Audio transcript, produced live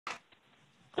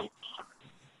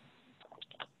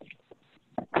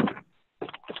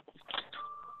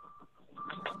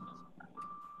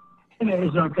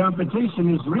Is our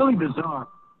competition is really bizarre.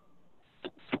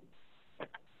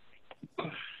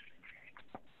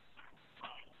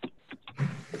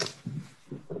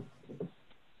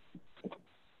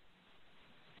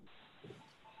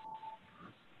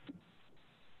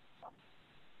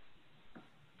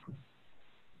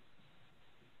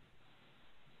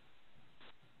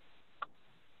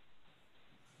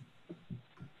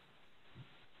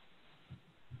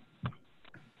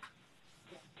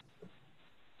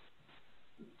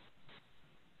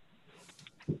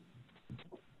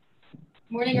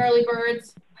 Morning, early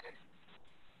birds.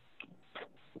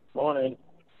 Morning.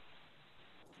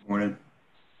 Morning.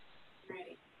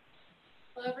 Alrighty.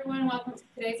 Hello, everyone. Welcome to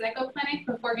today's Echo Clinic.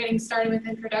 Before getting started with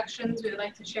introductions, we would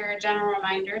like to share a general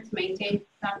reminder to maintain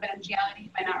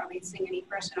confidentiality by not releasing any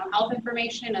personal health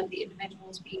information of the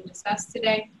individuals being discussed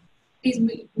today. Please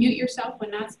mute yourself when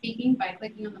not speaking by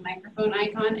clicking on the microphone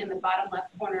icon in the bottom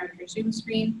left corner of your Zoom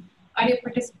screen. Audio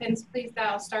participants, please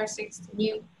dial *6 to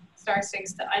mute,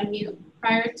 *6 to unmute.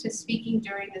 Prior to speaking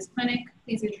during this clinic,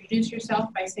 please introduce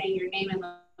yourself by saying your name and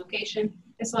location.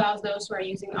 This allows those who are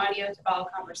using audio to follow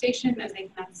conversation as they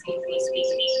cannot see who is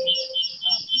speaking.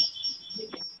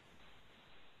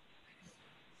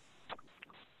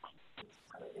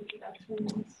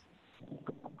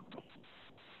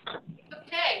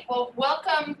 Okay, well,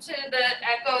 welcome to the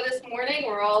Echo this morning.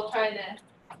 We're all trying to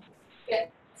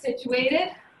get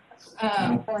situated.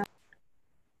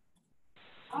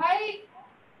 I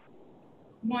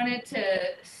wanted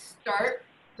to start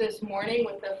this morning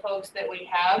with the folks that we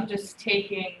have, just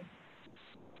taking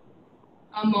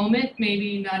a moment,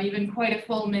 maybe not even quite a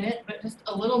full minute, but just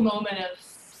a little moment of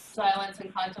silence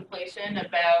and contemplation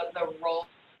about the role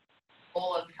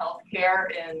of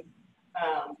healthcare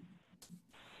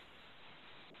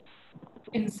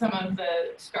in some of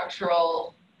the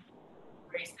structural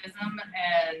racism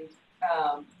and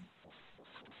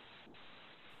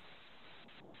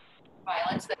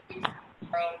violence that we see in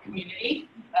our own community,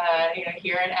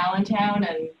 here in Allentown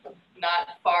and not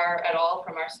far at all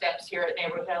from our steps here at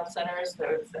Neighborhood Health Centers.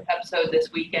 There's an episode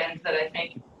this weekend that I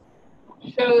think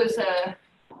shows a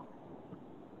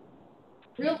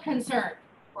real concern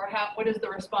for what is the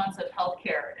response of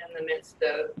healthcare in the midst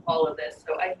of all of this.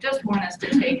 So I just want us to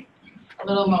take a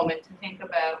little moment to think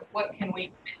about what can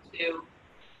we do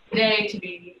today to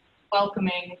be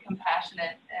welcoming,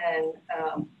 compassionate, and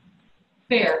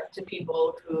fair to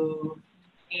people who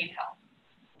need help.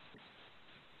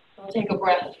 So we'll take a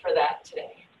breath for that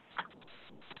today.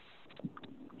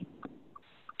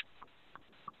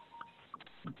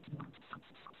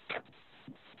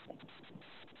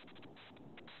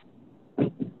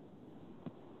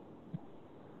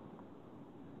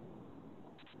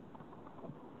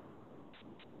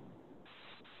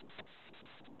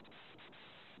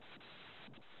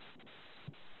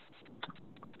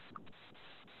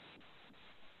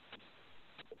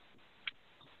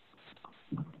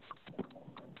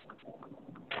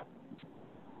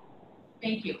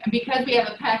 Thank you. And because we have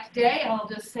a packed day, I'll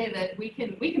just say that we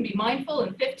can be mindful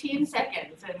in 15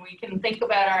 seconds, and we can think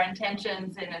about our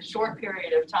intentions in a short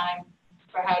period of time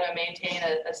for how to maintain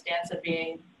a stance of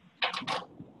being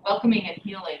welcoming and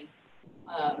healing,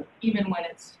 even when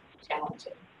it's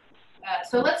challenging.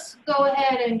 So let's go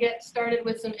ahead and get started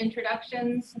with some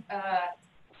introductions.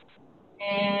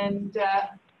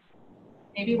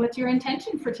 Maybe what's your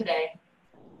intention for today?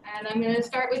 And I'm going to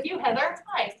start with you, Heather.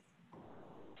 Hi.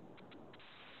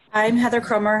 I'm Heather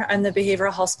Cromer. I'm the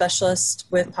Behavioral Health Specialist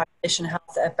with Population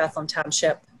Health at Bethlehem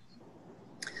Township.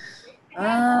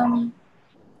 I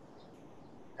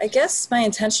guess my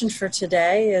intention for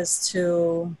today is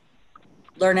to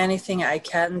learn anything I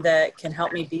can that can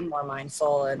help me be more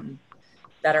mindful and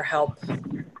better help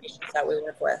patients that we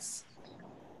work with.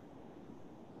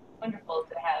 Wonderful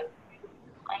to have you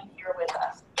here with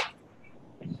us.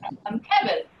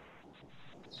 Kevin.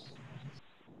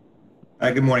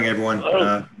 Good morning,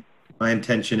 everyone. My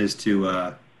intention is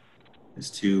to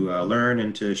learn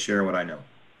and to share what I know.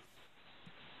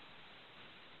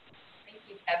 Thank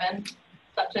you, Kevin.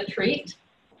 Such a treat.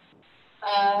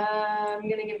 I'm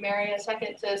going to give Mary a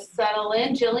second to settle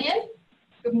in. Jillian,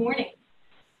 good morning.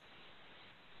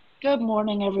 Good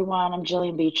morning, everyone. I'm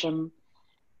Jillian Beecham,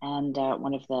 and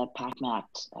one of the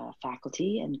PACMAT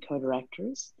faculty and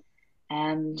co-directors.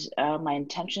 And my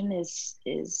intention is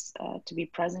to be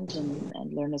present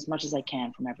and learn as much as I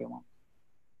can from everyone.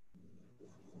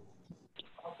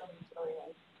 Welcome,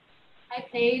 Jillian. Hi,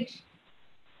 Paige.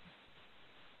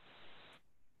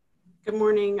 Good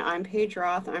morning. I'm Paige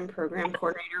Roth. I'm Program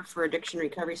Coordinator for Addiction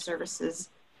Recovery Services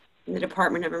in the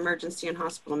Department of Emergency and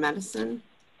Hospital Medicine.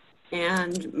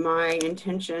 And my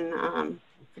intention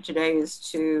for today is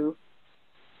to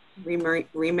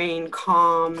remain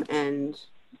calm and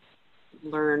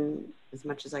learn as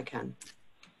much as I can.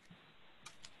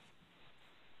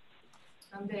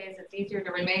 Some days it's easier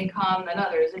to remain calm than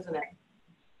others, isn't it?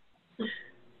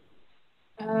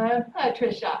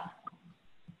 Patricia.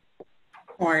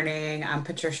 Morning, I'm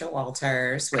Patricia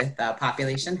Walters with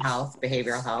Population Health,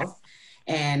 Behavioral Health.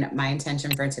 And my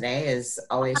intention for today is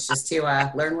always just to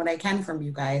learn what I can from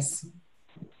you guys.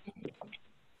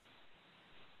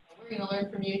 We're going to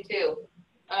learn from you too.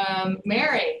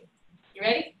 Mary, you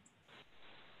ready?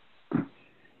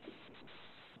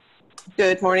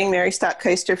 Good morning, Mary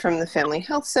Stockkeister from the Family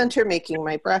Health Center, making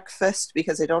my breakfast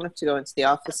because I don't have to go into the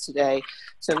office today.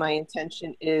 So my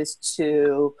intention is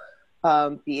to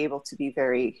be able to be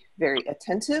very, very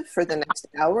attentive for the next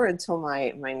hour until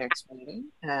my next meeting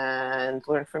and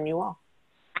learn from you all.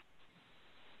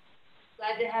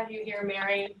 Glad to have you here,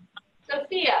 Mary.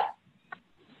 Sophia.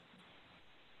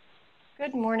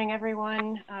 Good morning,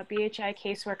 everyone. BHI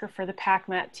caseworker for the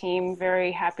PACMAT team.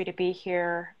 Very happy to be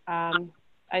here.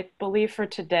 I believe for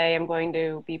today, I'm going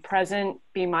to be present,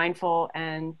 be mindful,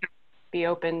 and be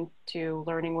open to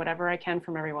learning whatever I can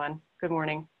from everyone. Good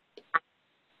morning.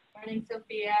 Morning,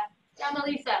 Sophia.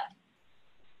 Yamalisa.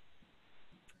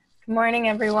 Good morning,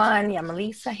 everyone.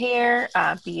 Yamalisa here,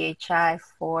 BHI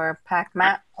for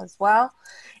PACMAT as well.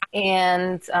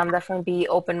 And definitely be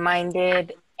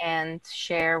open-minded and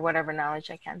share whatever knowledge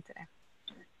I can today.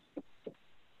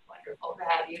 Wonderful to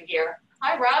have you here.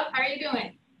 Hi, Rob. How are you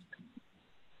doing?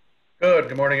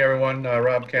 Good morning, everyone.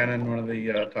 Rob Cannon, one of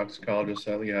the toxicologists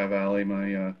at Lehigh Valley.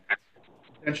 My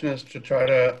intention is to try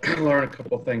to learn a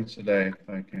couple of things today, if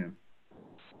I can.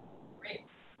 Great.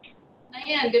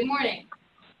 Diane, good morning.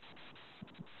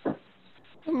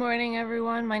 Good morning,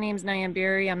 everyone. My name is Nayan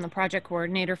Beery. I'm the project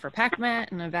coordinator for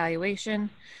PACMAT and evaluation.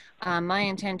 My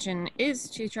intention is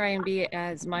to try and be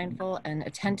as mindful and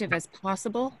attentive as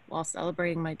possible while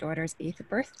celebrating my daughter's 8th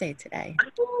birthday today.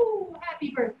 Ooh,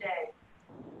 happy birthday.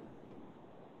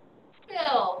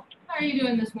 Bill, how are you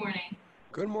doing this morning?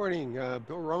 Good morning.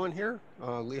 Bill Rowan here,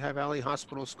 Lehigh Valley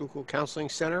Hospital Schuylkill Counseling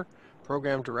Center,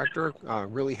 Program Director.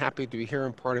 Really happy to be here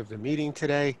and part of the meeting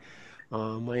today.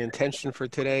 My intention for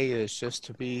today is just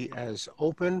to be as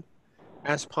open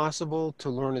as possible, to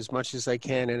learn as much as I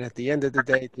can, and at the end of the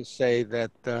day to say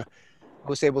that I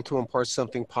was able to impart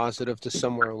something positive to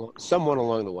someone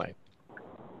along the way.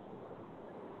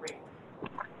 Great.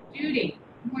 Judy,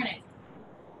 good morning.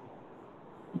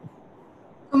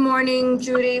 Good morning,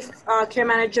 Judy, care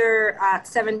manager at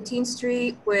 17th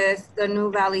Street with the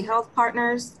New Valley Health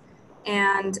Partners.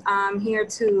 And I'm here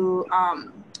to,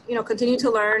 continue to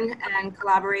learn and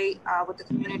collaborate with the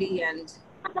community and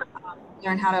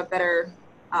learn how to better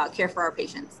care for our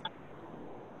patients.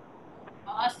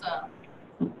 Awesome.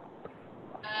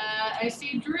 I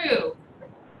see Drew.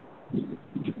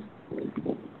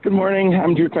 Good morning.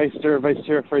 I'm Drew Keister, Vice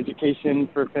Chair for Education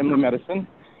for Family Medicine.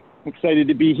 Excited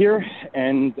to be here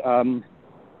and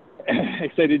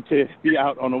excited to be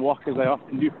out on a walk as I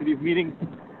often do for these meetings.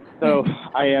 So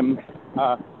I am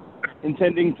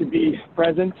intending to be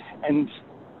present and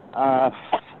to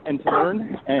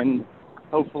learn and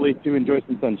hopefully to enjoy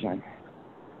some sunshine.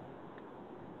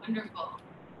 Wonderful.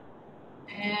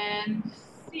 And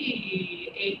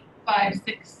C,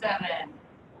 8567.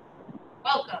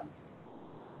 Welcome.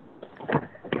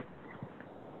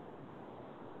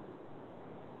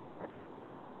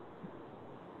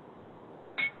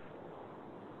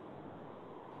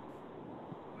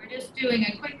 We're just doing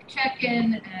a quick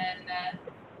check-in and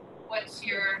what's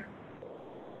your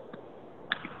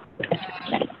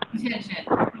intention?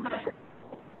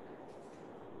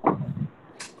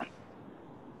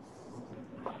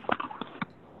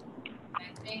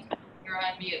 I think you're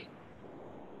on mute.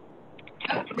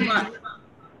 Okay.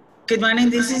 Good morning.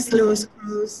 This is Luz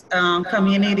Cruz,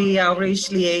 Community Outreach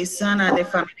Liaison at the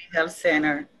Family Health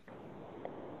Center.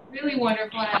 Really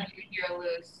wonderful to have you here,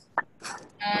 Luz.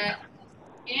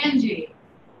 Angie.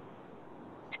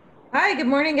 Hi, good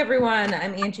morning, everyone.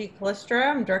 I'm Angie Callistra.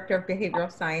 I'm Director of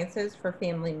Behavioral Sciences for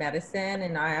Family Medicine,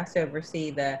 and I also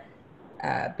oversee the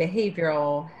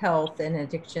Behavioral Health and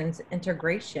Addictions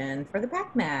Integration for the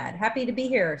PACMAT. Happy to be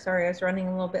here. Sorry, I was running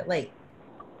a little bit late.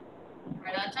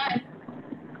 Right on time.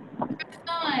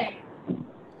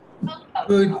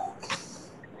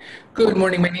 Good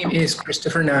morning. My name is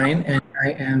Christopher Nine, and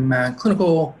I am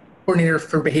clinical coordinator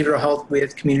for behavioral health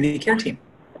with Community Care Team.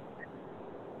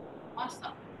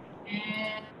 Awesome.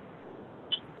 And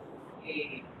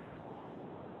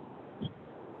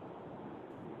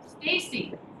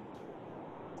Stacy.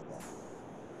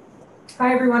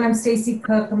 Hi, everyone. I'm Stacy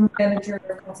Cook. I'm manager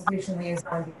of consultation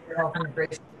liaison behavioral health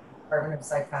integration, Department of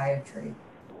Psychiatry.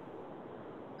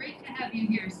 to have you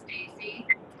here, Stacy.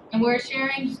 And we're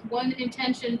sharing one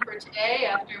intention for today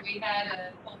after we had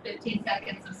a full 15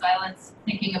 seconds of silence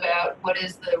thinking about what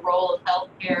is the role of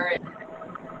healthcare in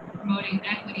promoting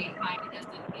equity, kindness,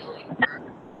 and healing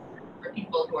for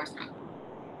people who are struggling.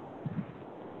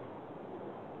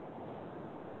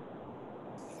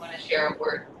 If you want to share a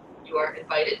word, you are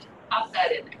invited to pop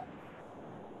that in there.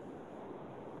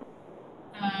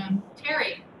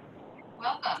 Terry,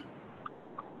 welcome.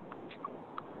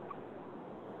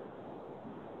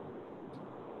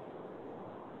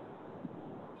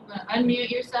 You want to unmute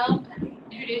yourself and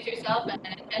introduce yourself and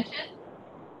an intention?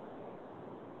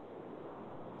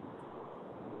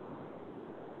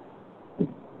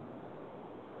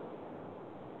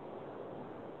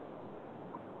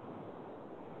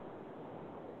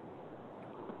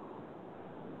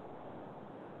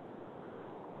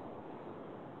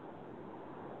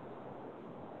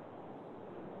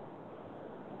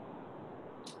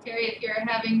 Terry, if you're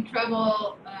having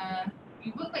trouble,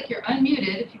 you look like you're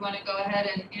unmuted. If you want to go ahead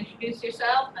and introduce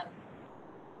yourself and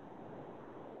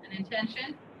an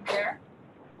intention there.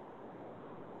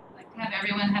 I'd like to have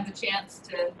everyone have a chance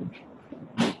to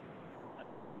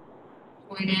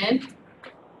join in.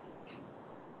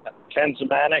 Ken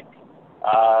Zemanek,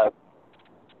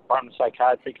 Department of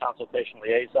Psychiatry Consultation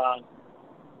Liaison.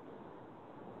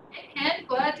 Hey Ken,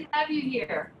 glad to have you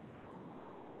here.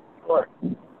 Sure.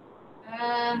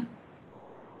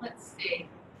 Let's see.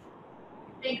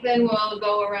 I think then we'll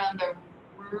go around the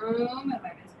room. Am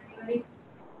I missing anybody?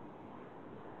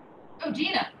 Oh,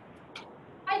 Gina.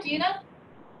 Hi, Gina.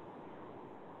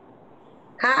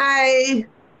 Hi,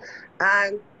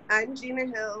 I'm Gina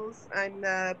Hills. I'm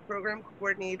the program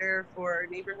coordinator for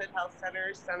Neighborhood Health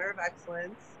Center's Center of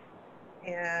Excellence.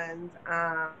 And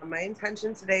my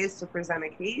intention today is to present a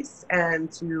case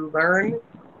and to learn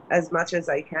as much as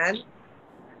I can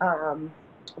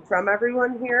from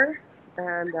everyone here.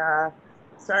 And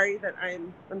sorry that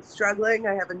I'm struggling.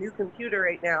 I have a new computer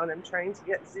right now and I'm trying to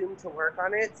get Zoom to work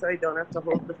on it so I don't have to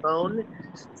hold the phone.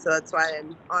 So that's why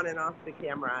I'm on and off the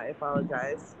camera. I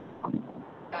apologize.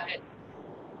 Got it.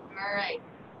 All right.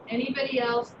 Anybody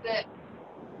else that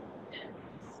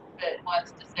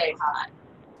wants to say hi?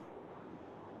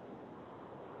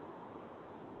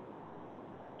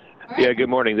 Right. Yeah, good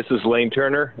morning. This is Lane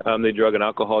Turner. I'm the Drug and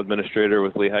Alcohol Administrator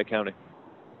with Lehigh County.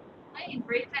 Hi,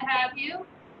 great to have you.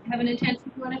 Have an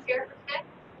intention you want to share for today?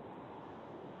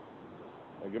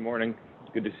 Good morning.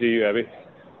 Good to see you, Abby.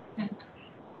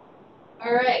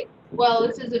 All right. Well,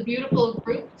 this is a beautiful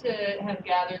group to have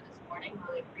gathered this morning.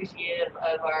 Really appreciative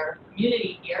of our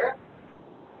community here.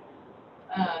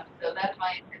 So that's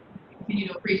my intention, to continue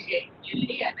to appreciate the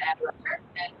community. I'm Abby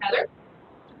and Heather.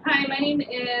 Hi, my name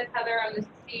is Heather. I'm the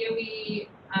COE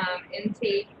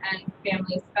Intake and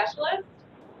Family Specialist.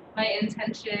 My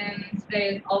intention today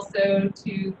is also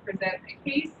to present a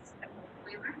case.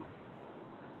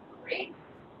 Great.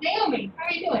 Naomi, how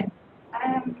are you doing?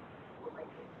 I'm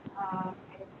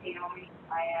Naomi.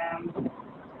 I am an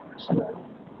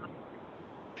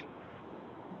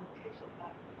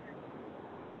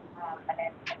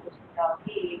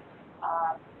NHCLV.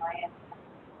 I am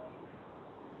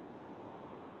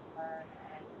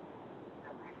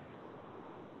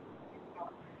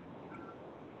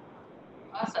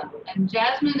Awesome. And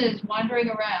Jasmine is wandering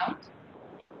around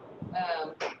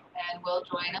and will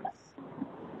join us.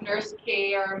 Nurse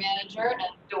care manager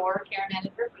and door care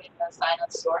manager, putting the sign on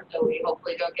the door so we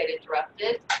hopefully don't get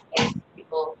interrupted as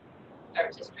people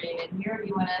start to stream in here. Do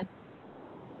you want to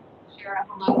share a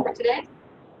hello for today?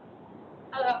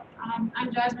 Hello,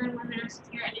 I'm Jasmine, one of the nurses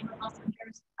here at Neighborhood Health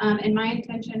Centers. And my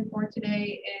intention for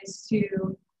today is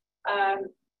to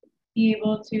be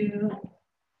able to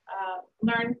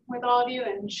learn with all of you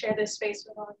and share this space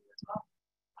with all of you as well.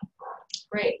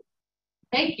 Great,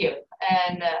 thank you.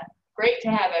 And great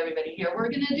to have everybody here. We're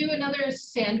going to do another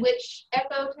sandwich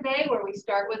echo today where we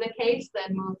start with a case,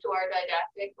 then move to our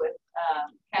didactic with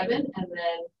Kevin, and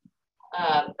then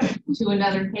to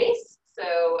another case.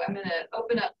 So I'm going to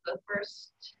open up the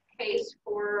first case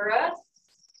for us,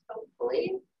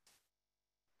 hopefully.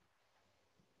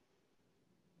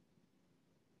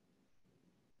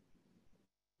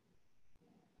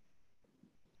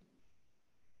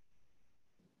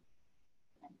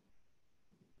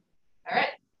 All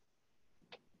right.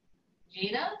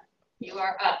 Gina, you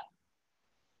are up.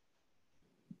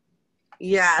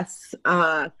 Yes,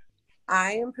 I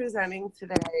am presenting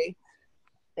today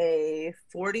a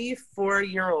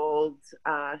 44-year-old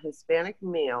Hispanic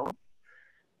male.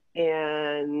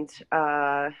 And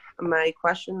my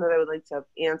question that I would like to have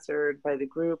answered by the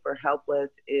group or help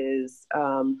with is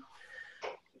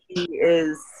he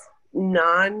is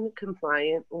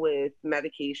non-compliant with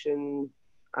medication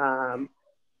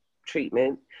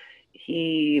treatment.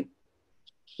 He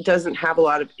doesn't have a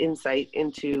lot of insight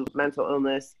into mental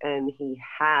illness, and he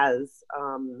has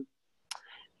some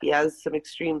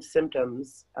extreme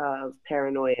symptoms of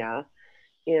paranoia.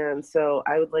 And so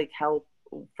I would like help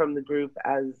from the group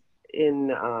as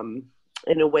in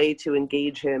a way to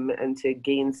engage him and to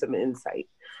gain some insight.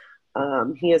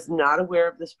 He is not aware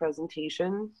of this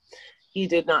presentation. He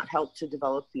did not help to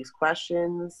develop these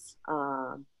questions.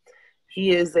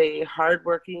 He is a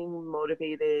hardworking,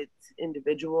 motivated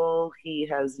individual. He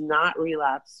has not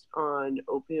relapsed on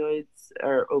opioids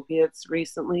or opiates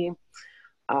recently.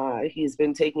 He's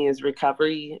been taking his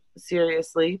recovery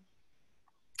seriously.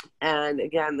 And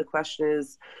again, the question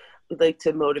is, we'd like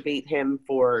to motivate him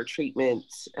for treatment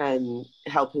and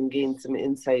help him gain some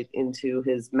insight into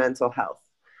his mental health.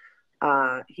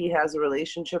 He has a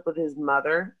relationship with his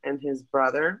mother and his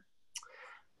brother.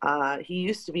 He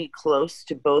used to be close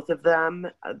to both of them.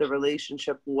 The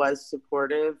relationship was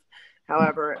supportive.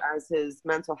 However, as his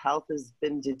mental health has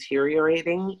been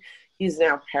deteriorating, he's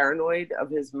now paranoid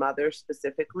of his mother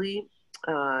specifically.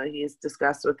 He has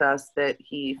discussed with us that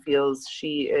he feels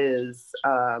she is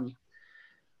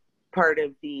part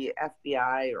of the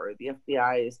FBI, or the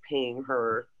FBI is paying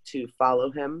her to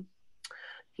follow him.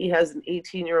 He has an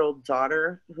 18-year-old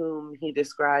daughter whom he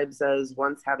describes as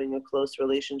once having a close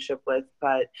relationship with,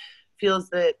 but feels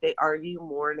that they argue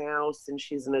more now since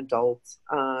she's an adult.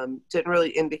 Didn't really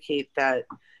indicate that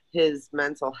his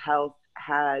mental health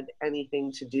had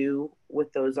anything to do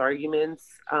with those arguments.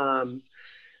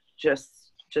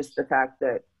 Just the fact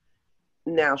that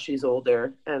now she's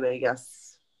older and I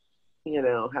guess,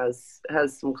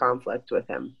 has some conflict with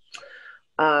him.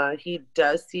 He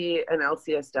does see an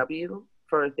LCSW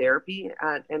for therapy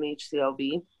at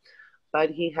NHCLV, but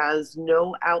he has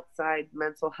no outside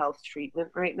mental health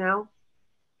treatment right now.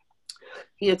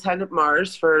 He attended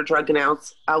Mars for drug and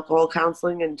alcohol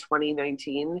counseling in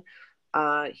 2019.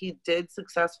 He did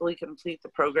successfully complete the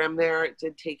program there. It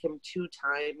did take him 2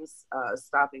 times,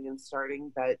 stopping and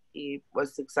starting, but he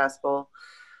was successful.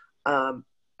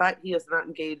 But he has not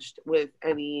engaged with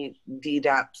any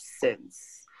DDAP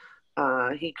since.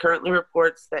 He currently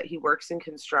reports that he works in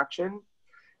construction.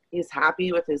 He's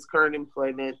happy with his current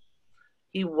employment.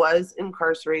 He was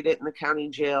incarcerated in the county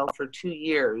jail for 2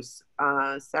 years,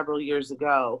 several years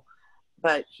ago,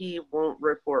 but he won't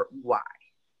report why.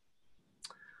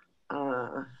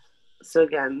 So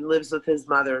again, lives with his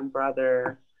mother and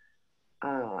brother.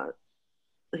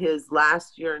 His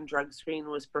last urine drug screen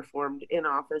was performed in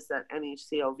office at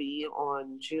NHCLV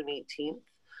on June 18th,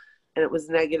 and it was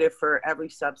negative for every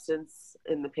substance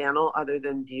in the panel other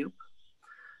than bupe.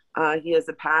 He has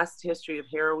a past history of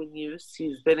heroin use.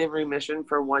 He's been in remission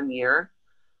for 1 year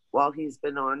while he's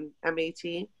been on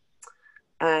MAT.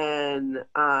 And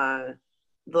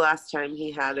the last time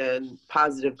he had a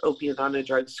positive opiate on a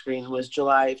drug screen was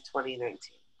July of 2019.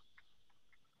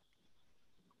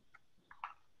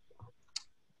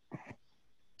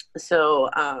 So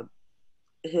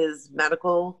his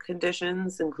medical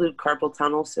conditions include carpal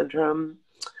tunnel syndrome,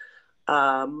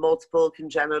 multiple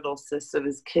congenital cysts of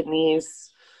his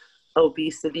kidneys,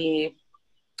 obesity,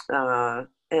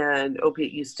 and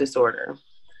opiate use disorder.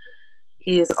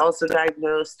 He is also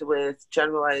diagnosed with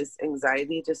generalized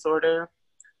anxiety disorder,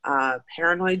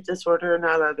 paranoid disorder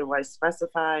not otherwise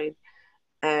specified,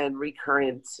 and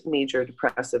recurrent major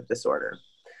depressive disorder.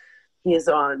 He is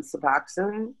on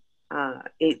Suboxone,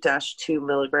 8-2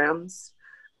 milligrams,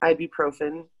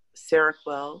 ibuprofen,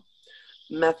 Seroquel,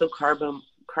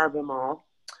 methylcarbamol,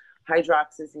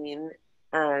 hydroxyzine,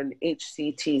 and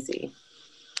HCTZ.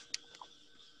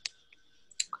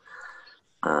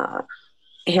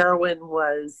 Heroin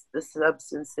was the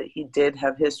substance that he did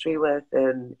have history with,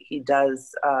 and he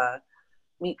does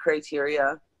meet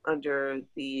criteria under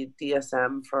the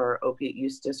DSM for opiate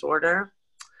use disorder.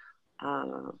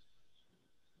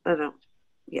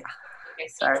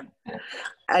 Sorry.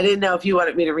 I didn't know if you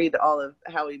wanted me to read all of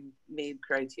how he made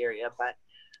criteria, but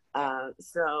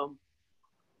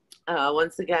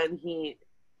once again, he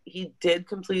did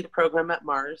complete a program at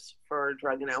Mars for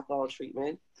drug and alcohol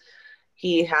treatment.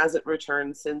 He hasn't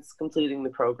returned since completing the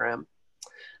program.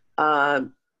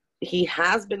 He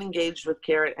has been engaged with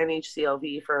care at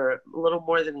NHCLV for a little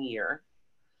more than a year.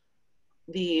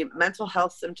 The mental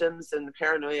health symptoms and the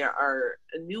paranoia are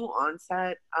a new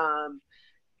onset.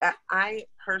 I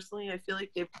personally, I feel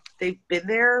like they've been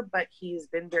there, but he's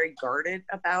been very guarded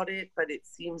about it. But it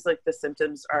seems like the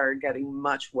symptoms are getting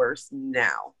much worse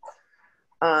now.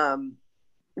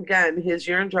 Again, his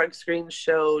urine drug screens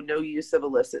show no use of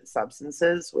illicit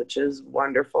substances, which is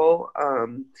wonderful.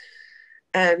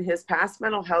 And his past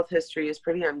mental health history is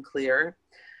pretty unclear.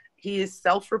 He is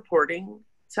self-reporting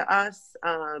to us.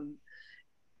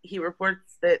 He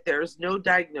reports that there's no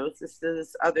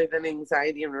diagnoses other than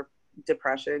anxiety and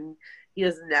depression. He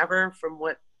has never, from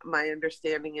what my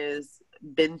understanding is,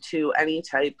 been to any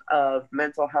type of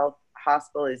mental health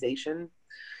hospitalization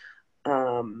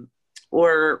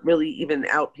or really even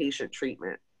outpatient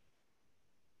treatment.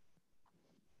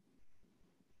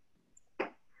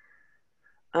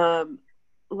 A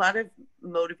lot of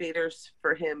motivators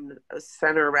for him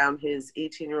center around his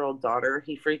 18-year-old daughter.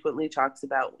 He frequently talks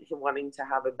about wanting to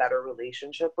have a better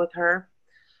relationship with her.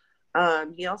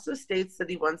 He also states that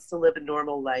he wants to live a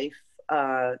normal life.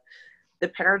 The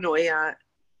paranoia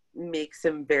makes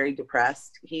him very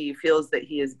depressed. He feels that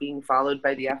he is being followed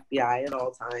by the FBI at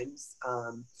all times,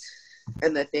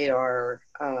 and that they are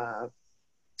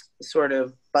sort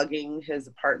of bugging his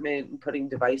apartment and putting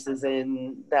devices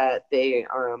in that they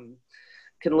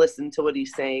can listen to what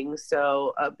he's saying.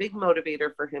 So a big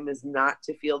motivator for him is not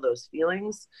to feel those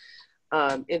feelings.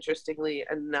 Interestingly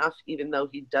enough, even though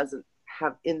he doesn't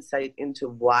have insight into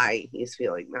why he's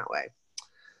feeling that way.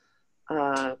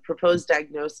 Proposed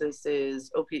diagnosis is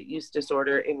opiate use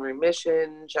disorder in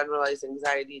remission, generalized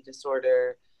anxiety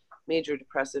disorder, major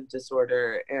depressive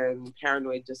disorder, and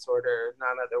paranoid disorder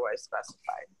not otherwise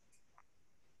specified.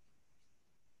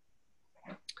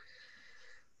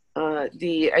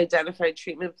 The identified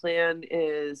treatment plan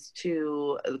is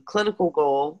a clinical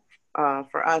goal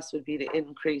for us would be to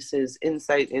increase his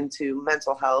insight into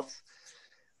mental health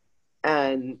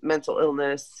and mental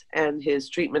illness and his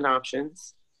treatment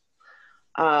options.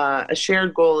 A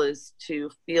shared goal is to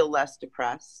feel less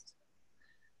depressed.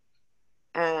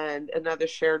 And another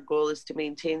shared goal is to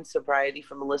maintain sobriety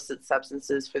from illicit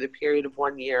substances for the period of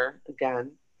 1 year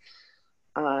again.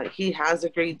 He has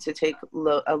agreed to take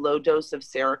a low dose of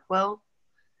Seroquel.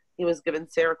 He was given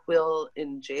Seroquel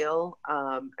in jail.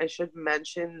 I should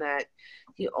mention that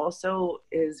he also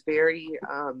is very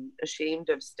ashamed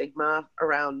of stigma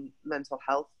around mental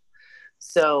health.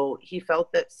 So he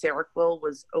felt that Seroquel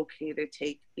was okay to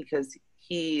take because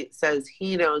he says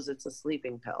he knows it's a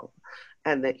sleeping pill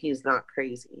and that he's not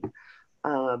crazy.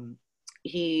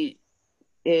 He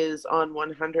is on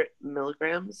 100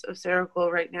 milligrams of Seroquel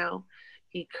right now.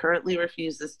 He currently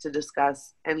refuses to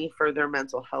discuss any further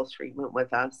mental health treatment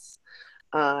with us.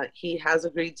 He has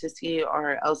agreed to see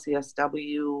our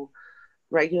LCSW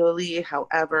regularly.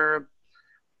 However,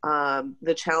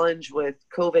 the challenge with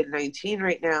COVID-19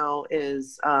 right now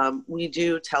is we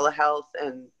do telehealth,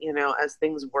 and as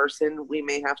things worsen, we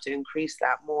may have to increase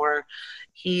that more.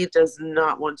 He does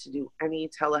not want to do any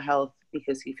telehealth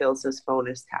because he feels his phone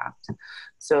is tapped.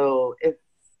 So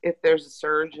if there's a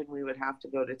surge and we would have to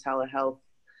go to telehealth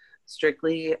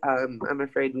strictly, I'm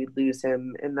afraid we'd lose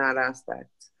him in that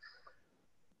aspect.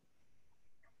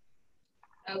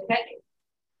 Okay,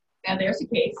 now there's a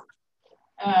case.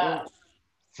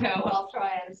 So I'll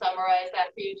try and summarize that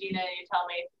for you, Gina. You tell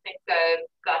me if you think I've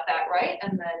got that right,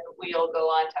 and then we'll go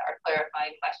on to our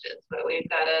clarifying questions. But we've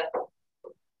got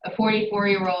a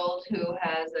 44-year-old who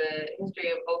has a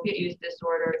history of opiate use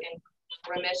disorder in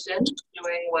remission,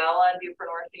 doing well on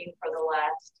buprenorphine for the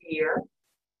last year,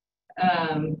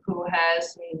 who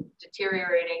has some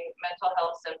deteriorating mental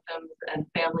health symptoms and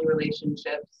family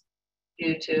relationships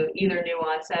due to either new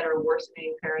onset or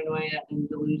worsening paranoia and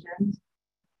delusions.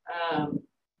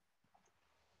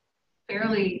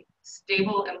 Fairly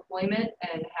stable employment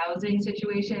and housing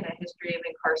situation, a history of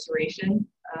incarceration,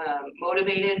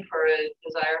 motivated for a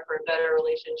desire for a better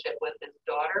relationship with his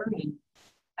daughter, and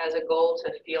has a goal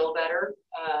to feel better,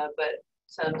 but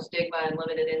some stigma and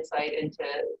limited insight into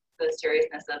the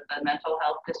seriousness of the mental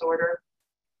health disorder.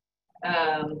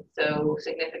 So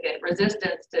significant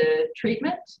resistance to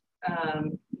treatment,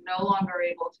 no longer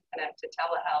able to connect to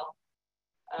telehealth,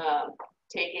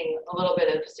 taking a little bit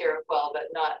of Seroquel, but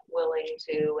not willing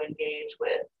to engage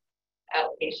with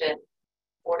outpatient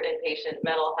or inpatient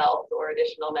mental health or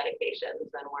additional medications.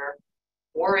 And we're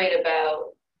worried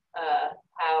about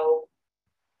how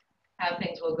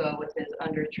things will go with his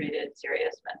undertreated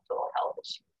serious mental health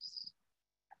issues.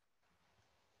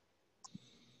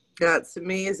 That's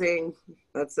amazing.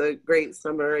 That's a great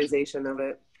summarization of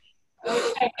it.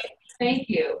 Okay, thank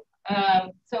you.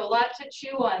 So a lot to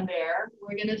chew on there.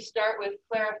 We're going to start with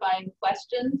clarifying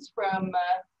questions from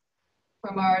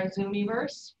our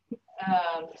Zoomiverse.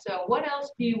 So what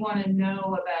else do you want to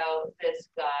know about this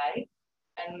guy?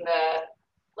 And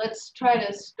let's try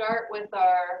to start with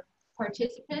our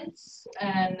participants,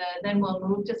 and then we'll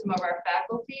move to some of our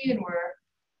faculty. And we're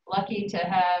lucky to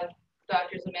have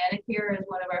Dr. Zemanek here as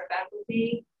one of our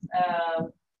faculty.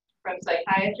 from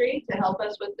psychiatry to help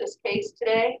us with this case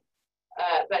today.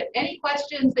 But any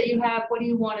questions that you have, what do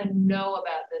you want to know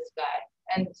about this guy?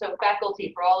 And so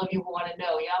faculty, for all of you who want to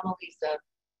know, Yamalisa,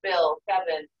 Bill,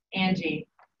 Kevin, Angie,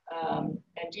 and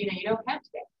Gina, you don't have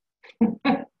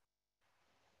today.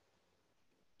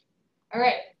 All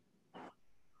right.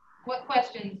 What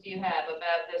questions do you have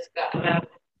about this guy?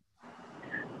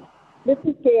 This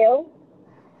is Gail.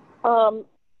 I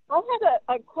had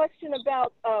a question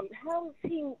about how is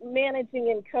he managing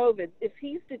in COVID? If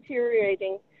he's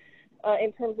deteriorating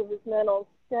in terms of his mental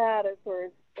status or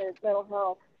his mental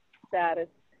health status,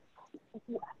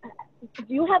 do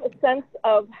you have a sense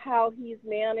of how he's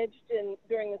managed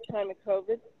during this time of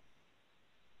COVID?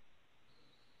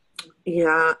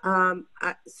 Yeah,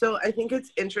 so I think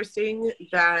it's interesting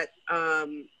that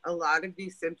a lot of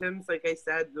these symptoms, like I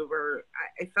said,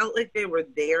 I felt like they were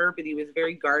there, but he was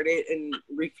very guarded and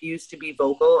refused to be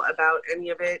vocal about any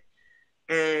of it.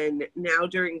 And now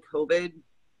during COVID,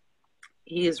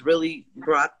 he has really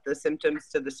brought the symptoms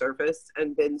to the surface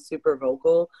and been super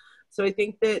vocal. So I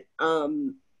think that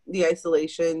the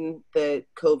isolation that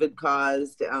COVID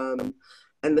caused,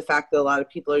 and the fact that a lot of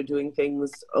people are doing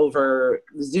things over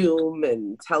Zoom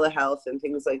and telehealth and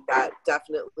things like that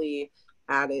definitely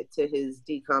added to his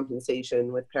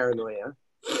decompensation with paranoia.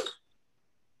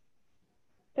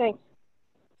 Thanks.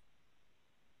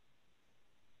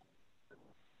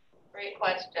 Great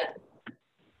question.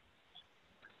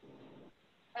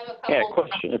 Yeah,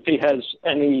 question if he has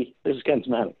any, this is Ken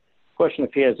Smanik. Question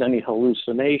if he has any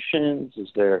hallucinations, is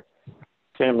there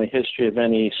family history of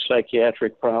any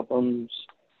psychiatric problems?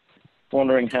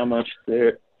 Wondering how much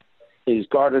his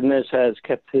guardedness has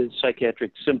kept his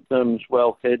psychiatric symptoms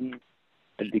well hidden.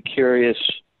 I'd be curious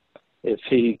if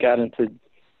he got into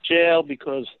jail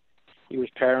because he was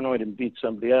paranoid and beat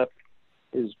somebody up.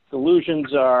 His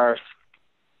delusions are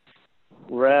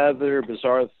rather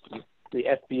bizarre. The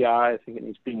FBI thinking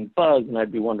he's being bugged, and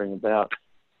I'd be wondering about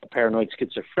paranoid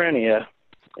schizophrenia.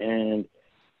 And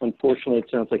unfortunately, it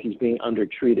sounds like he's being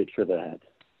undertreated for that.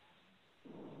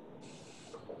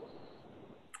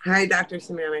 Hi, Dr.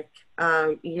 Samanik.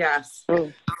 Yes.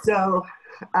 So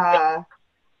I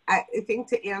think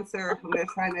to answer, I'm going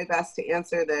to try my best to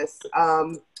answer this.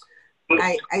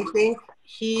 I think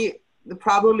the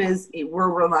problem is we're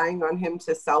relying on him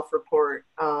to self-report.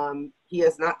 He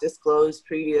has not disclosed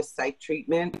previous psych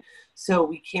treatment, so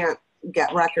we can't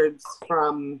get records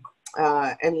from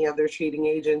any other treating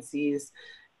agencies.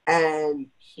 And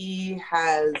he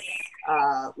has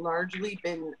largely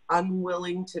been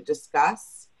unwilling to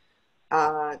discuss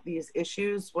these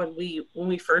issues. When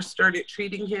we first started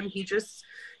treating him,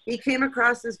 he came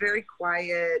across as very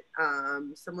quiet,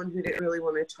 someone who didn't really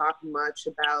want to talk much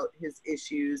about his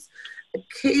issues.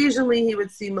 Occasionally he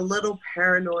would seem a little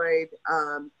paranoid,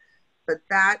 but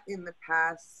that in the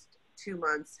past 2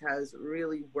 months has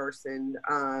really worsened.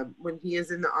 When he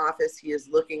is in the office, he is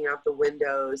looking out the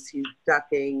windows, he's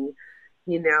ducking.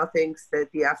 He now thinks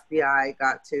that the FBI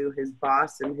got to his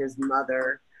boss and his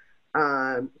mother.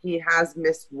 He has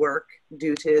missed work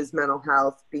due to his mental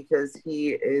health because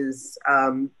he is,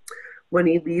 when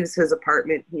he leaves his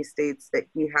apartment, he states that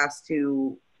he has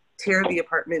to tear the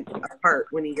apartment apart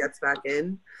when he gets back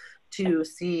in to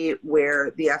see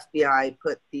where the FBI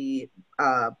put the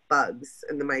bugs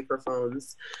and the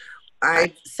microphones.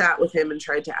 I sat with him and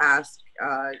tried to ask,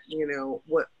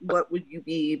 what would you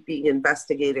be being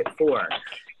investigated for?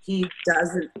 He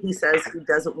says he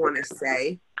doesn't want to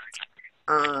say.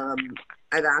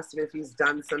 I've asked him if he's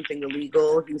done something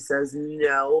illegal. He says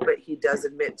no, but he does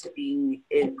admit to being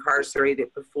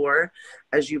incarcerated before.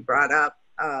 As you brought up,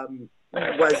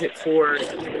 was it for,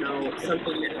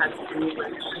 something that had to do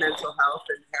with mental health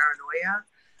and paranoia?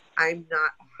 I'm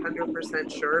not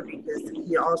 100% sure because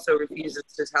he also refuses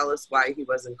to tell us why he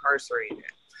was incarcerated.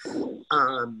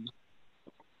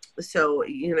 So,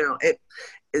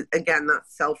 again,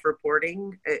 that's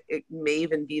self-reporting. It may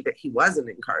even be that he wasn't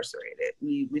incarcerated.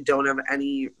 We don't have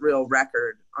any real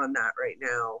record on that right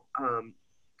now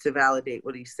to validate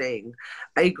what he's saying.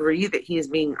 I agree that he's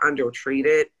being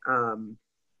undertreated.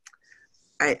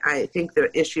 I think the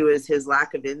issue is his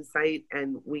lack of insight,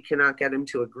 and we cannot get him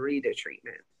to agree to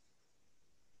treatment.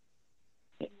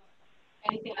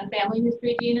 Anything on family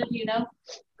history, Gina? Do you know?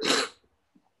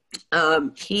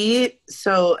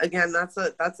 So again, that's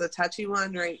a touchy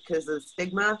one, right? Because of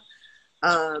stigma.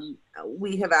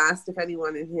 We have asked if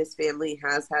anyone in his family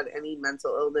has had any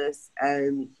mental illness,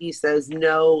 and he says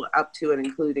no, up to and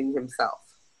including himself.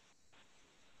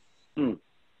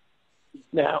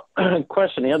 Now,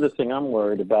 question, the other thing I'm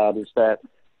worried about is that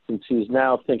since he's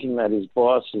now thinking that his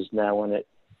boss is now in it,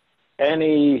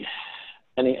 any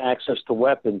any access to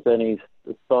weapons, any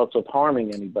thoughts of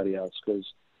harming anybody else, because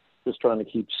just trying to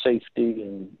keep safety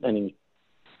and any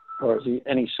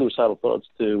suicidal thoughts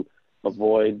to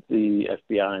avoid the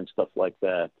FBI and stuff like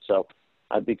that. So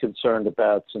I'd be concerned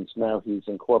about, since now he's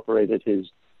incorporated his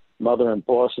mother and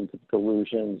boss into the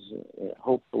delusions,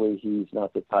 hopefully he's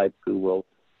not the type who will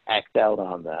act out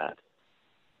on that.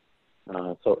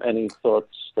 So any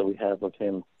thoughts that we have of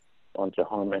him on to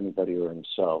harm anybody or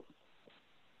himself?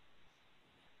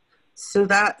 So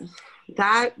that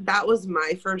was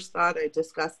my first thought. I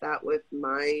discussed that with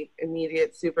my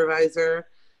immediate supervisor,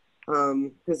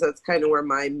 because that's kind of where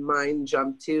my mind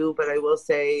jumped to. But I will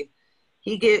say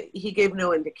he gave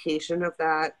no indication of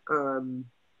that.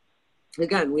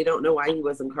 Again, we don't know why he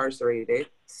was incarcerated,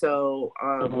 so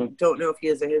don't know if he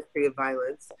has a history of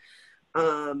violence.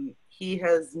 He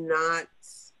has not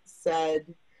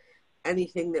said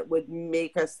anything that would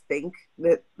make us think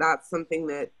that that's something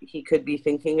that he could be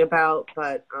thinking about,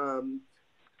 but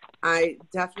I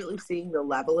definitely seeing the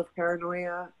level of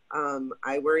paranoia.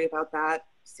 I worry about that,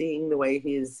 seeing the way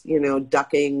he's,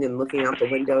 ducking and looking out the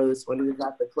windows when he was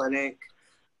at the clinic,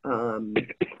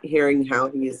 hearing how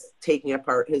he's taking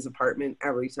apart his apartment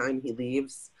every time he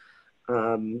leaves.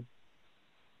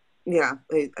 Yeah,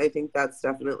 I think that's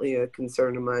definitely a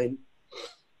concern of mine.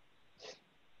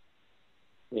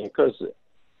 Yeah, because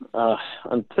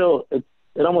until it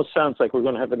almost sounds like we're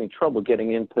going to have any trouble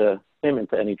getting into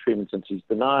any treatment, since he's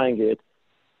denying it.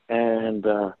 And,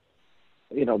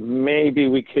 maybe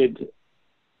we could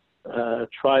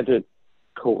try to,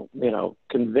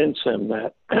 convince him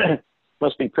that it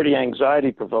must be pretty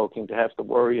anxiety provoking to have to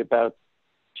worry about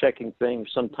checking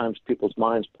things. Sometimes people's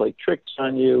minds play tricks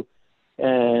on you,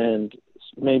 and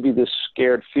maybe this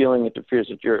scared feeling interferes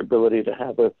with your ability to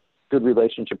have a good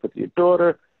relationship with your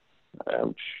daughter.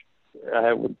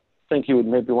 I would think you would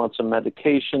maybe want some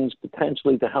medications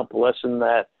potentially to help lessen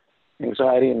that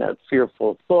anxiety and that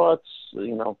fearful thoughts.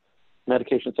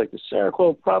 Medications like the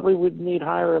Seroquel probably would need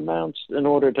higher amounts in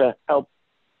order to help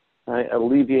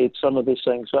alleviate some of this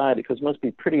anxiety, because it must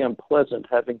be pretty unpleasant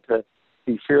having to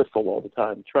be fearful all the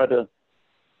time. Try to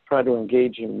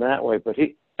engage him that way, but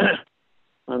he,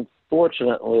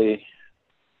 unfortunately,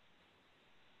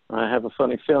 I have a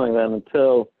funny feeling that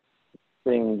until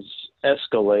things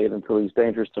escalate, until he's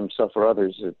dangerous to himself or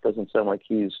others, it doesn't sound like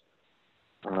he's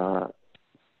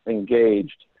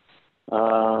engaged.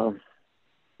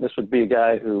 This would be a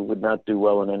guy who would not do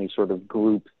well in any sort of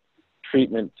group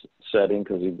treatment setting,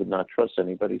 because he would not trust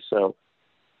anybody. So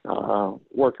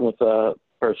working with a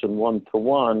person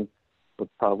one-to-one would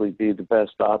probably be the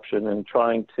best option, and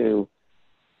trying to,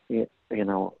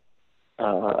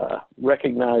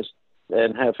 recognize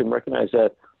and have him recognize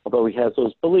that although he has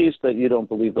those beliefs, that you don't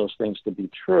believe those things to be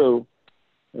true.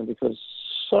 And because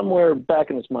somewhere back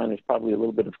in his mind, there's probably a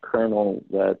little bit of kernel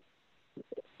that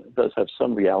does have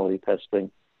some reality testing.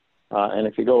 And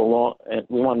if you go along, and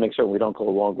we want to make sure we don't go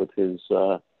along with his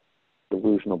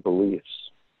delusional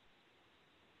beliefs.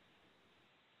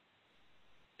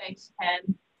 Thanks,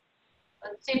 Ken.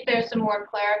 Let's see if there's some more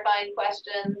clarifying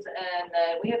questions, and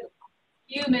we have a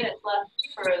few minutes left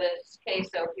for this case,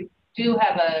 so if you do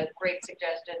have a great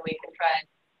suggestion, we can try and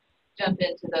jump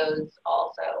into those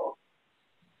also.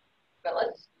 But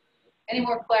any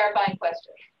more clarifying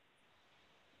questions?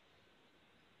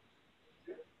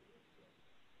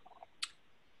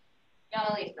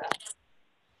 Annalisa.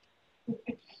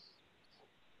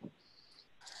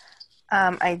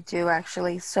 I do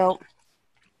actually. So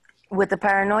with the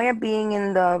paranoia being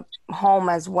in the home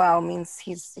as well, means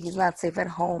he's not safe at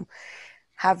home.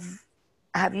 Have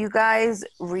you guys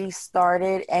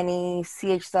restarted any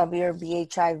CHW or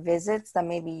BHI visits that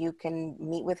maybe you can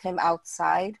meet with him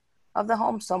outside of the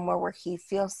home, somewhere where he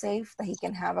feels safe, that he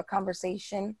can have a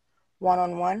conversation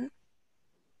one-on-one?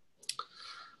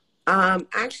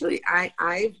 Actually,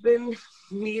 I've been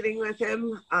meeting with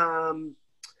him.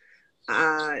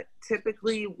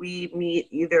 Typically we meet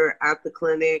either at the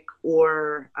clinic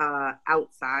or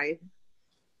outside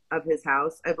of his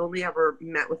house. I've only ever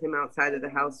met with him outside of the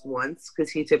house once,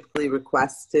 because he typically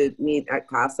requests to meet at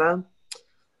CASA.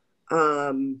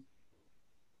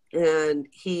 And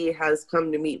he has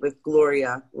come to meet with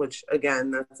Gloria, which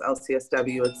again, that's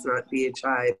LCSW, it's not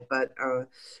BHI, but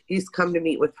he's come to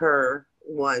meet with her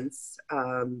once,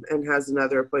 and has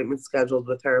another appointment scheduled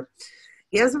with her.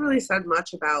 He hasn't really said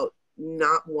much about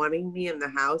not wanting me in the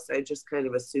house. I just kind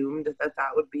of assumed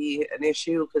that would be an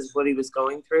issue because of what he was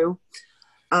going through.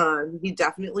 He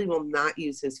definitely will not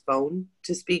use his phone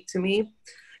to speak to me.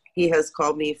 He has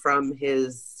called me from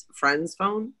his friend's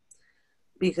phone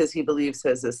because he believes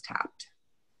his is tapped.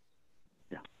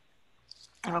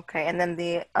 Okay, and then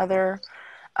the other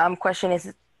Question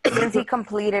is, since he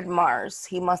completed Mars,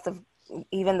 he must have,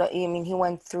 even though, I mean, he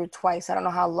went through twice. I don't know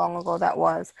how long ago that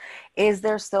was. Is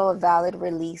there still a valid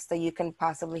release that you can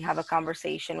possibly have a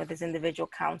conversation with his individual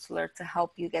counselor to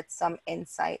help you get some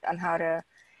insight on how to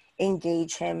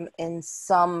engage him in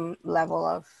some level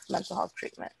of mental health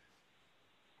treatment?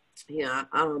 Yeah,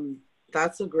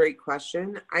 that's a great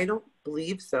question. I don't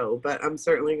believe so, but I'm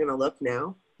certainly going to look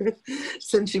now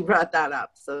since you brought that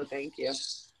up. So thank you.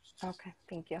 Okay,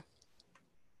 thank you.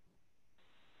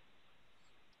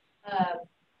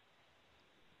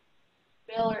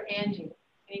 Bill or Angie,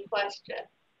 any question?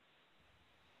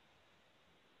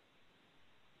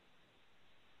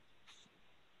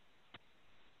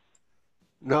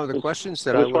 No, the questions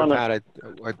that I would have had,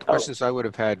 the questions I would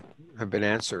have had have been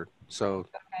answered. So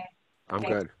okay. I'm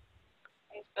good.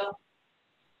 Thanks, Bill.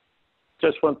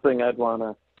 Just one thing I'd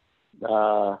want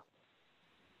to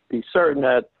be certain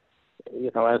that,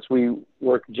 you know, as we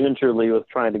work gingerly with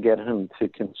trying to get him to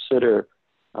consider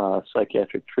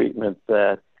psychiatric treatment,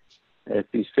 that if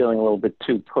he's feeling a little bit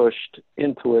too pushed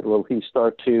into it, will he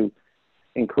start to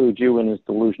include you in his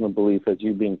delusional belief as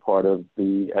you being part of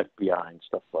the FBI and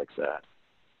stuff like that?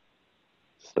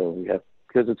 So we have,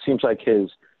 because it seems like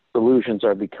his delusions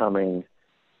are becoming,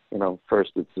 you know,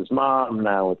 first it's his mom,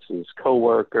 now it's his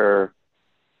coworker,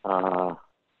 or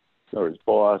his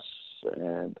boss,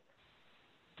 and,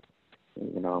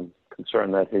 you know, I'm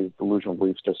concerned that his delusional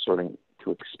beliefs just starting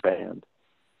to expand.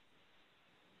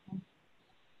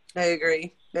 I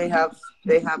agree. They have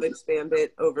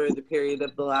expanded over the period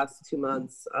of the last 2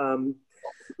 months.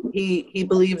 He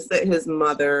believes that his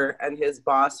mother and his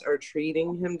boss are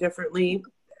treating him differently,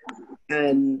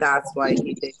 and that's why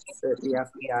he thinks that the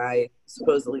FBI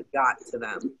supposedly got to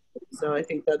them. So I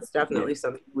think that's definitely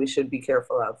something we should be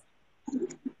careful of.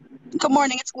 Good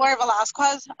morning, it's Gloria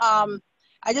Velasquez.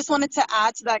 I just wanted to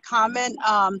add to that comment.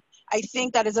 I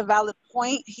think that is a valid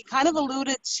point. He kind of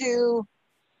alluded to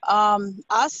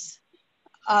us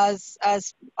as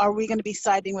are we going to be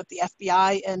siding with the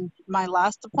FBI in my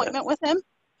last appointment with him.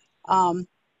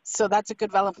 So that's a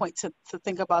good valid point to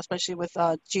think about, especially with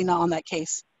Gina on that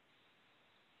case.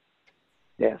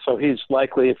 Yeah, so he's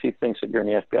likely, if he thinks that you're in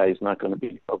the FBI, he's not going to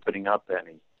be opening up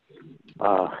any.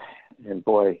 And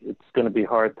boy, it's going to be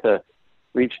hard to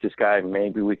reach this guy.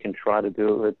 Maybe we can try to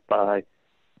do it by,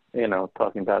 you know,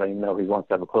 talking about, I know he wants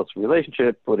to have a closer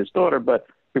relationship with his daughter, but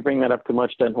if we bring that up too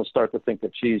much, then he'll start to think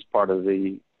that she's part of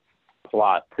the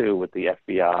plot too with the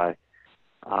FBI.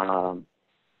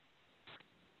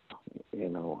 You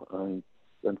know,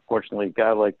 unfortunately, a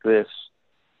guy like this,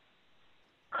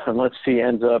 unless he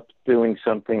ends up doing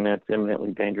something that's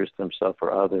imminently dangerous to himself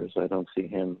or others, I don't see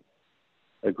him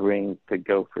agreeing to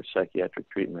go for psychiatric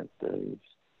treatment. He's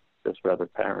just rather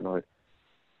paranoid.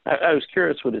 I was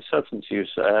curious with his substance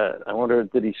use. I wonder,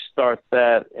 did he start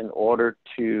that in order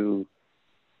to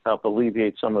help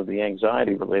alleviate some of the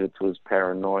anxiety related to his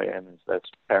paranoia, and that's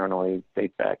paranoia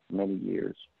date back many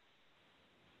years?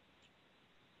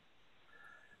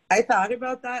 I thought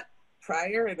about that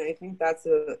prior, and I think that's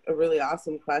a really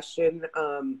awesome question.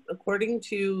 According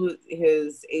to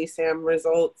his ASAM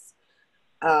results,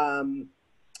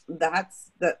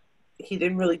 he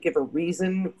didn't really give a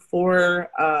reason for,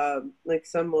 like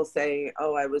some will say,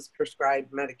 oh, I was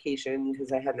prescribed medication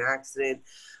because I had an accident.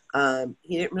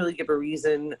 He didn't really give a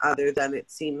reason other than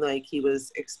it seemed like he was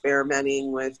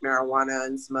experimenting with marijuana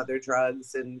and some other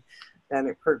drugs, and then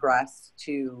it progressed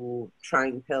to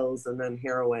trying pills and then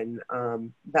heroin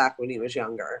back when he was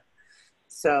younger.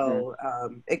 So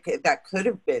that could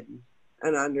have been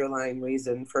an underlying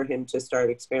reason for him to start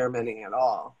experimenting at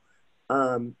all.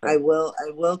 I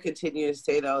will continue to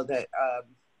say, though, that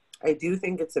I do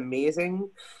think it's amazing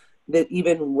that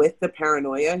even with the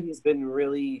paranoia, he's been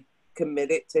really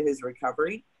committed to his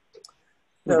recovery.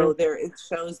 So it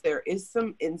shows there is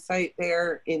some insight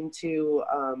there into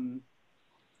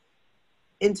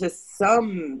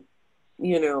some,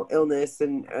 you know, illness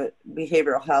and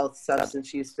behavioral health,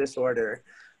 substance use disorder.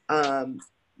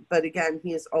 But again,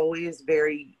 he is always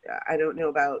very, I don't know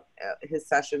about his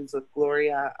sessions with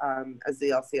Gloria as the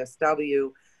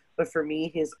LCSW, but for me,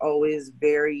 he's always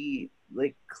very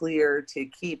like clear to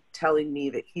keep telling me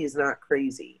that he's not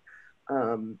crazy.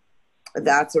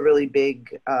 That's a really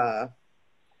big, the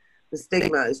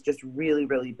stigma is just really,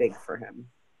 really big for him.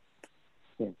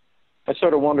 I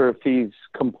sort of wonder if he's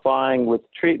complying with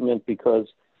treatment because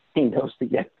he knows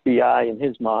the FBI in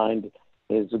his mind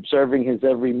is observing his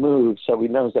every move, so he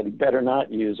knows that he better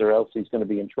not use or else he's going to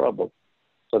be in trouble.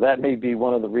 So that may be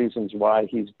one of the reasons why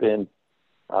he's been,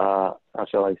 how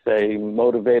shall I say,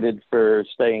 motivated for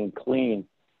staying clean.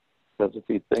 Because if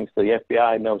he thinks the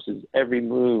FBI knows his every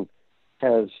move,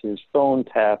 has his phone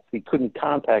tapped. He couldn't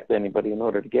contact anybody in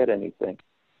order to get anything.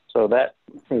 So that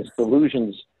his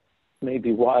delusions may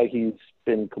be why he's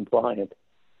been compliant.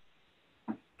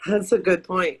 That's a good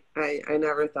point. I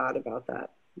never thought about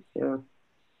that. Yeah.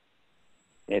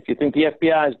 If you think the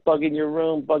FBI is bugging your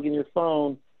room, bugging your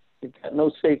phone, you've got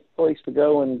no safe place to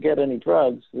go and get any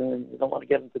drugs, then you don't want to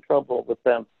get into trouble with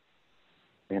them.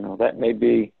 That may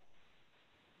be,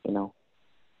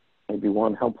 maybe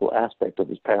one helpful aspect of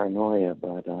his paranoia,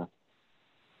 but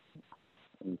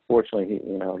unfortunately,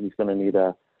 he's going to need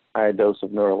a higher dose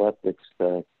of neuroleptics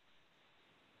to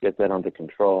get that under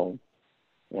control.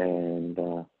 And,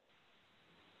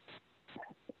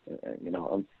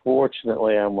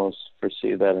 unfortunately, I almost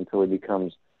foresee that until he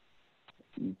becomes,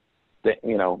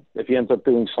 if he ends up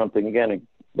doing something, again,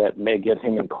 that may get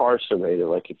him incarcerated,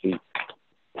 like if he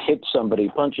hits somebody,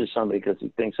 punches somebody because he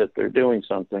thinks that they're doing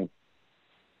something.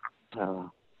 I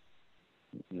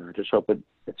just hope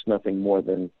it's nothing more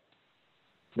than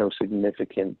no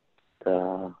significant,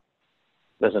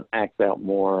 doesn't act out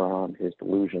more on his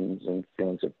delusions and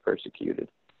feelings of persecuted.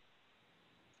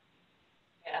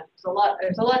 Yeah,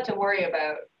 there's a lot to worry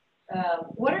about.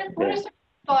 What are some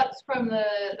thoughts from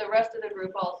the rest of the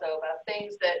group also about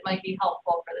things that might be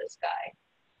helpful for this guy?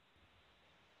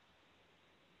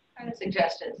 What kind of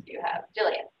suggestions do you have?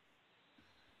 Jillian?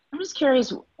 I'm just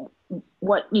curious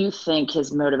what you think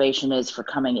his motivation is for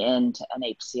coming into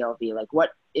NHCLV. Like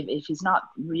if he's not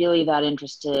really that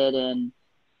interested in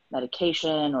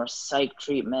medication or psych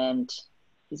treatment,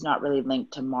 he's not really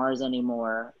linked to Mars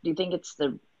anymore. Do you think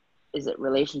is it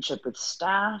relationship with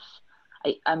staff?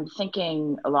 I'm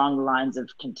thinking along the lines of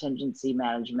contingency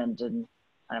management and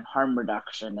kind of harm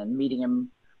reduction and meeting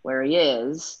him where he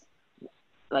is.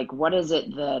 Like, what is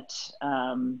it that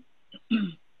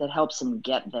that helps him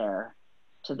get there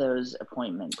to those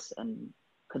appointments? And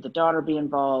could the daughter be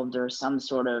involved, or some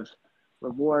sort of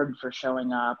reward for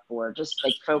showing up, or just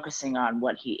like focusing on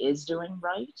what he is doing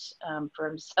right for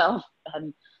himself?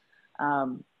 And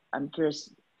I'm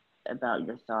curious about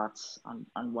your thoughts on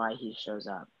why he shows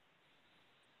up.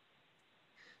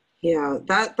 Yeah,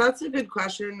 that's a good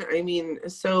question. I mean,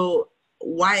 so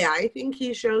why I think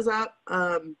he shows up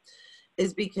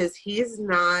is because he's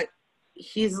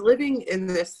living in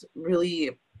this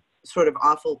really sort of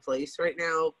awful place right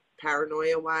now,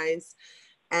 paranoia wise.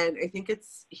 And I think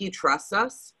he trusts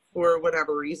us for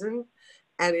whatever reason.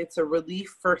 And it's a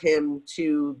relief for him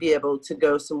to be able to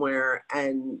go somewhere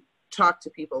and talk to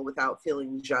people without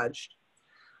feeling judged.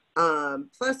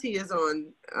 Plus he is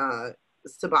on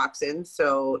Suboxone,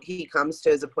 so he comes to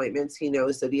his appointments. He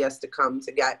knows that he has to come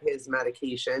to get his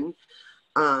medication.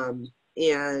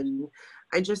 And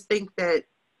I just think that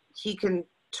he can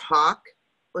talk,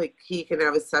 like he can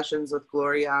have his sessions with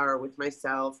Gloria or with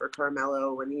myself or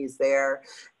Carmelo when he's there,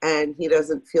 and he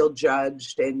doesn't feel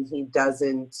judged, and he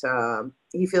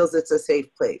feels it's a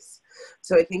safe place.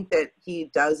 So I think that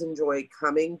he does enjoy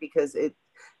coming because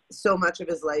so much of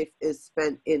his life is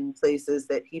spent in places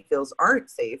that he feels aren't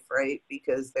safe, right?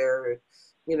 Because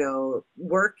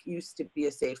work used to be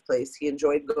a safe place. He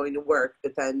enjoyed going to work,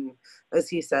 but then, as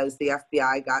he says, the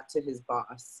FBI got to his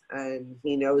boss, and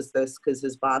he knows this because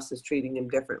his boss is treating him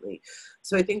differently.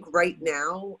 So I think right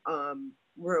now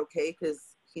we're okay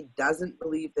because he doesn't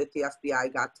believe that the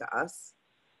FBI got to us.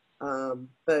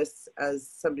 But as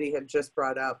somebody had just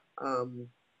brought up,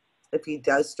 if he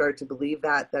does start to believe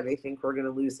that, then I think we're going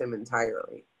to lose him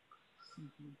entirely.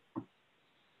 Mm-hmm.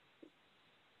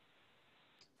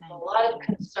 A lot of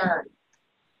concern.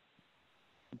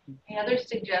 Any other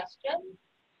suggestions?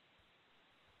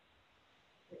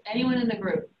 Anyone in the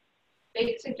group?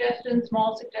 Big suggestions,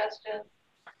 small suggestions?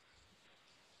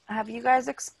 Have you guys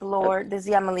explored, this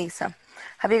is Melissa,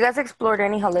 have you guys explored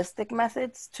any holistic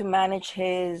methods to manage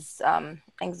his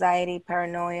anxiety,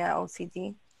 paranoia,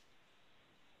 OCD?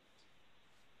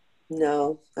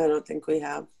 No, I don't think we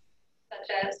have.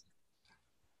 Such as?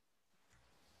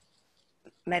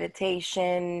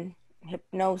 Meditation,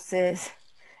 hypnosis,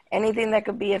 anything that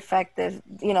could be effective,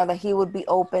 that he would be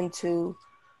open to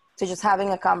just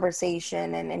having a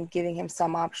conversation and giving him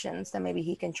some options that maybe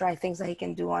he can try, things that he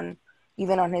can do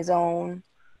even on his own,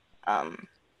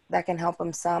 that can help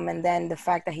him some. And then the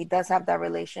fact that he does have that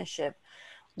relationship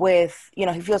with,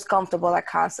 he feels comfortable at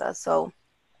casa. So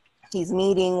he's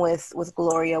meeting with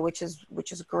Gloria, which is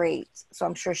great. So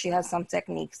I'm sure she has some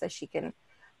techniques that she can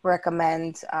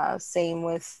recommend. Same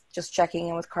with just checking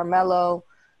in with Carmelo,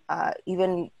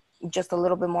 even just a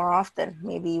little bit more often,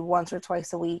 maybe once or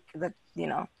twice a week, that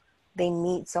they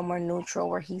meet somewhere neutral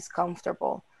where he's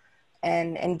comfortable,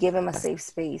 and give him a safe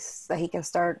space that he can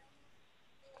start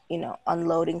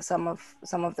unloading some of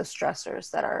the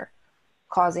stressors that are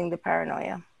causing the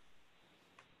paranoia.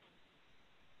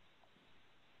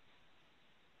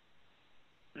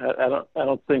 I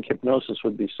don't think hypnosis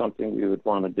would be something we would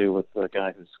want to do with a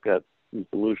guy who's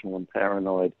delusional and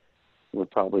paranoid. We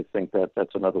would probably think that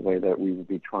that's another way that we would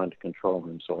be trying to control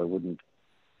him. So I wouldn't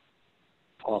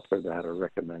offer that or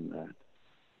recommend that.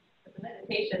 The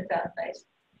meditation sounds nice.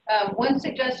 One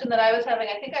suggestion that I was having,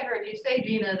 I think I heard you say,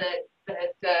 Gina,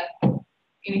 that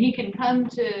he can come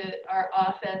to our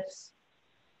office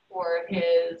for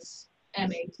his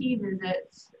MAT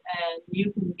visits, and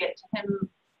you can get to him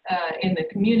in the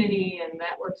community, and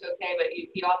that works okay. But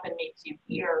he often meets you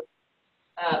here.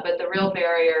 But the real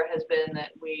barrier has been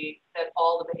that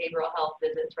all the behavioral health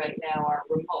visits right now are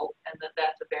remote, and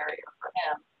that's a barrier for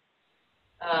him.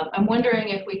 I'm wondering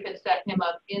if we could set him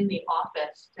up in the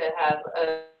office to have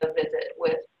a visit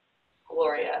with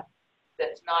Gloria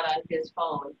that's not on his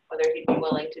phone, whether he'd be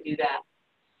willing to do that.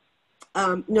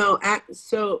 No,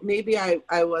 so maybe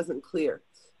I wasn't clear.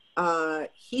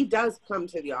 He does come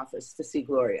to the office to see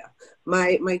Gloria.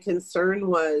 My concern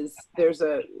was there's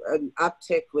an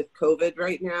uptick with COVID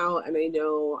right now, and I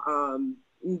know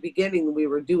in the beginning we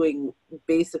were doing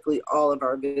basically all of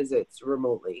our visits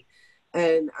remotely.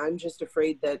 And I'm just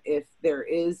afraid that if there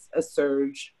is a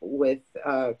surge with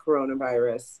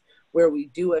coronavirus where we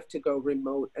do have to go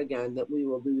remote again, that we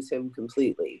will lose him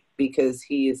completely, because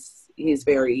he's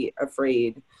very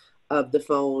afraid of the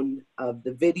phone, of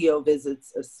the video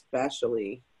visits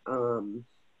especially.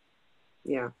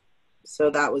 Yeah, so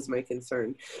that was my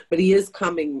concern. But he is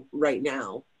coming right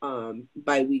now,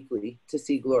 bi-weekly, to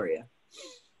see Gloria.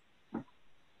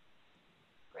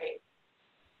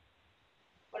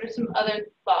 What are some other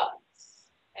thoughts?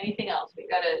 Anything else? We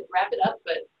got to wrap it up,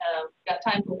 but got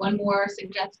time for one more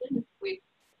suggestion if we've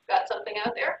got something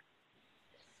out there.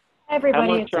 Hi, everybody.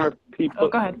 How much are people? Oh,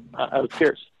 go ahead. I was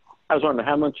curious. I was wondering,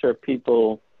 how much are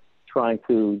people trying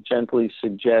to gently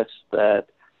suggest that,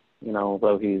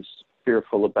 although he's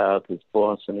fearful about his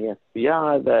boss and the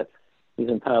FBI, that he's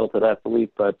entitled to that belief,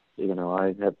 but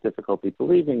I have difficulty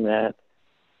believing that.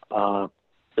 To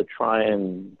try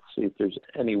and see if there's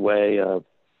any way of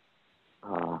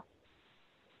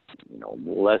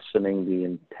lessening the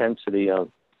intensity of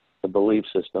the belief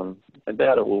system. I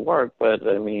doubt it will work, but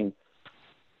because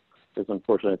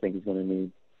unfortunately I think he's going to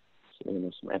need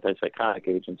some antipsychotic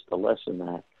agents to lessen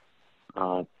that.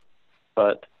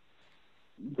 But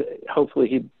hopefully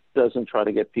he doesn't try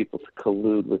to get people to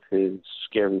collude with his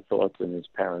scary thoughts and his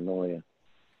paranoia.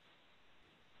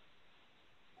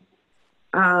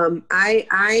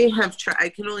 I have tried. I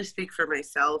can only speak for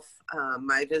myself.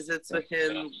 My visits with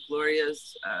him,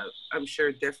 Gloria's, I'm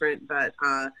sure different, but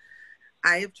I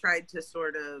have tried to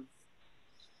sort of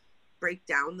break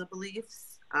down the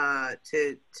beliefs,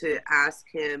 to ask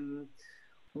him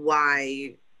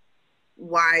why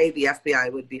the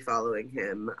FBI would be following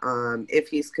him, if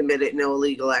he's committed no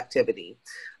illegal activity.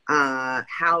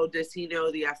 How does he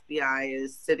know the FBI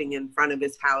is sitting in front of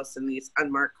his house in these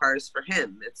unmarked cars for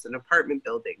him? It's an apartment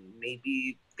building.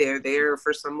 Maybe they're there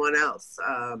for someone else.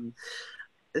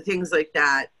 Things like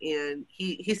that. And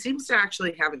he seems to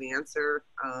actually have an answer,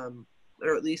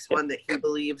 or at least one that he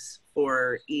believes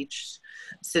for each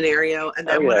scenario. And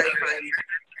then what I find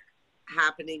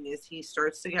happening is he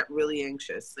starts to get really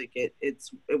anxious. Like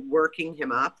it's working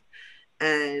him up.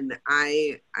 And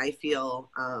I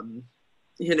feel, I'm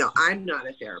not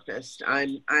a therapist.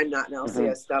 I'm not an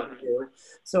LCSW,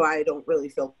 so I don't really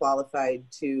feel qualified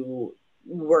to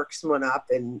work someone up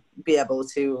and be able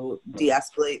to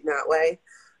de-escalate in that way.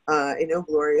 I know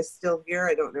Gloria's still here.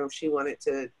 I don't know if she wanted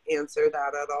to answer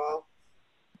that at all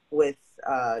with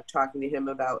talking to him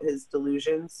about his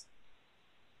delusions.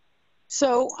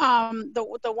 So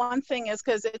the one thing is,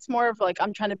 because it's more of like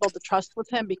I'm trying to build the trust with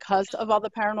him because of all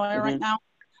the paranoia right now.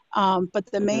 But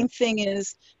the main thing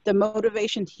is the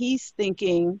motivation he's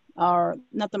thinking, or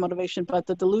not the motivation, but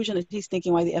the delusion that he's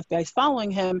thinking why the FBI is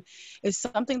following him is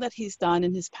something that he's done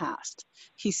in his past.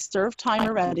 He served time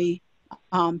already.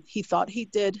 He thought he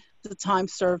did the time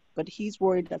served, but he's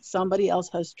worried that somebody else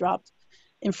has dropped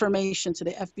information to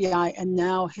the FBI, and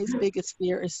now his biggest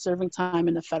fear is serving time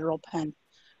in a federal pen.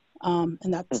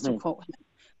 And that's to quote him.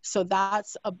 So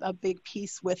that's a big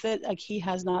piece with it. Like, he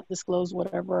has not disclosed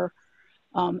whatever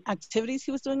activities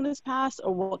he was doing in his past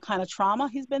or what kind of trauma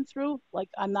he's been through. Like,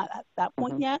 I'm not at that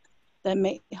point yet. That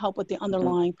may help with the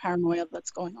underlying paranoia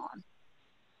that's going on.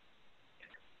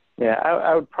 Yeah,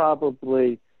 I would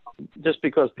probably, just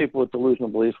because people with delusional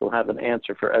beliefs will have an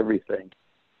answer for everything,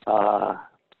 I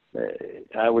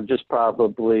would just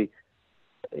probably,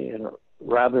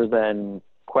 rather than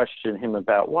question him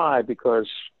about why, because,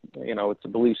 it's a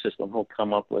belief system, he'll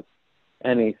come up with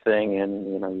anything,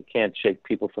 and you can't shake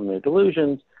people from their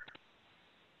delusions.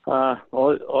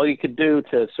 All you could do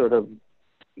to sort of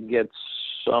get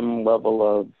some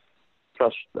level of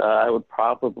trust, I would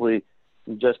probably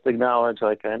just acknowledge,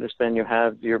 like, I understand you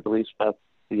have your beliefs about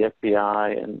the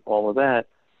FBI and all of that.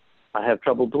 I have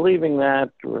trouble believing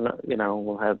that.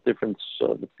 We'll have different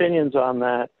opinions on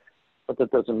that, but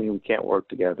that doesn't mean we can't work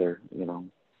together,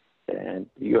 And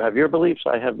you have your beliefs,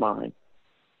 I have mine.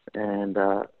 And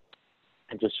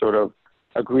just sort of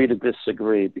agree to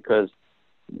disagree, because,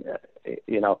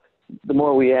 the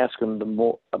more we ask him, the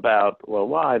more about, well,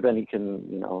 why, then he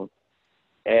can,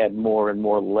 add more and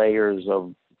more layers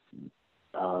of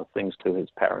things to his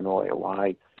paranoia.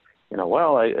 Why,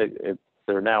 if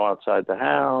they're now outside the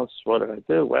house, what did I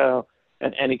do? Well,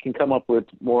 and he can come up with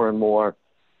more and more,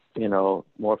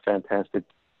 more fantastic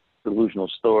delusional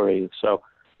stories. So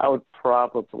I would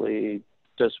probably,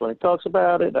 just when he talks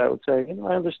about it, I would say,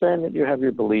 I understand that you have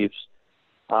your beliefs.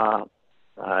 I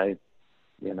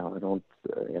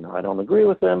don't agree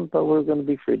with them, but we're going to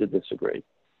be free to disagree.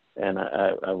 And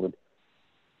I would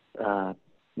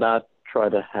not try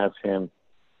to have him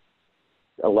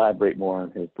elaborate more on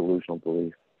his delusional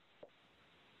belief.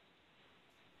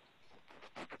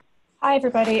 Hi,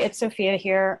 everybody. It's Sophia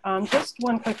here. Just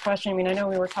one quick question. I know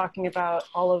we were talking about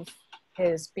all of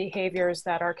his behaviors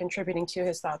that are contributing to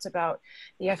his thoughts about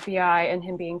the FBI and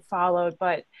him being followed,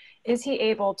 but is he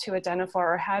able to identify,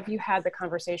 or have you had the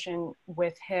conversation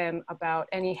with him about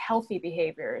any healthy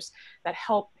behaviors that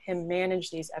help him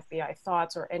manage these FBI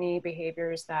thoughts, or any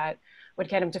behaviors that would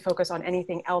get him to focus on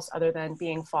anything else other than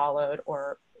being followed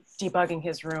or debugging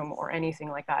his room or anything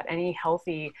like that? Any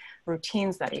healthy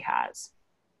routines that he has?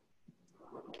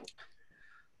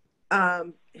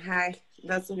 Hi,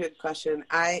 that's a good question.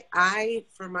 I,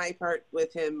 for my part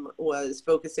with him, was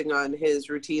focusing on his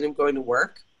routine of going to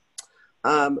work.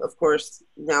 Of course,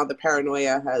 now the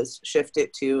paranoia has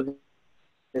shifted to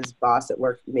his boss at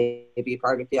work may be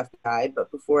part of the FBI,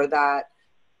 but before that,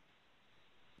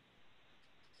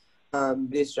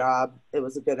 his job, it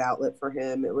was a good outlet for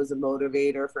him. It was a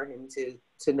motivator for him to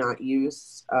not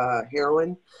use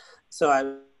heroin. So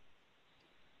I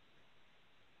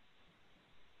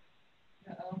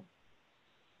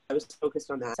was focused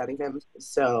on that, setting him.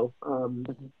 So I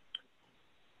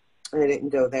didn't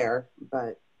go there,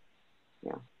 but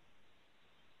yeah.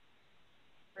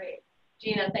 Great.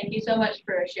 Gina, thank you so much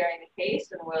for sharing the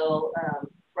case, and we'll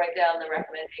write down the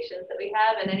recommendations that we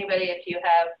have. And anybody, if you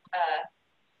have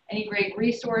any great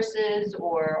resources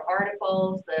or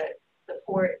articles that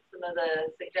support some of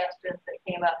the suggestions that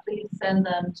came up, please send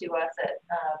them to us at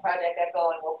Project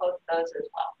Echo, and we'll post those as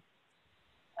well.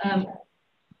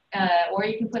 Or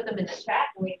you can put them in the chat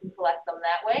and we can collect them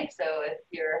that way. So if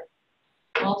you're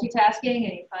multitasking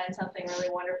and you find something really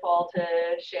wonderful to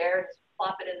share, just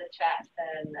plop it in the chat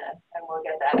and we'll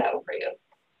get that out for you.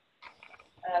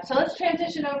 So let's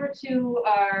transition over to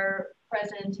our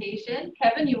presentation.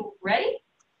 Kevin, you ready?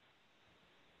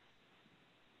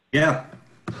 Yeah.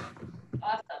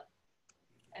 Awesome.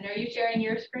 And are you sharing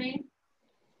your screen?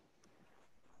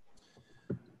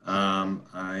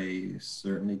 I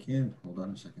certainly can. Hold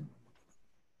on a second.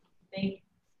 Thank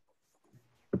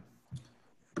you.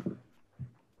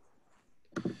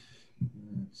 Let's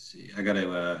see. I got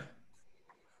to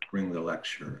bring the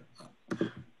lecture up.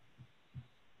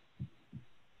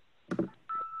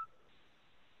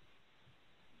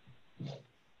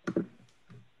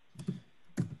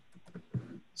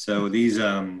 So these,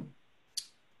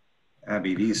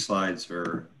 Abby, these slides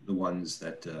are the ones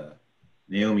that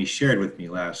Naomi shared with me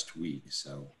last week.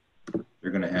 So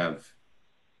they're going to have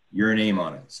your name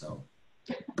on it. So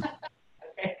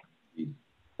okay.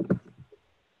 I'll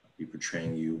be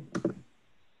portraying you. We'll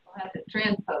have to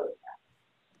transpose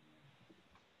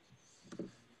that.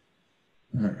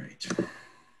 All right.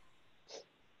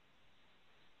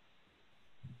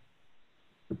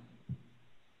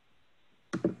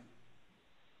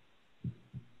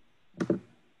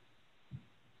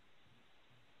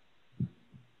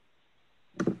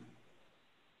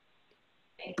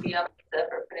 Thank you, Lisa,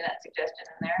 for putting that suggestion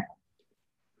in there.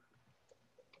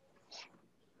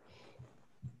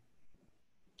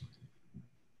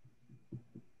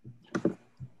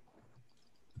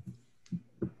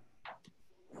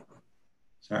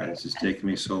 Sorry, this is taking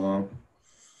me so long.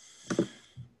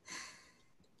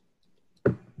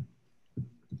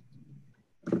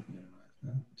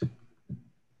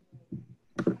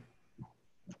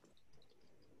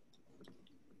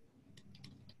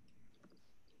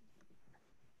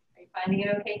 Finding it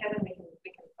okay, Kevin? We can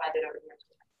find it over here.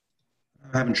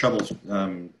 I'm having trouble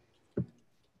getting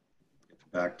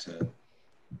back to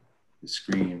the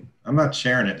screen. I'm not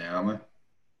sharing it now, am I?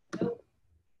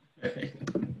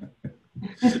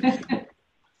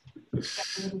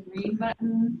 Green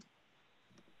button.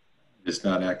 Just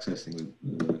not accessing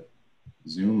the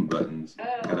Zoom buttons.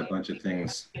 Oh, Got a bunch of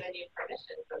things. I'm gonna need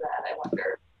permission for that. I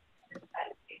wonder. I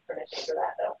need permission for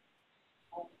that though.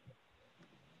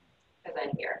 Because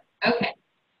I'm here. Okay.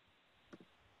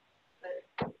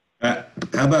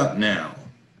 How about now?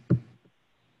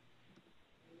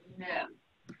 No.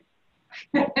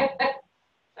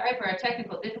 Sorry for our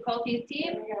technical difficulties,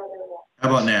 team. How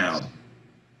about now? It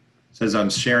says I'm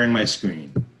sharing my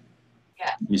screen.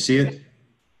 Yeah. You see it?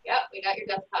 Yep, we got your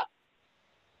desktop.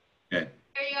 Okay.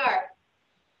 There you are.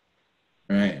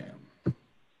 I am.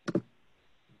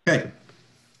 Okay.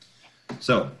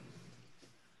 So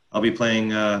I'll be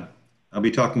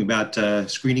talking about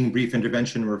screening, brief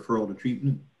intervention, referral to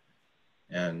treatment.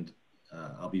 And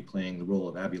I'll be playing the role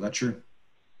of Abby Letcher.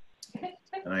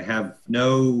 And I have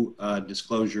no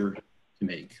disclosure to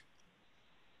make.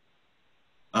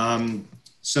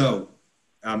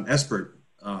 SBIRT,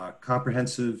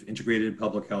 Comprehensive Integrated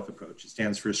Public Health Approach. It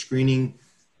stands for Screening,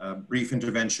 Brief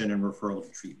Intervention, and Referral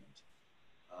to Treatment.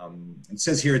 It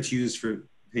says here it's used for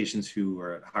patients who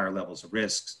are at higher levels of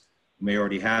risks, who may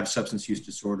already have substance use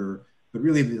disorder, but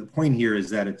really the point here is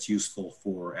that it's useful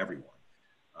for everyone.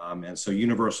 And so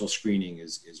universal screening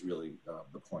is really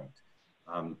the point.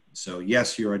 So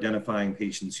yes, you're identifying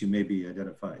patients who may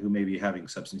be having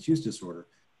substance use disorder,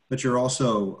 but you're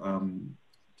also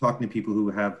talking to people who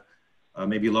have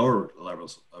maybe lower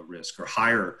levels of risk or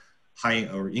high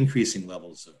or increasing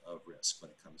levels of risk when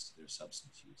it comes to their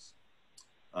substance use.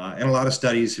 And a lot of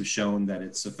studies have shown that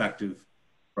it's effective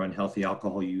for unhealthy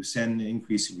alcohol use, and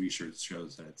increasing research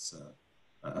shows that it's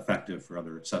effective for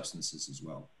other substances as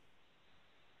well.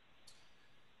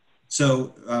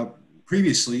 So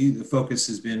previously, the focus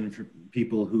has been for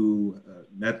people who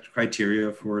met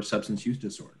criteria for substance use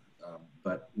disorder.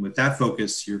 But with that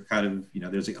focus, you're kind of,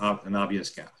 there's an obvious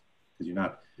gap because you're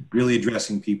not really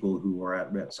addressing people who are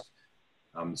at risk.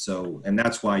 And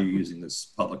that's why you're using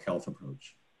this public health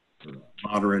approach.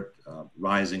 Moderate,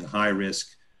 rising, high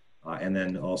risk, and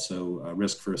then also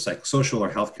risk for psychosocial or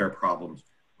healthcare problems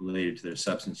related to their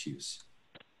substance use.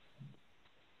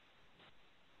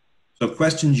 So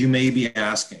questions you may be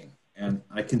asking, and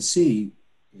I can see,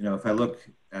 if I look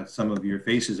at some of your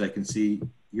faces, I can see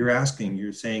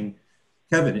you're saying,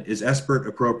 Kevin, is SBIRT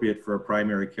appropriate for a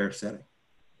primary care setting?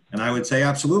 And I would say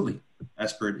absolutely.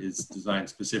 SBIRT is designed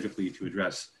specifically to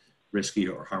address risky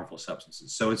or harmful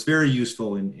substances. So it's very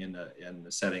useful in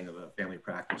the setting of a family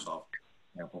practice office,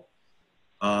 for example,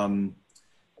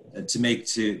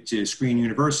 to screen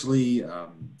universally.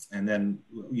 And then,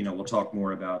 we'll talk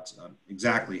more about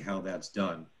exactly how that's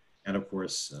done. And of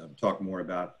course, talk more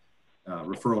about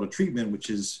referral to treatment, which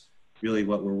is really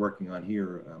what we're working on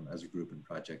here as a group in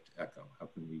Project ECHO. How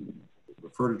can we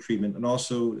refer to treatment and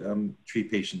also treat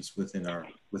patients within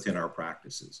our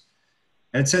practices?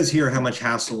 And it says here how much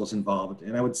hassle is involved.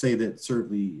 And I would say that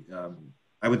certainly,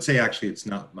 actually it's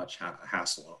not much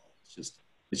hassle at all.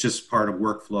 It's just part of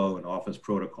workflow and office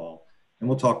protocol. And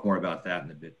we'll talk more about that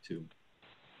in a bit too.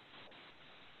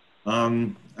 I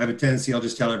have a tendency, I'll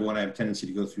just tell everyone, I have a tendency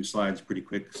to go through slides pretty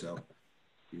quick. So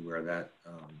be aware of that.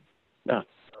 Yeah.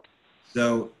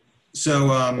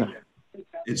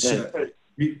 It's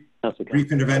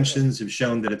brief interventions have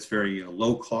shown that it's very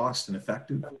low cost and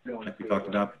effective, like we talked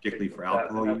about, particularly for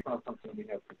alcohol use.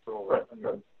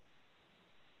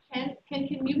 Can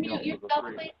you mute yourself,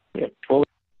 please? Yeah.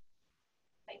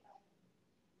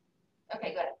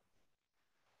 Okay, go ahead.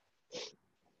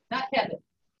 Not Kevin.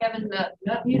 Kevin,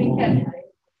 not muting Kevin.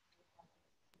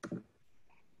 No,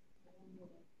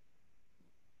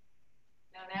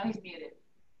 now he's muted.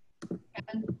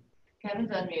 Kevin's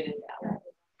unmuted now.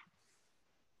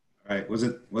 All right, was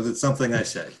it something I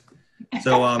said?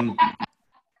 So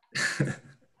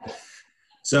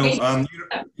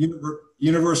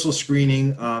universal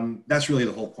screening, that's really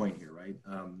the whole point here, right?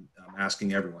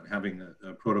 Asking everyone, having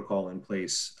a protocol in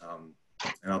place,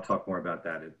 and I'll talk more about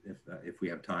that if we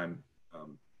have time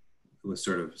with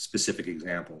sort of specific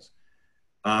examples.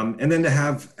 And then to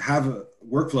have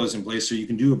workflows in place so you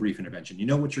can do a brief intervention. You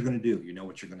know what you're going to do. You know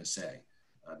what you're going to say,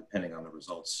 depending on the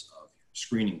results of your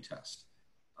screening test.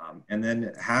 And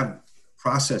then have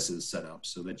processes set up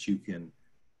so that you can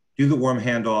do the warm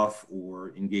handoff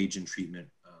or engage in treatment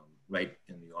right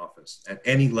in the office at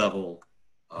any level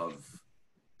of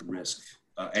risk,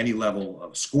 any level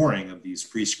of scoring of these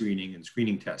pre-screening and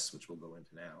screening tests, which we'll go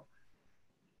into now.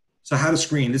 So how to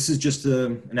screen? This is just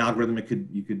an algorithm.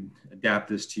 You could adapt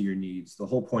this to your needs. The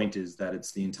whole point is that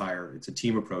it's a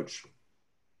team approach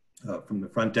from the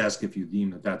front desk. If you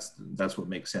deem that that's what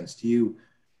makes sense to you,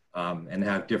 and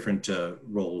have different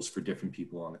roles for different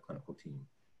people on the clinical team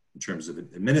in terms of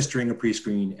administering a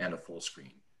pre-screen and a full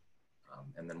screen,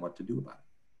 and then what to do about it.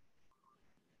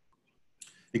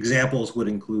 Examples would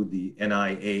include the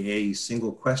NIAA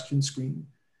single question screen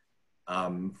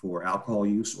for alcohol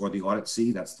use, or the Audit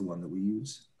C, that's the one that we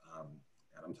use.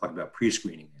 And I'm talking about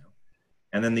pre-screening now.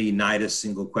 And then the NIDA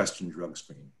single question drug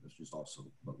screen, which is also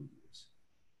what we use.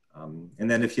 And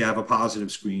then if you have a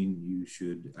positive screen, you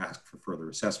should ask for further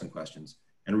assessment questions.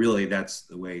 And really that's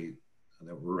the way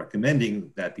that we're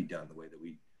recommending that be done. The way that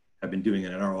we have been doing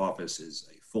it in our office is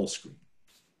a full screen.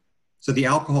 So the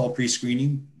alcohol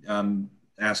pre-screening,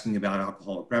 asking about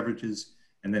alcoholic beverages,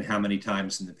 and then how many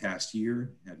times in the past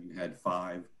year have you had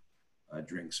 5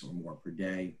 drinks or more per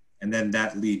day? And then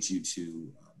that leads you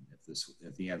to,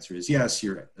 if the answer is yes,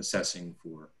 you're assessing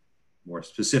for more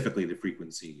specifically the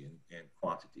frequency and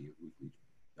quantity of weekly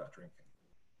drinking.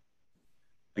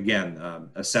 Again,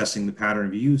 assessing the pattern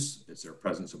of use. Is there a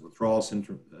presence of withdrawal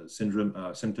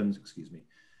symptoms,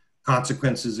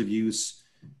 consequences of use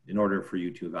in order for you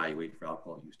to evaluate for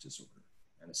alcohol use disorder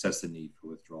and assess the need for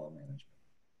withdrawal management.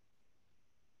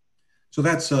 So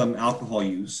that's alcohol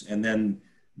use. And then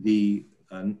the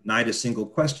NIDA single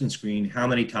question screen, how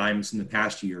many times in the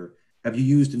past year have you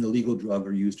used an illegal drug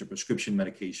or used a prescription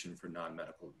medication for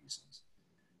non-medical reasons?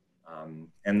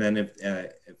 And then if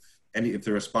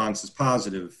the response is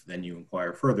positive, then you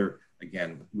inquire further.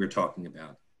 Again, we're talking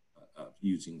about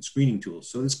using screening tools.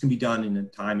 So this can be done in a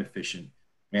time-efficient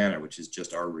manner, which is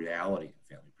just our reality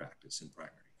in family practice and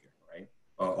primary care, right?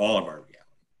 All of our reality.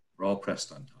 We're all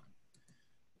pressed on time.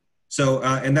 So,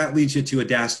 and that leads you to a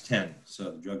DASS-10,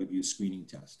 so the drug abuse screening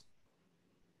test.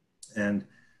 And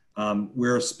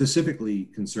we're specifically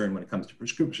concerned when it comes to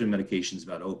prescription medications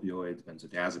about opioids,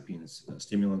 benzodiazepines,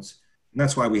 stimulants. And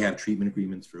that's why we have treatment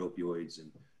agreements for opioids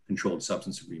and controlled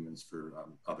substance agreements for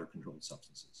other controlled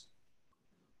substances.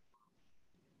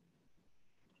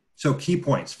 So key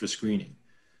points for screening.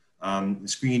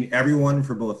 Screen everyone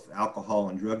for both alcohol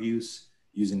and drug use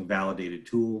using a validated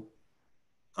tool.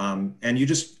 And you're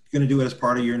just going to do it as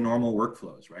part of your normal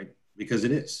workflows, right? Because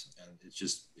it is, and it's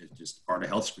just part of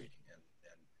health screening.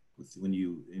 And when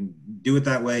you do it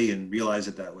that way and realize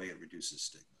it that way, it reduces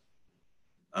stigma.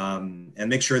 And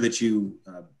make sure that you,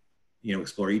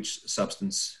 explore each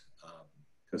substance,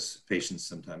 because patients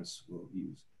sometimes will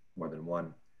use more than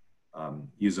one.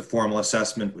 Use a formal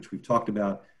assessment, which we've talked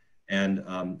about,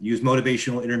 and use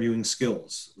motivational interviewing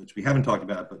skills, which we haven't talked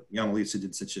about, but Yamalisa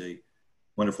did such a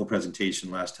wonderful presentation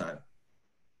last time.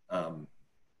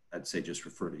 I'd say just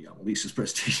refer to Yamalisa's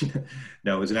presentation.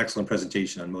 No, it was an excellent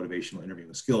presentation on motivational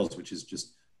interviewing skills, which is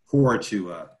just core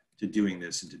to doing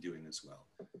this and to doing this well.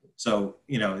 So,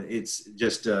 it's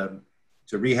just to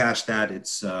rehash that,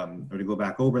 it's, or to go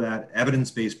back over that,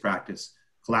 evidence-based practice,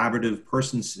 collaborative,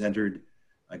 person-centered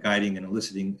guiding and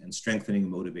eliciting and strengthening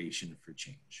motivation for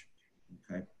change,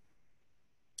 okay?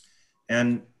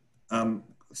 And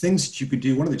things that you could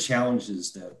do, one of the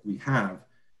challenges that we have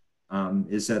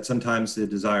is that sometimes the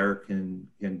desire can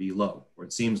be low, or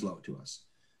it seems low to us.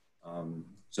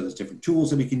 So there's different tools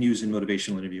that we can use in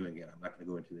motivational interviewing. Again, I'm not going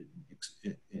to go into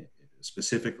it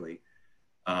specifically,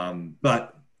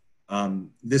 but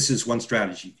this is one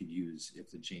strategy you could use if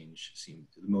the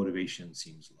motivation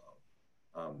seems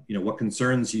low. What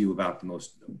concerns you about the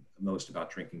most about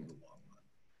drinking in the long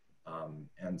run?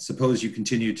 And suppose you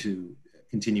continue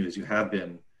as you have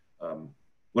been,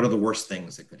 what are the worst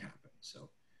things that could happen? So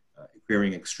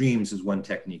querying extremes is one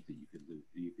technique that you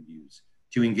could use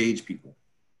to engage people.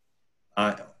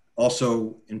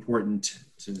 Also important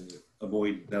to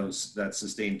avoid that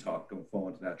sustained talk. Don't fall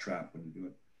into that trap when you do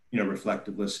it.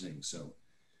 Reflective listening. So,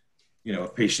 if a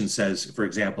patient says, for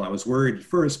example, I was worried at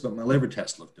first, but my liver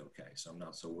test looked okay, so I'm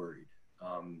not so worried.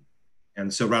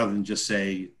 And so rather than just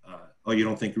say, oh, you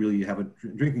don't think really you have a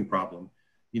drinking problem,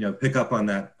 pick up on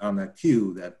that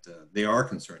cue that they are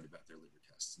concerned about their liver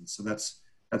tests. And so that's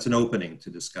an opening to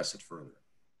discuss it further.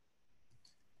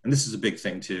 And this is a big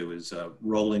thing too, is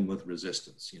rolling with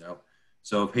resistance,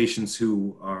 So patients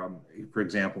who, for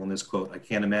example, in this quote, I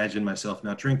can't imagine myself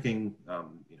not drinking,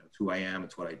 it's who I am,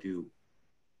 it's what I do.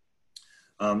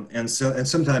 And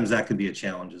sometimes that could be a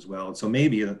challenge as well. And so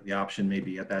maybe the option may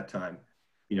be at that time,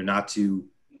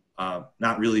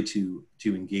 not really to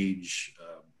engage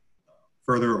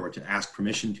further, or to ask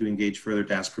permission to engage further,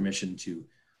 to ask permission to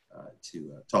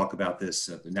talk about this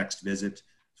at the next visit.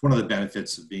 It's one of the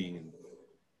benefits of being in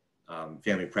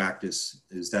family practice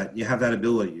is that you have that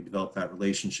ability, you develop that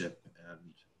relationship,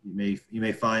 and you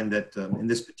may find that in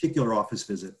this particular office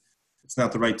visit, it's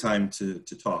not the right time to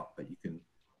talk, but you can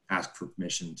ask for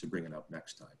permission to bring it up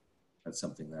next time That's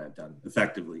something that I've done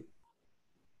effectively.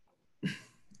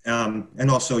 And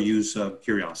also use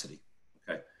curiosity.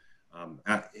 Okay,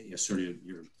 sort of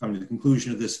you're coming to the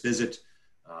conclusion of this visit.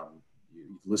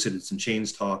 You've elicited some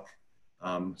chains talk.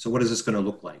 So what is this going to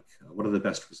look like? What are the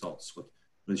best results? What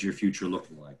is your future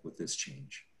looking like with this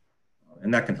change?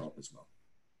 And that can help as well.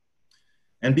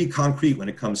 And be concrete when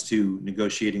it comes to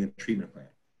negotiating a treatment plan.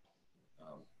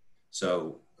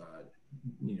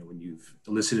 When you've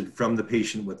elicited from the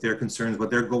patient what their concerns, what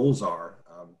their goals are,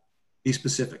 be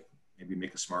specific. Maybe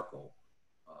make a SMART goal,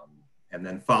 and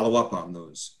then follow up on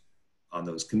those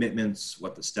commitments,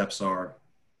 what the steps are.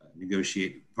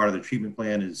 Negotiate. Part of the treatment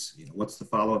plan is, what's the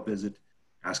follow-up visit?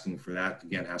 Asking for that,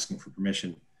 again, asking for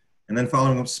permission, and then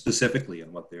following up specifically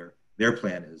on what their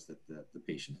plan is that the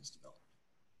patient has developed.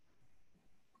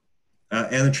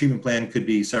 And the treatment plan could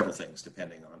be several things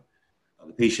depending on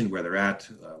the patient, where they're at,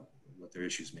 what their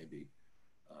issues may be.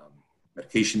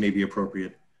 Medication may be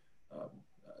appropriate.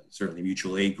 Certainly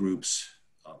mutual aid groups,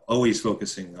 always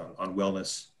focusing on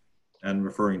wellness and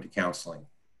referring to counseling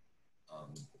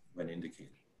when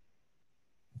indicated.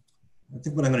 I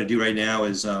think what I'm going to do right now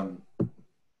is I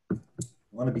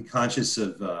want to be conscious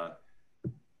of, I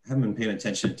haven't been paying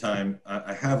attention to time.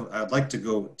 I'd like to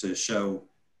go to show,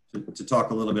 to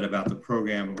talk a little bit about the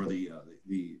program or the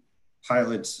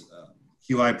pilot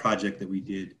QI project that we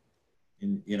did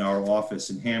in our office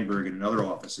in Hamburg and in other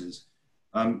offices.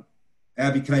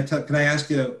 Abby, can I ask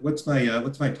you, what's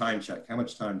my time check? How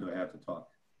much time do I have to talk?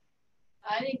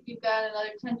 I think you've got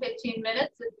another 10, 15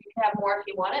 minutes. If you can have more if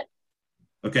you want it.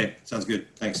 Okay, sounds good.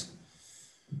 Thanks.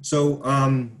 So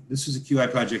this was a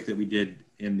QI project that we did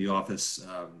in the office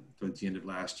towards the end of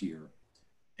last year.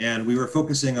 And we were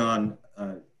focusing on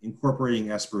incorporating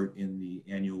SBIRT in the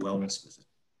annual wellness visit.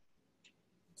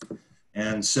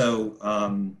 And so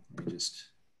let me just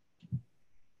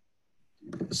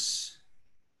do this.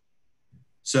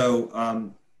 So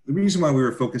the reason why we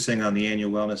were focusing on the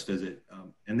annual wellness visit,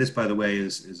 and this, by the way,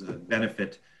 is a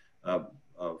benefit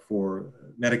for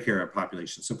Medicare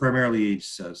population, so primarily age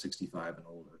 65 and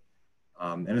older.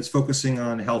 And it's focusing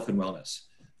on health and wellness.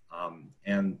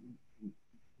 And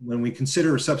when we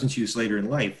consider substance use later in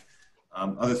life,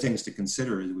 other things to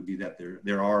consider would be that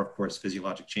there are, of course,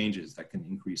 physiologic changes that can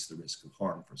increase the risk of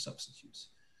harm from substance use.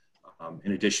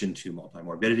 In addition to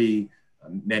multimorbidity,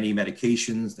 many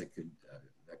medications that could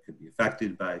be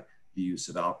affected by the use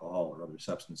of alcohol or other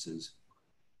substances,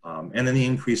 and then the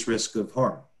increased risk of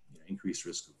harm, increased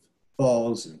risk of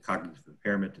falls and cognitive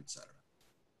impairment, et cetera,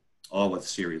 all with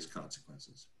serious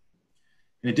consequences.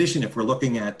 In addition, if we're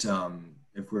looking at,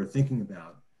 if we're thinking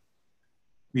about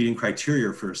meeting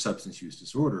criteria for substance use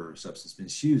disorder or substance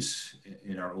misuse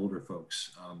in our older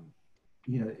folks,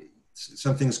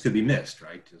 some things could be missed,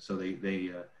 right? So they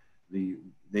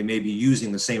may be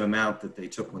using the same amount that they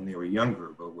took when they were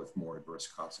younger, but with more adverse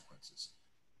consequences.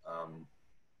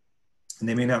 And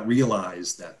they may not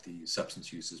realize that the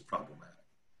substance use is problematic,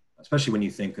 especially when you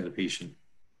think that an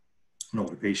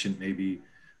older patient may be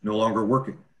no longer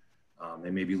working.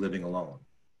 They may be living alone.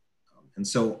 And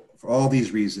so for all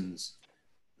these reasons,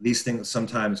 these things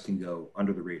sometimes can go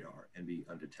under the radar and be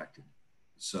undetected.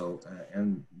 So,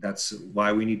 and that's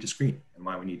why we need to screen and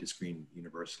why we need to screen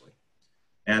universally.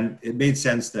 And it made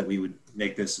sense that we would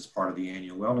make this as part of the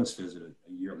annual wellness visit,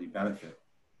 a yearly benefit.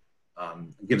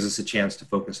 It gives us a chance to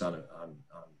focus on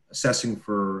assessing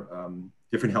for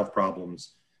different health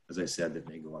problems, as I said, that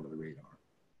may go under the radar.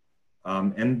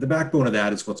 And the backbone of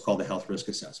that is what's called the health risk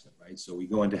assessment, right? So we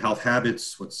go into health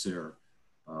habits, what's their,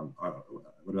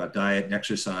 what about diet and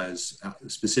exercise,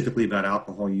 specifically about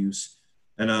alcohol use.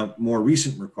 And a more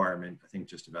recent requirement, I think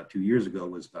just about 2 years ago,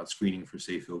 was about screening for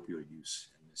safe opioid use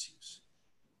and misuse.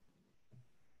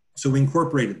 So we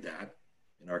incorporated that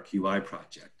in our QI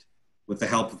project with the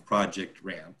help of Project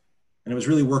RAMP. And it was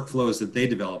really workflows that they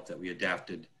developed that we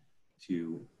adapted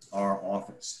to our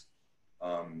office.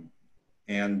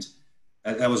 And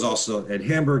that was also at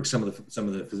Hamburg, some of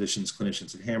the physicians,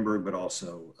 clinicians at Hamburg, but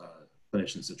also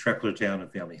clinicians at Trecklertown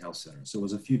and Family Health Center. So it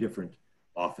was a few different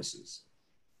offices.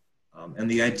 And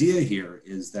the idea here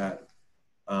is that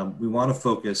we want to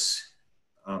focus,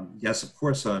 yes, of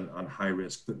course, on high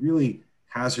risk, but really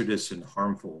hazardous and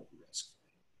harmful risk.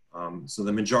 So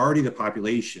the majority of the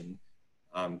population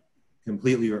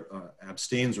completely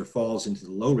abstains or falls into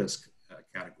the low risk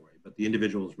category, but the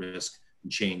individual's risk can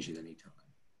change at any time.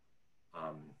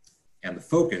 And the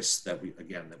focus that we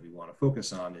want to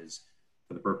focus on is,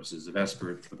 for the purposes of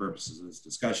SBIRT, for the purposes of this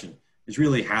discussion, is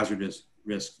really hazardous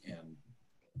risk and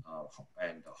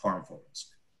harmful risk.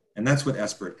 And that's what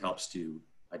SBIRT helps to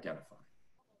identify.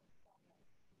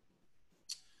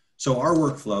 So our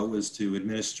workflow was to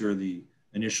administer the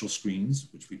initial screens,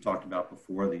 which we talked about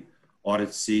before, the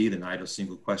audit C, the NIDA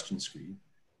single question screen.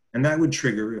 And that would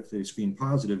trigger, if they screen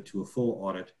positive, to a full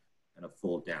audit and a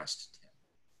full DAST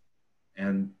 10.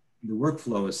 And the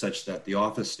workflow is such that the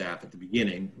office staff at the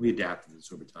beginning, we adapted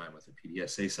this over time with the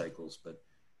PDSA cycles, but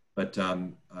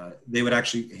they would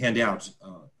actually hand out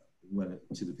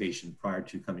to the patient prior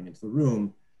to coming into the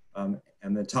room,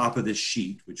 and the top of this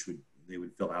sheet, which they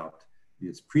would fill out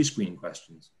these pre-screening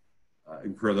questions,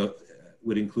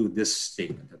 would include this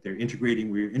statement that we're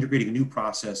integrating a new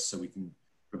process so we can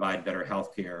provide better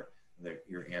health care, and that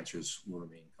your answers will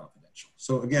remain confidential.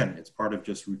 So again, it's part of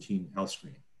just routine health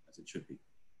screening, as it should be.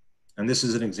 And this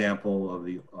is an example of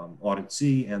the audit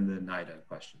C and the NIDA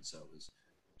question. So it was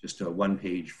just a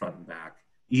one-page front and back,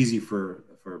 easy for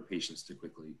patients to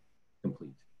quickly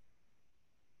complete.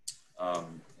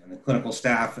 And the clinical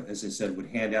staff, as I said, would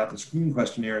hand out the screening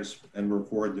questionnaires and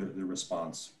record the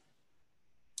response,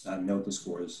 note the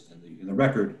scores in the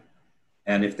record.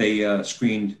 And if they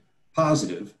screened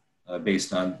positive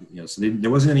based on, so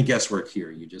there wasn't any guesswork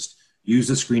here. You just use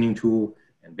the screening tool,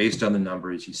 and based on the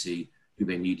numbers you see, do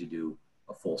they need to do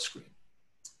a full screen?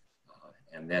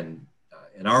 And then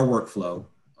in our workflow,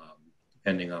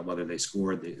 depending on whether they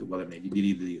scored, whether they did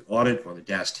either the audit or the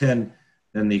DAST 10,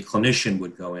 then the clinician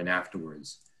would go in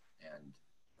afterwards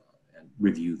and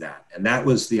review that. And that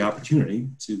was the opportunity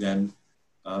to then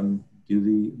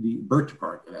do the BIRT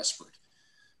part of SBIRT.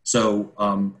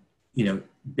 So,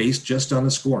 based just on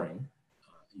the scoring,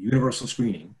 universal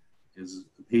screening is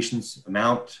the patient's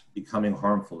amount becoming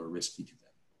harmful or risky to them.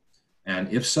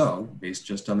 And if so, based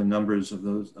just on the numbers of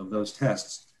those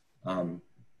tests,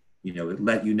 it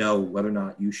let you know whether or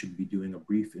not you should be doing a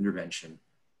brief intervention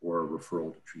or a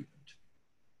referral to treatment.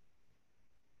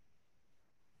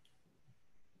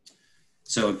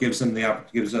 So it gives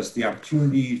us the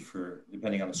opportunity for,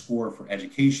 depending on the score, for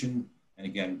education, and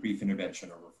again, brief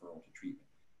intervention or referral to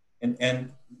treatment.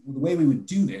 And the way we would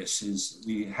do this is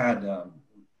we had a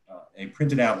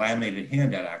printed out laminated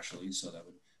handout actually, so that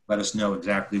would let us know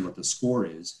exactly what the score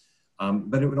is.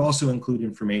 But it would also include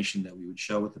information that we would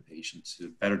show with the patient to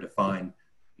better define,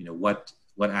 what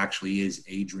actually is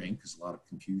a drink. There's a lot of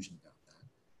confusion about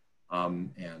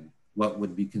that. And what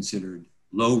would be considered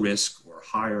low risk or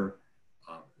higher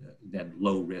than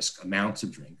low risk amounts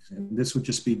of drinks. And this would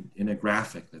just be in a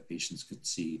graphic that patients could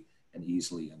see and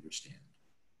easily understand.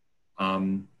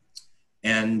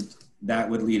 And that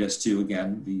would lead us to,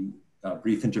 again, the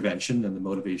brief intervention and the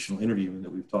motivational interviewing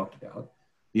that we've talked about,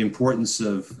 the importance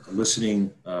of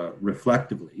listening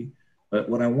reflectively. But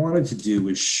what I wanted to do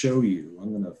is show you,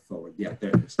 I'm going to forward, yeah, there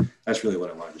it is. That's really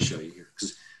what I wanted to show you here.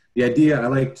 Because the idea,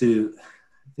 I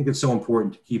think it's so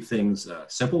important to keep things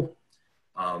simple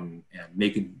and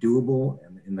make it doable,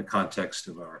 and in the context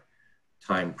of our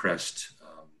time-pressed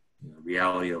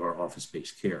reality of our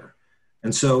office-based care.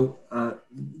 And so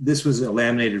this was a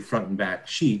laminated front and back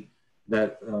sheet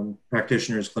that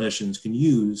practitioners, clinicians can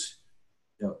use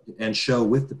and show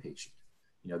with the patient.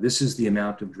 This is the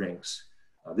amount of drinks.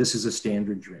 This is a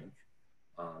standard drink.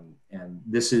 And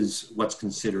this is what's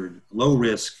considered low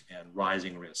risk and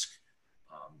rising risk.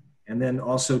 And then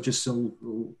also just some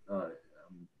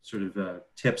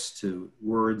tips to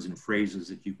words and phrases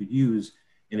that you could use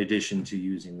in addition to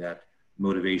using that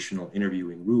motivational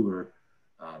interviewing ruler,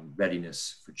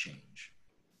 readiness for change.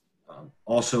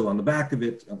 Also on the back of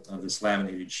it, on this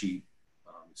laminated sheet,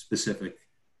 specific,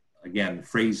 again,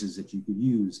 phrases that you could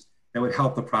use that would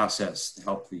help the process, to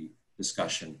help the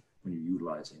discussion when you're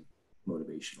utilizing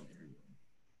motivational interviewing.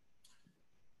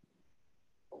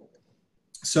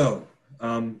 So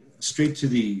straight to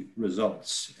the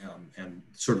results and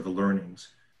sort of the learnings.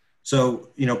 So,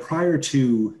 prior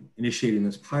to initiating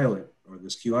this pilot or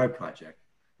this QI project,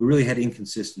 we really had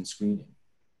inconsistent screening.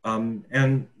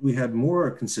 And we had more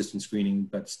consistent screening,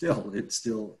 but it's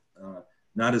still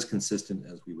not as consistent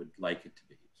as we would like it to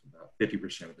be. So about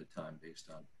 50% of the time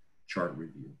based on chart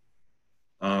review.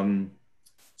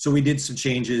 So we did some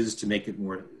changes to make it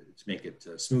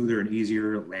smoother and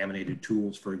easier, laminated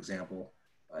tools, for example,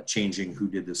 changing who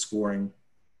did the scoring.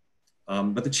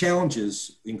 But the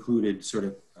challenges included sort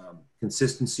of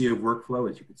consistency of workflow,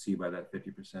 as you can see by that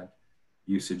 50%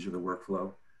 usage of the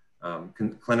workflow.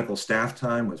 Clinical staff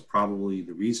time was probably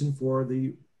the reason for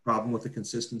the problem with the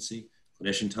consistency.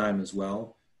 Clinician time as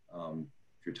well.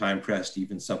 If you're time pressed,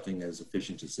 even something as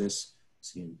efficient as this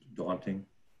seemed daunting.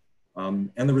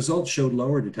 And the results showed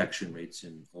lower detection rates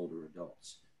in older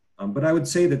adults. But I would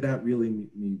say that really,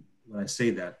 when I say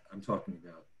that, I'm talking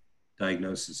about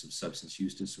diagnosis of substance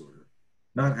use disorder,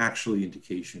 not actually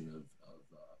indication of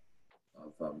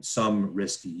some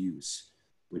risky use.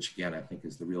 which again, I think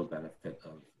is the real benefit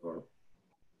of, or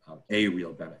a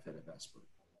real benefit of SBIRT.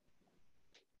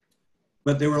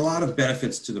 But there were a lot of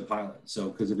benefits to the pilot. So,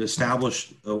 because it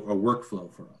established a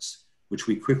workflow for us, which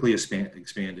we quickly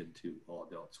expanded to all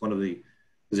adults. One of the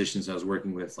physicians I was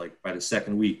working with, like by the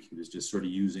second week, he was just sort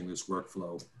of using this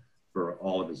workflow for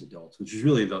all of his adults, which is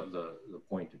really the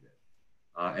point of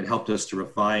it. It helped us to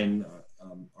refine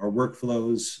our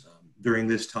workflows during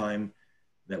this time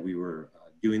that we were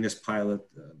doing this pilot,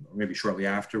 or maybe shortly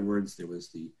afterwards. There was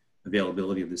the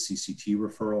availability of the CCT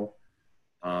referral.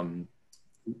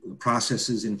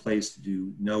 Processes in place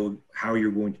to know how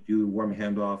you're going to do warm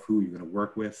handoff, who you're going to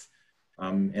work with.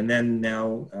 And then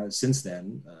now, since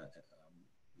then,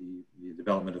 the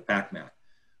development of PACMAT,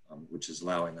 which is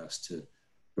allowing us to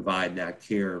provide that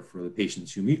care for the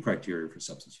patients who meet criteria for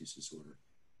substance use disorder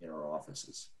in our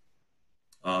offices.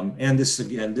 And this,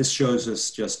 again, this shows us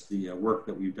just the work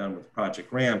that we've done with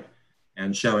Project RAMP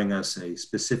and showing us a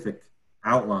specific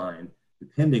outline,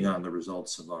 depending on the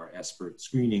results of our SBIRT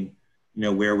screening, you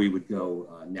know, where we would go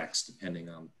next, depending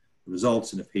on the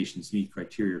results, and if patients meet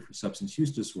criteria for substance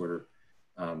use disorder,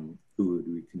 who would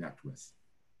we connect with?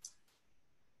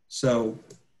 So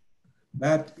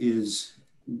that is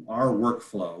our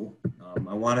workflow.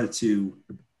 I wanted to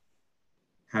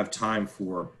have time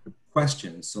for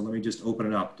questions, so let me just open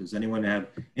it up. Does anyone have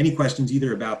any questions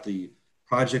either about the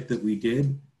project that we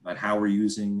did, about how we're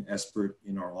using SBIRT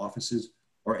in our offices,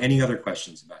 or any other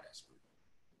questions about SBIRT?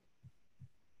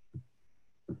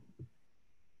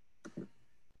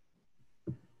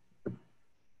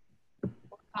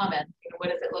 Comment, what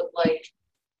does it look like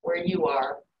where you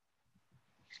are?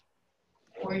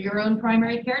 Or your own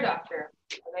primary care doctor?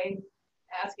 Are they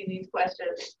asking these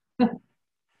questions?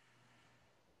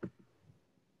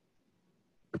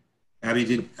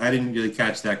 Abby, I didn't really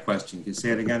catch that question. Can you say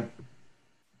it again?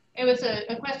 It was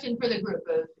a question for the group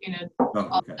of, you know,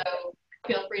 also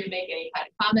feel free to make any kind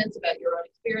of comments about your own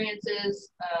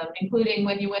experiences, including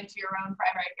when you went to your own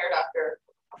primary care doctor.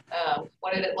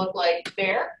 What did it look like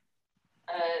there?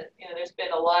 You know, there's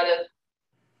been a lot of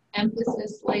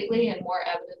emphasis lately and more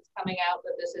evidence coming out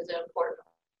that this is an important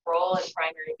role in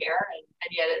primary care,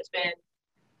 and yet it's been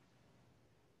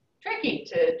tricky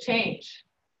to change.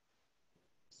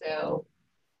 So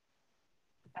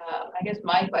I guess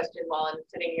my question while I'm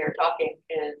sitting here talking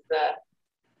is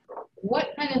what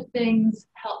kind of things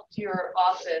helped your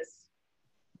office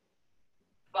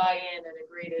buy in and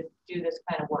agree to do this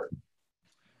kind of work?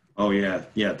 Oh yeah,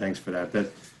 thanks for that.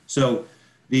 So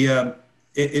the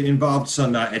it involved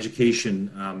some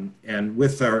education and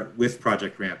with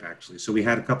Project RAMP actually. So we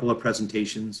had a couple of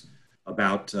presentations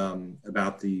about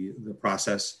the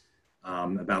process,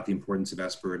 about the importance of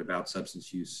SBIRT, about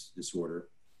substance use disorder,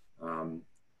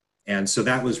 and so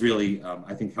that was really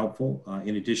I think helpful.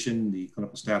 In addition, the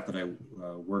clinical staff that I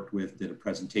worked with did a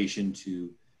presentation to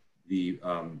the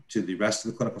rest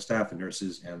of the clinical staff, the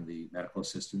nurses and the medical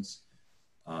assistants.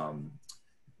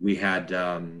 We had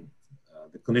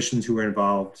the clinicians who were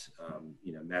involved,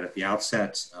 you know, met at the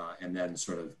outset and then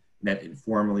sort of met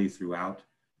informally throughout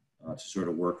to sort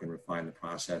of work and refine the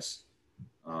process.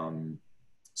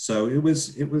 So it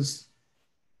was,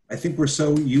 I think we're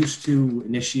so used to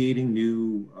initiating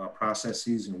new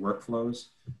processes and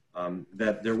workflows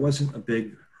that there wasn't a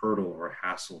big hurdle or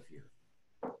hassle here.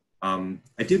 I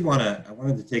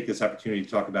wanted to take this opportunity to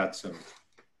talk about some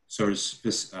sort of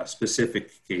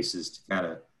specific cases to kind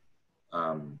of,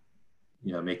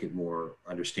 you know, make it more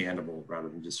understandable rather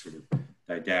than just sort of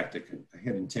didactic. I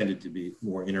had intended to be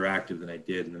more interactive than I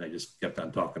did, and then I just kept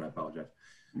on talking. I apologize.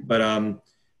 But I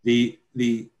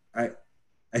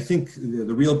think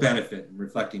the real benefit in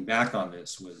reflecting back on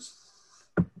this was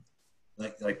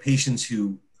like patients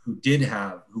who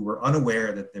were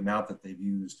unaware that the amount that they've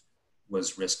used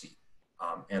was risky,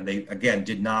 and they again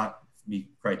did not meet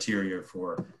criteria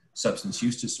for substance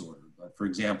use disorder. But for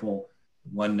example,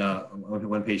 one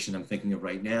patient I'm thinking of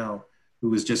right now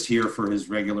who was just here for his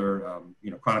regular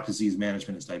you know, chronic disease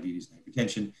management, his diabetes and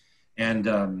hypertension, and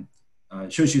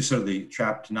it shows you sort of the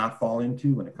trap to not fall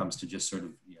into when it comes to just sort of,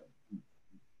 you know,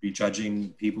 prejudging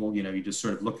people. You know, you just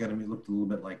sort of look at him. He looked a little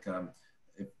bit like,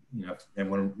 you know, if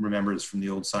everyone remembers from the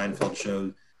old Seinfeld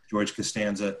show, George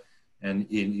Costanza, and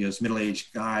he was a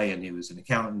middle-aged guy, and he was an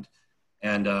accountant,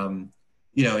 and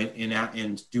you know,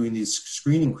 in doing these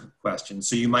screening questions,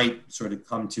 so you might sort of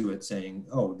come to it saying,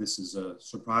 "Oh, this is a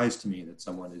surprise to me that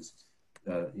someone is,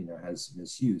 you know, has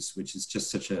misuse," which is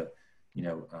just such a, you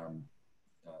know,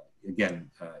 again,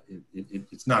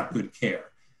 it's not good care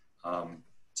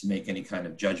to make any kind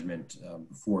of judgment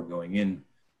before going in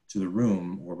to the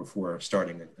room or before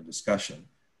starting a discussion.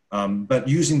 But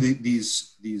using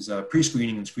these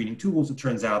pre-screening and screening tools, it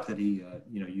turns out that he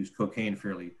used cocaine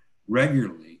fairly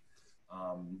regularly.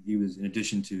 He was, in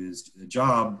addition to his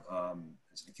job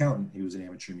as an accountant, he was an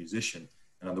amateur musician,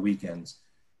 and on the weekends,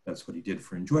 that's what he did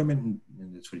for enjoyment,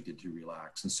 and that's what he did to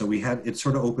relax. And so it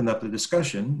sort of opened up the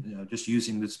discussion, just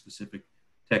using this specific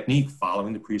technique,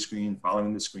 following the pre-screen,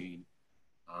 following the screen.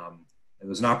 There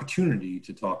was an opportunity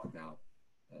to talk about,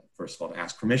 first of all, to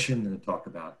ask permission, and to talk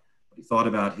about what he thought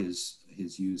about his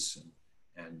use,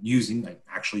 and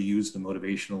actually used the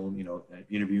motivational,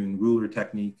 interviewing ruler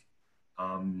technique.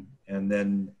 And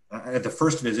then at the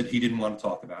first visit, he didn't want to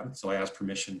talk about it, so I asked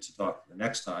permission to talk the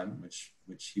next time, which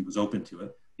he was open to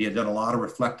it. He had done a lot of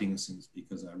reflecting since,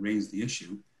 because I raised the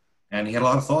issue, and he had a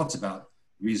lot of thoughts about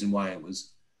the reason why it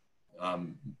was.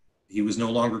 He was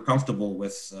no longer comfortable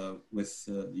with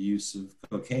the use of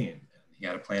cocaine. He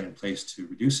had a plan in place to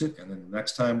reduce it, and then the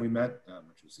next time we met,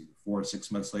 which was either 4 or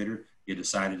 6 months later, he had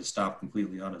decided to stop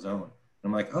completely on his own. And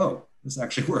I'm like, oh, this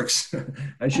actually works.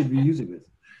 I should be using this.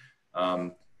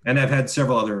 And I've had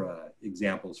several other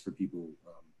examples for people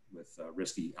with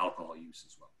risky alcohol use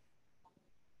as well.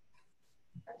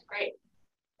 That's great.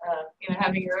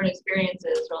 Having your own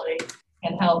experiences really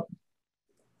can help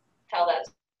tell that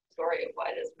story of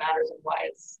why this matters and why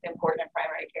it's important in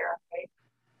primary care, right?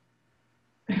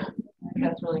 I think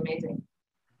that's really amazing.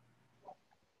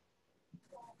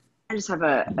 I just have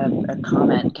a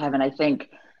comment, Kevin. I think,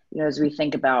 as we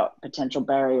think about potential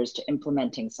barriers to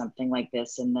implementing something like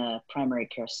this in the primary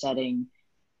care setting,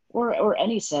 or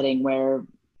any setting where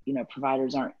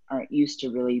providers aren't used to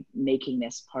really making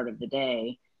this part of the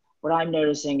day, what I'm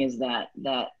noticing is that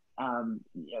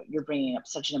you're bringing up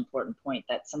such an important point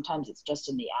that sometimes it's just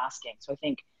in the asking. So I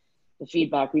think the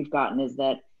feedback we've gotten is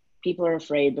that people are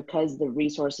afraid, because the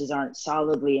resources aren't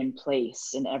solidly in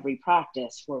place in every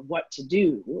practice for what to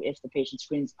do if the patient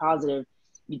screens positive.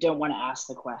 You don't want to ask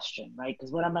the question, right?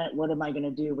 Because what am I going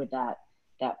to do with that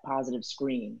positive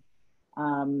screen?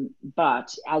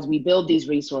 But as we build these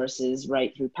resources,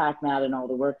 right, through PACMAT and all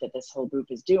the work that this whole group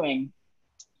is doing,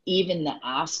 even the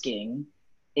asking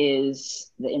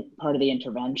is part of the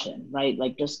intervention, right?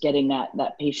 Like just getting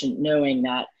that patient knowing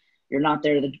that you're not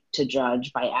there to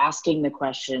judge. By asking the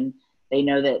question, they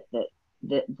know that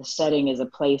the setting is a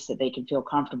place that they can feel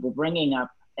comfortable bringing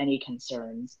up any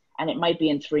concerns. And it might be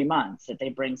in 3 months that they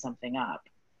bring something up,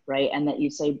 right? And that you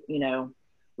say,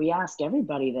 we ask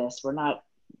everybody this, we're not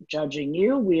judging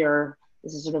you.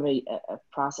 This is sort of a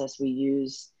process we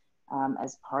use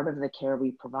as part of the care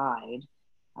we provide.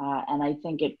 And I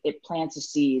think it plants a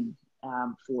seed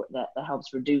that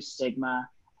helps reduce stigma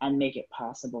and make it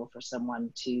possible for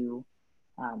someone to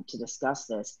discuss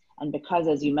this. And because,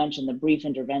 as you mentioned, the brief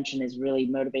intervention is really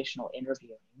motivational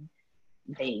interviewing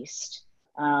based,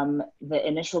 the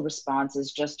initial response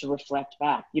is just to reflect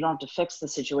back. You don't have to fix the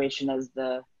situation as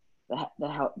the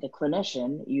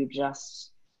clinician. You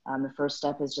just, the first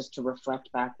step is just to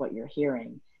reflect back what you're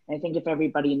hearing. And I think if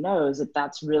everybody knows that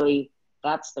that's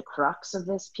the crux of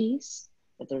this piece,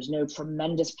 that there's no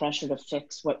tremendous pressure to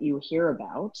fix what you hear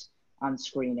about on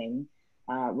screening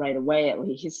right away, at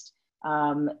least,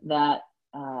 that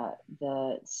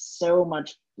so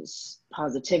much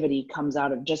positivity comes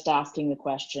out of just asking the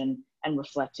question and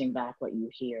reflecting back what you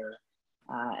hear.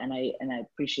 And I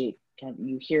appreciate kind of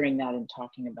you hearing that and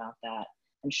talking about that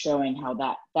and showing how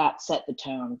that set the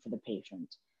tone for the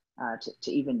patient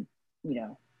to even,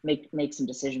 make some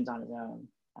decisions on his own,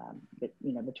 but,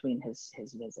 between his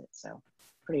visits. So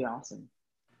pretty awesome.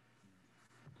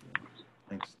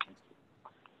 Thanks.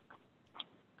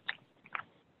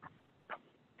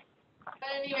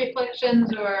 Any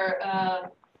reflections or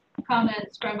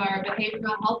comments from our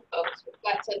behavioral health folks? We've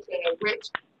got such a rich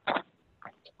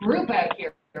group out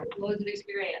here with loads of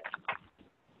experience.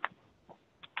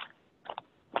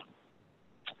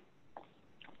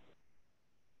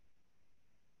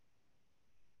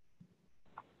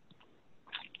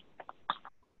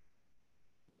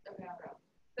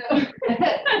 So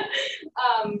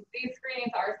these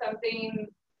screenings are something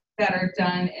that are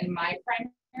done in my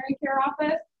primary care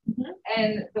office. Mm-hmm.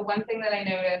 And the one thing that I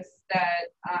noticed that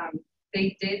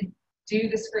they did do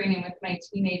the screening with my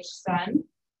teenage son,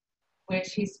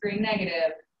 which he screened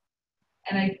negative.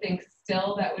 And I think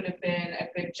still that would have been a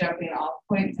good jumping off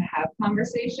point to have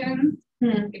conversations,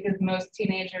 because most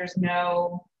teenagers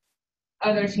know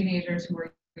other teenagers who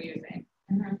are using.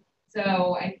 Mm-hmm.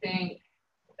 So I think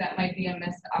that might be a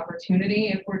missed opportunity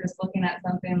if we're just looking at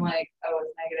something like, oh,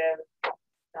 it's negative,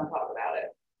 don't talk about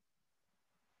it.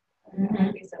 That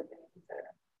would be something to consider.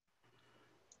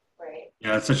 Right.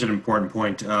 Yeah, that's such an important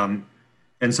point.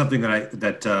 And something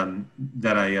that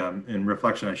I in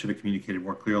reflection I should have communicated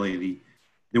more clearly.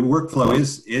 The workflow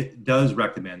it does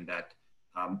recommend that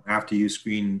after you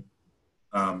screen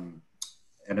and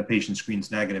a patient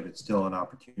screens negative, it's still an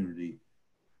opportunity.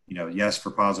 You know, yes,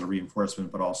 for positive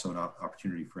reinforcement, but also an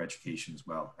opportunity for education as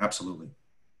well. Absolutely.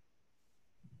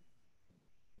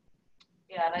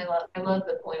 Yeah, and I love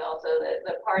the point also that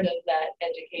the part of that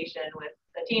education with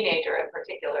a teenager in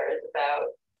particular is about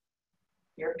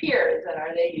your peers and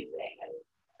are they using, and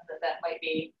that might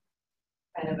be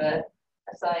kind of a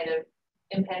sign of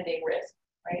impending risk,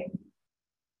 right?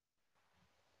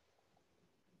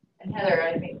 And Heather,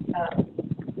 I think,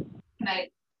 can I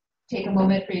take a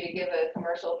moment for you to give a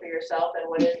commercial for yourself and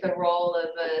what is the role of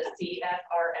a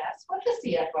CFRS? What's a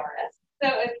CFRS? So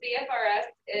a CFRS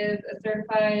is a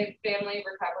Certified Family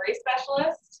Recovery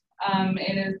Specialist.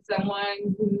 It is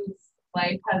someone whose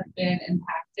life has been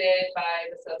impacted by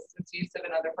the substance use of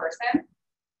another person.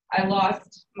 I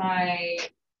lost my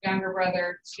younger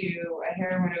brother to a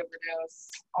heroin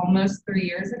overdose almost 3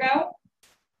 years ago,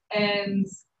 and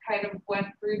kind of went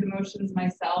through the motions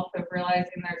myself of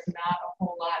realizing there's not a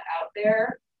whole lot out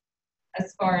there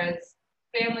as far as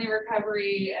family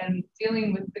recovery and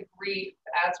dealing with the grief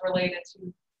as related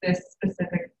to this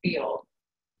specific field.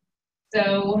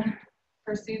 So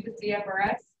pursued the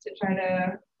CFRS to try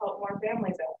to help more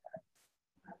families out there.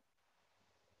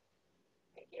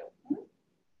 Thank you.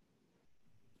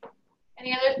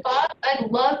 Any other thoughts?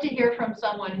 I'd love to hear from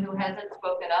someone who hasn't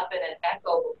spoken up in an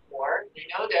echo before.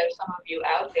 I know there's some of you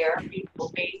out there, beautiful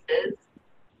faces.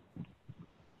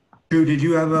 Drew, did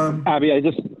you have Abby,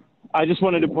 I just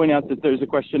wanted to point out that there's a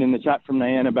question in the chat from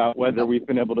Diane about whether we've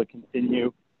been able to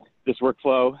continue this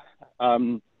workflow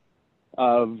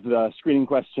of the screening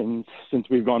questions since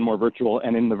we've gone more virtual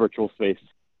and in the virtual space.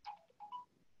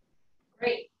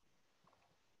 Great.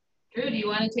 Drew, do you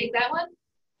want to take that one?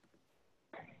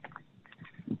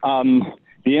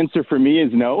 The answer for me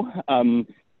is no.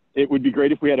 It would be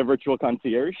great if we had a virtual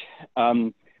concierge,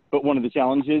 but one of the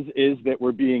challenges is that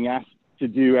we're being asked to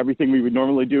do everything we would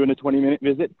normally do in a 20-minute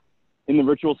visit in the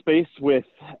virtual space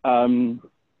without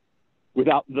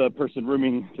the person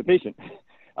rooming the patient.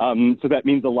 So that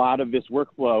means a lot of this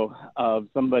workflow of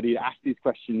somebody to ask these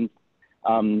questions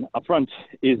up front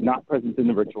is not present in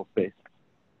the virtual space.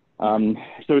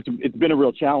 So it's been a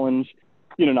real challenge,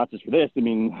 you know, not just for this. I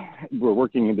mean, we're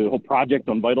working the whole project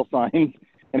on vital signs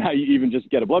and how you even just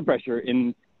get a blood pressure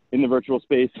in the virtual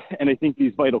space. And I think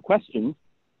these vital questions,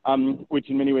 which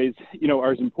in many ways, you know,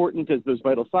 are as important as those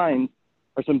vital signs,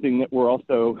 are something that we're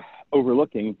also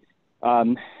overlooking.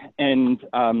 So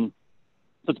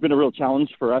it's been a real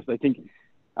challenge for us, I think,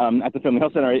 at the Family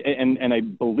Health Center, and I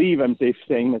believe I'm safe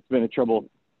saying that's been a trouble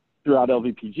throughout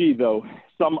LVPG, though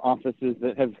some offices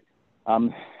that have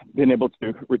been able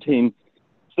to retain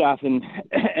staff and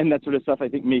that sort of stuff, I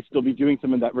think may still be doing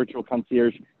some of that virtual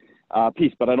concierge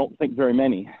piece, but I don't think very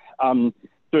many. So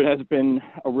it has been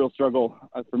a real struggle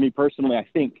for me personally, I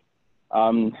think,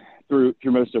 through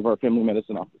most of our family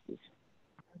medicine offices.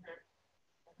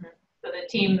 So the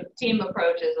team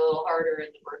approach is a little harder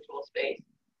in the virtual space.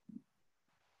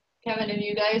 Kevin, and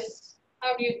you guys,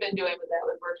 how have you been doing with that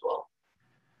with virtual?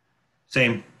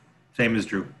 Same as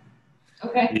Drew.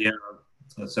 Okay. Yeah.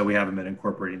 So we haven't been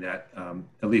incorporating that.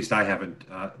 At least I haven't.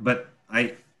 But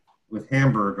with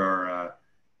Hamburg, our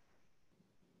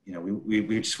you know,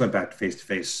 we just went back to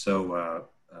face. So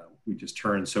we just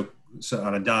turned so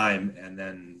on a dime, and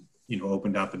then, you know,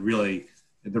 opened up, and really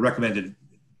the recommended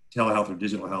telehealth or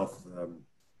digital health or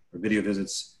video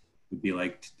visits would be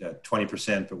like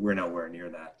 20%, but we're nowhere near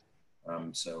that.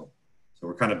 So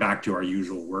we're kind of back to our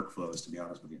usual workflows, to be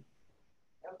honest with you.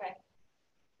 Okay.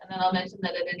 And then I'll mention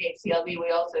that at NHCLV,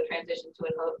 we also transitioned to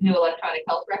a new electronic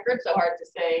health record. So hard to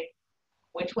say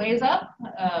which way is up,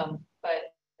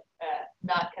 but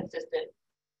not consistent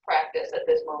practice at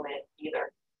this moment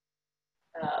either.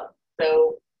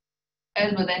 So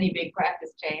as with any big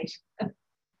practice change,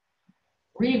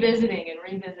 revisiting and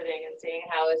seeing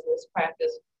how is this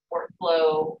practice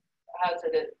workflow, how's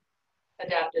it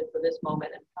adapted for this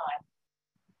moment in time.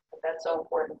 But that's so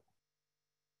important.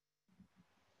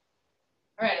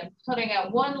 All right, I'm putting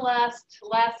out one last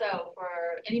lasso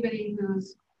for anybody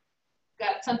who's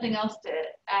got something else to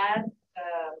add.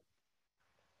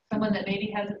 Someone that maybe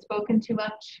hasn't spoken too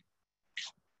much.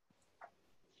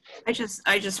 I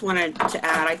just wanted to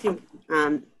add, I think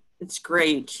it's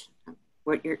great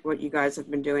what you guys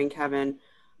have been doing, Kevin.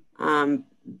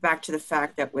 Back to the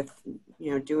fact that with,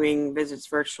 you know, doing visits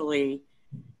virtually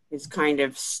is kind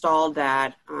of stalled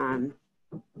that.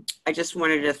 I just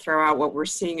wanted to throw out what we're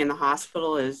seeing in the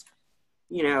hospital is,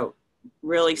 you know,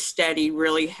 really steady,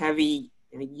 really heavy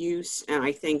use. And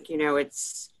I think,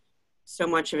 it's so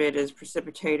much of it is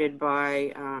precipitated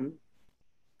by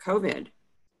COVID.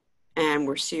 And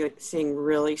we're seeing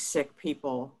really sick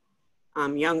people,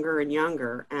 younger and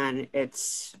younger, and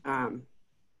it's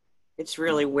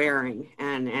really wearing.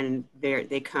 And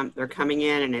they're coming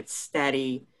in, and it's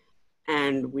steady.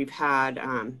 And we've had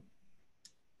a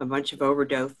bunch of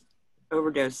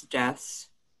overdose deaths.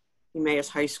 Emmaus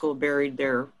High School buried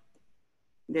their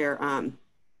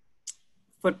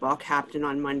football captain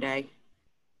on Monday.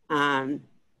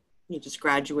 He just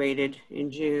graduated in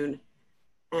June.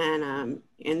 And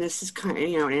this is kind of,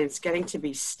 and it's getting to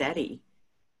be steady.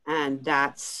 And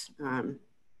that's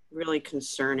really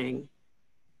concerning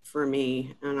for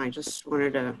me. And I just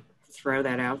wanted to throw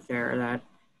that out there, that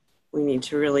we need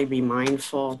to really be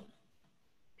mindful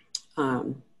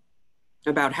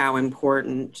about how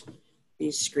important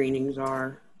these screenings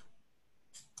are.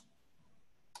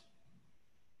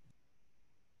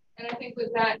 And I think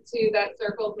with that too, that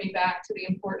circles me back to the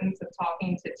importance of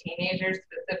talking to teenagers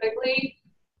specifically.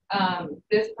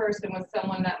 This person was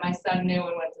someone that my son knew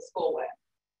and went to school with.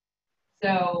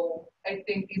 So I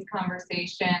think these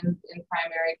conversations in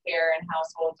primary care and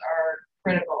households are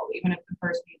critical, even if the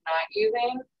person is not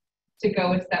using, to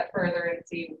go a step further and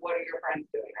see what are your friends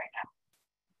doing right now.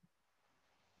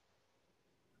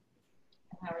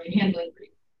 How are you handling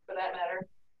grief, for that matter?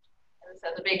 And this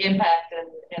has a big impact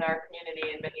in our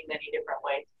community in many, many different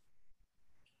ways.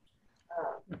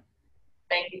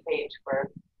 Thank you, Paige,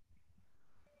 for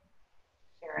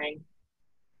sharing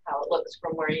how it looks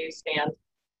from where you stand.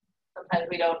 Sometimes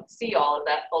we don't see all of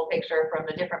that full picture from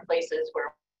the different places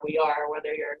where we are,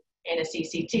 whether you're in a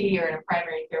CCT or in a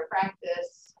primary care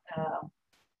practice.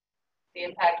 The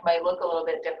impact might look a little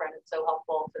bit different. It's so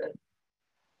helpful to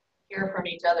hear from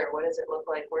each other. What does it look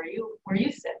like where you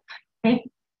sit? Okay,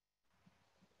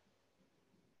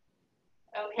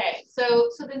 so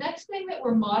the next thing that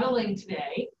we're modeling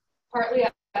today, partly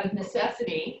out of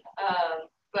necessity,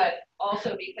 but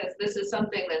also because this is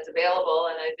something that's available,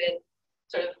 and I've been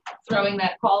sort of throwing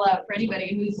that call out for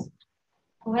anybody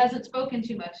who hasn't spoken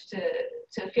too much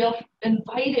to feel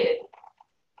invited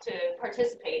to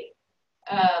participate.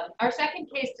 Our second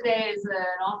case today is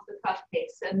an off-the-cuff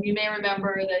case, and you may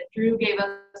remember that Drew gave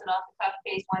us an off-the-cuff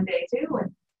case one day too,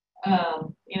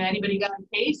 and anybody got a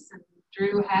case, and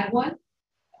Drew had one.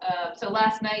 So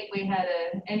last night we had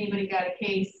anybody got a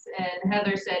case, and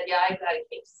Heather said, yeah, I got a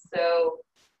case. So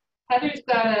Heather's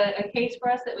got a case for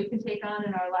us that we can take on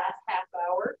in our last half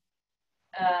hour.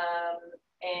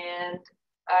 And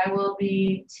I will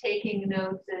be taking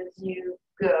notes as you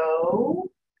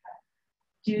go.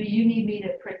 Do you need me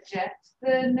to project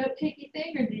the note-taking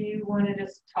thing, or do you want to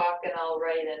just talk and I'll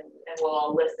write and we'll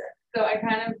all listen? So I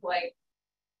kind of like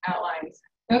outlines.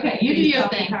 Okay, you do your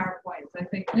thing. PowerPoints. I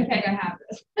think I have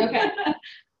this. Okay.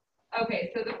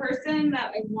 Okay, so the person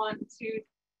that I want to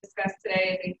discuss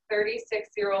today is a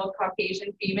 36-year-old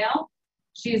Caucasian female.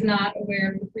 She is not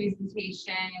aware of the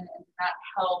presentation and did not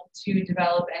help to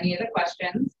develop any of the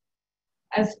questions.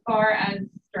 As far as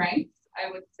strengths, I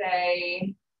would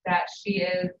say that she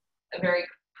is a very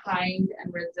kind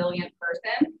and resilient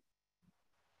person.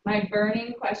 My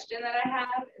burning question that I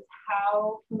have is,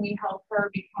 how can we help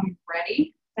her become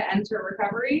ready to enter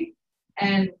recovery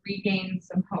and regain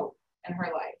some hope in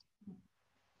her life?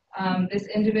 This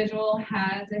individual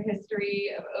has a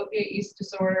history of opiate use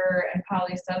disorder and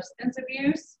polysubstance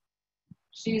abuse.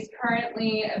 She's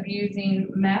currently abusing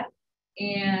meth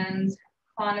and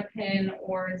Klonopin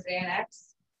or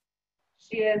Xanax.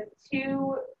 She has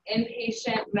 2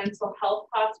 inpatient mental health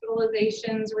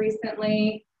hospitalizations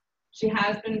recently. She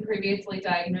has been previously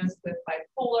diagnosed with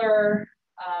bipolar,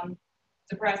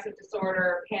 depressive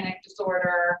disorder, panic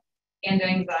disorder, and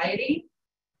anxiety.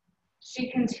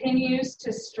 She continues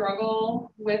to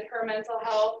struggle with her mental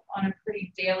health on a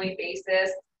pretty daily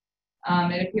basis.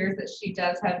 It appears that she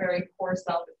does have very poor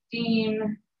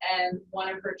self-esteem, and one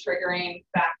of her triggering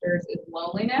factors is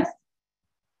loneliness.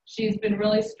 She's been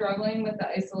really struggling with the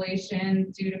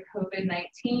isolation due to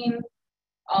COVID-19.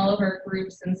 All of our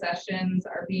groups and sessions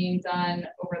are being done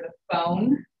over the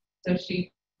phone, so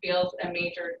she feels a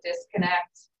major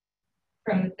disconnect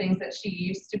from the things that she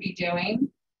used to be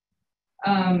doing.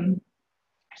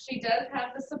 She does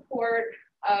have the support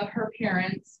of her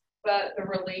parents, but the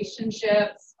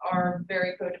relationships are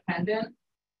very codependent.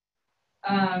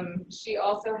 She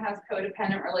also has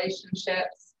codependent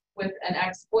relationships with an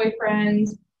ex-boyfriend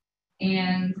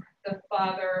and the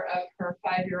father of her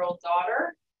 5-year-old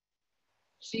daughter.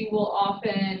 She will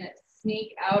often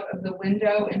sneak out of the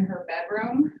window in her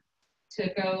bedroom to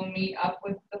go meet up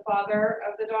with the father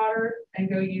of the daughter and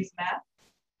go use meth.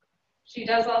 She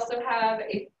does also have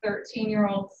a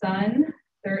 13-year-old son.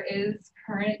 There is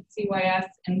current CYS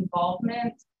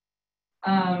involvement,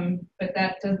 but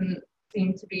that doesn't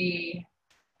seem to be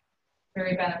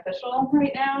very beneficial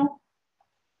right now.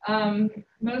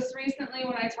 Most recently,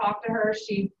 when I talked to her,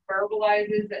 she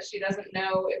verbalizes that she doesn't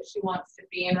know if she wants to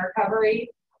be in recovery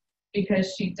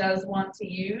because she does want to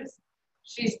use.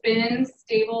 She's been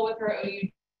stable with her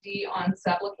OUD on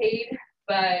Sublocade,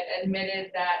 but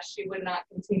admitted that she would not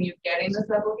continue getting the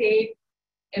Sublocade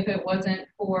if it wasn't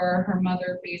for her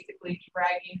mother basically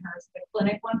dragging her to the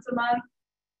clinic once a month.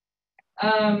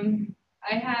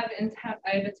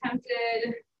 I've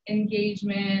attempted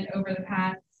engagement over the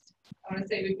past, I want to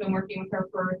say we've been working with her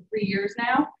for 3 years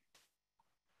now.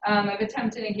 I've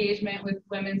attempted engagement with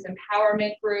women's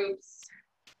empowerment groups,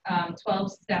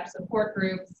 12-step support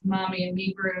groups, mommy and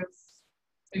me groups.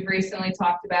 We've recently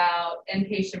talked about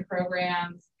inpatient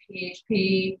programs,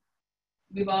 PHP.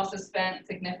 We've also spent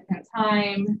significant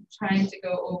time trying to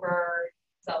go over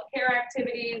self-care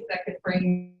activities that could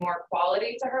bring more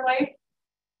quality to her life.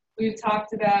 We've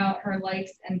talked about her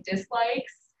likes and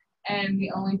dislikes, and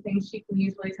the only thing she can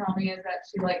usually tell me is that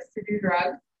she likes to do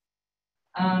drugs.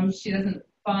 She doesn't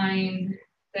find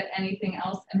that anything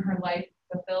else in her life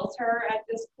fulfills her at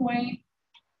this point.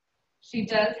 She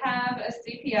does have a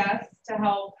CPS to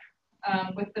help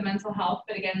with the mental health,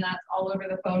 but again, that's all over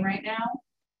the phone right now.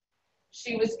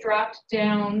 She was dropped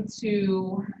down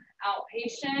to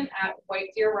outpatient at White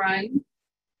Deer Run,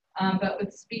 but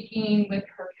with speaking with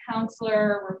her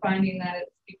counselor, we're finding that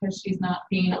it's because she's not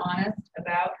being honest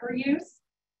about her use.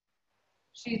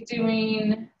 She's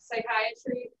doing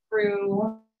psychiatry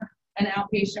through an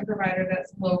outpatient provider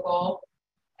that's local,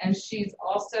 and she's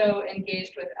also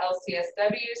engaged with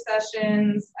LCSW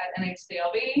sessions at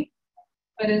NHCLV,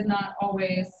 but is not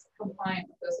always compliant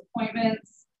with those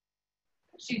appointments.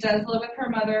 She does live with her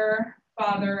mother,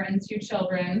 father, and 2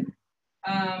 children.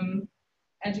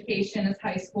 Education is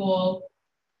high school.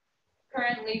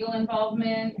 Current legal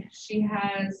involvement, she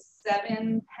has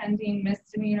 7 pending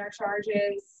misdemeanor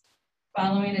charges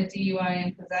following a DUI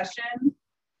in possession.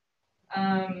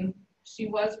 She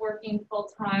was working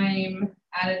full-time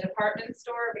at a department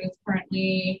store, but is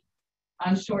currently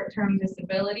on short-term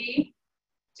disability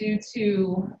due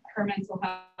to her mental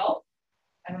health.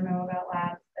 I don't know about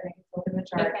labs, I think it's open the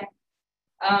chart. Okay.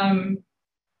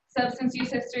 Substance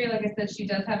use history, like I said, she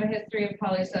does have a history of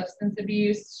polysubstance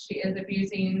abuse. She is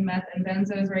abusing meth and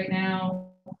benzos right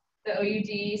now. The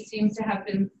OUD seems to have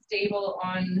been stable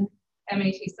on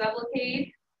MAT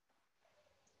Sublocade.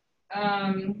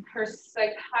 Her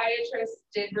psychiatrist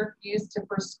did refuse to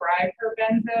prescribe her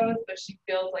benzos, but she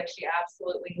feels like she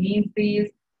absolutely needs these.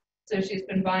 So she's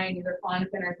been buying either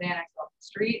Klonopin or Xanax off the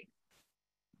street.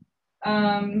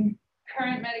 Current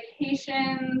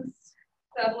medications,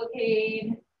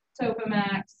 Sublocade,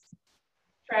 Topamax,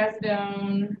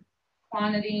 Trazodone,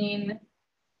 Clonidine,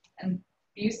 and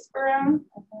Buspirone.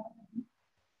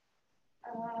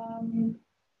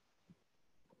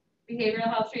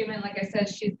 Behavioral health treatment, like I said,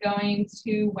 she's going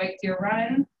to White Deer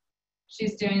Run.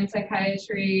 She's doing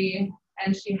psychiatry,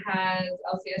 and she has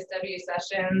LCSW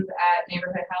sessions at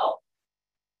Neighborhood Health.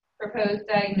 Proposed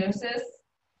diagnosis,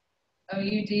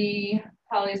 OUD,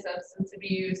 polysubstance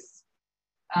abuse,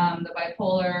 the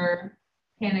bipolar,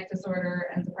 panic disorder,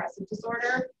 and depressive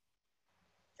disorder.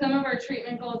 Some of our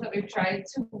treatment goals that we've tried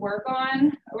to work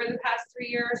on over the past 3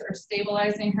 years are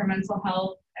stabilizing her mental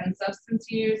health and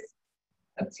substance use,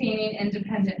 obtaining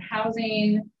independent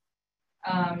housing.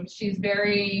 She's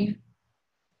very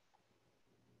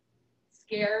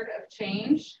scared of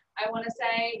change, I want to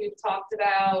say. We've talked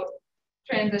about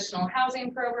transitional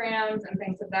housing programs and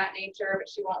things of that nature, but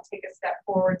she won't take a step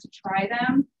forward to try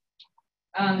them.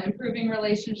 Improving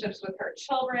relationships with her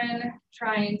children,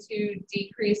 trying to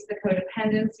decrease the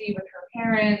codependency with her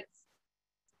parents,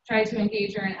 try to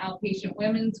engage her in outpatient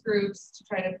women's groups to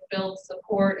try to build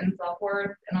support and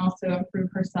self-worth, and also improve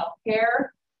her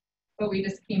self-care. But we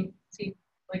just seem to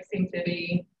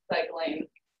be cycling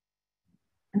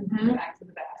back to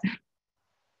the bad.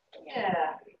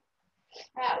 Yeah.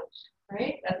 Ouch.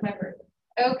 Right? That's my person.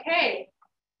 Okay.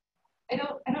 I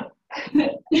don't.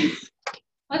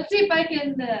 Let's see if I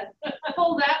can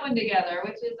pull that one together,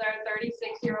 which is our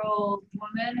 36-year-old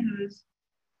woman who's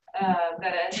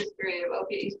got a history of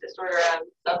opiate use disorder on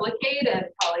Sublocade and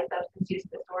polysubstance use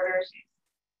disorder. She's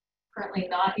currently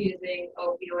not using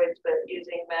opioids, but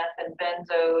using meth and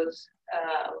benzos,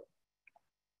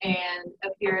 and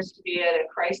appears to be at a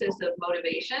crisis of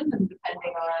motivation and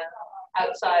depending on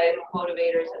outside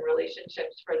motivators and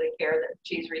relationships for the care that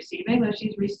she's receiving. But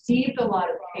she's received a lot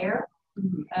of care.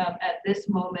 At this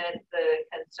moment, the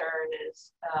concern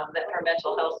is that her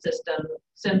mental health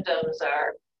symptoms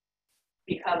are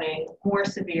becoming more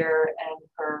severe, and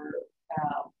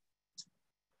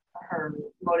her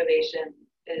motivation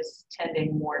is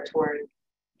tending more toward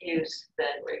use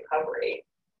than recovery.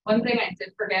 One thing I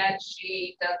did forget,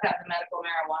 she does have the medical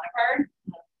marijuana card,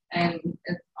 and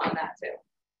it's on that too.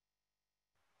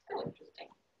 So interesting.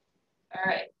 All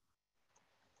right.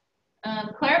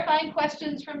 Clarifying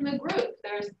questions from the group.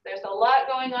 There's a lot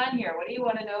going on here. What do you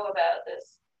want to know about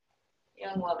this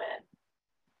young woman?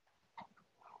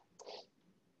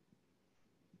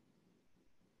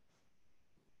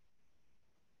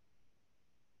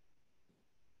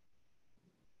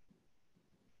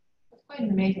 It's quite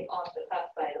an amazing off the cuff,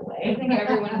 by the way. I think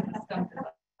everyone is as stumped as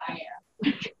I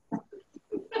am.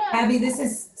 Abby, this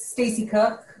is Stacy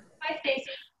Cook. Hi,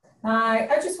 Stacy. Hi.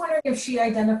 I was just wondering if she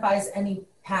identifies any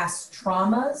past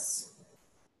traumas.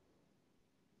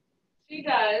 She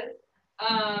does.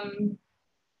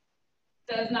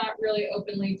 Does not really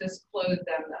openly disclose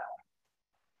them though.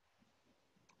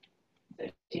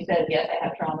 So she says, yes, I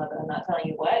have trauma, but I'm not telling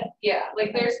you what. Yeah,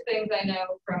 like there's things I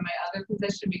know from my other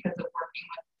position because of working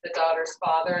with the daughter's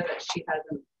father that she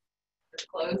hasn't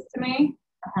disclosed to me.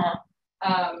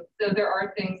 So there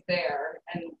are things there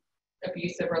and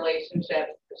abusive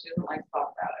relationships, but she doesn't like to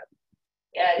talk about it.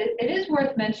 Yeah, it is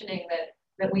worth mentioning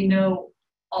that we know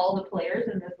all the players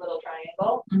in this little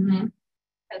triangle,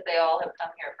 because they all have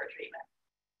come here for treatment.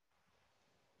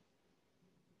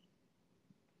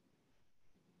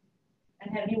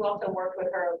 And have you also worked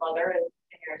with her mother in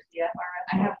your CFR?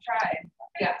 I have tried,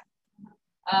 yes.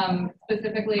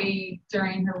 Specifically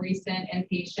during her recent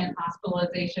inpatient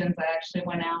hospitalizations, I actually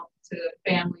went out to the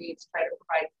family to try to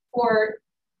provide support.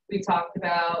 We talked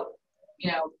about,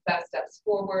 best steps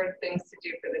forward, things to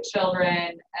do for the children,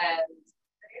 and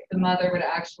the mother would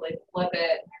actually flip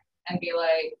it and be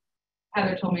like,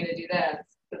 Heather told me to do this,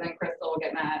 but then Crystal would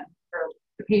get mad, or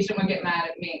the patient would get mad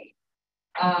at me.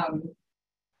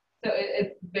 So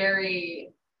it's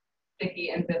very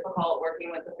sticky and difficult working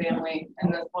with the family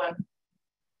in this one.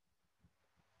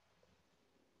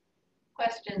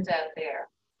 Questions out there?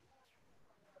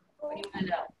 What do you want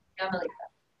to know? Yamelisa.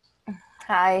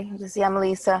 Hi, this is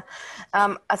Yamelisa.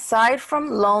 Aside from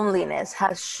loneliness,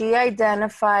 has she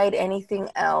identified anything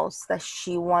else that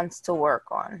she wants to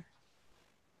work on?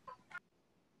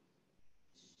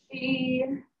 She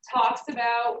talks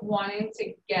about wanting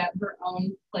to get her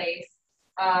own place,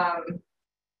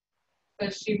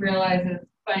 but she realizes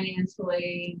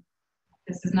financially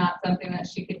this is not something that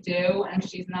she could do, and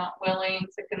she's not willing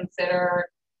to consider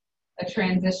a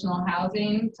transitional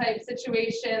housing type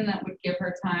situation that would give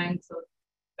her time to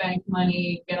bank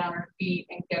money, get on her feet,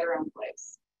 and get her own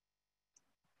place.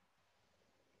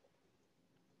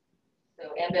 So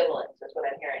ambivalence is what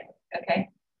I'm hearing. Okay.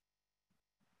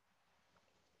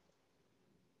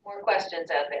 More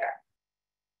questions out there?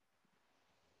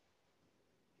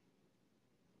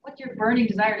 What's your burning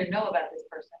desire to know about this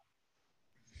person?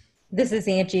 This is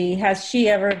Angie. Has she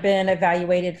ever been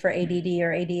evaluated for ADD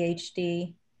or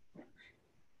ADHD?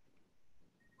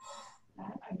 I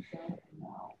don't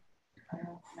know. I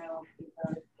don't know if he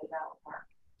does that work.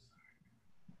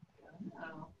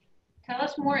 Tell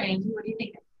us more, Angie. What do you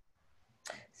think?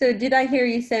 So did I hear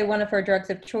you say one of her drugs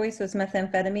of choice was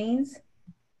methamphetamines?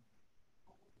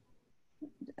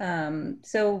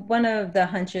 So one of the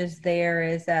hunches there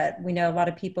is that we know a lot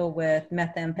of people with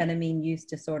methamphetamine use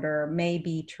disorder may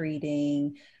be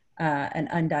treating an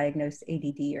undiagnosed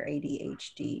ADD or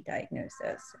ADHD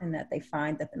diagnosis, and that they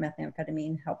find that the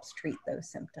methamphetamine helps treat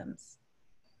those symptoms.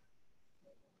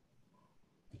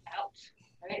 Ouch,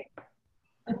 right?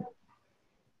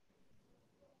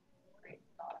 Great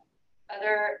thought.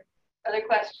 Other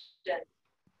questions?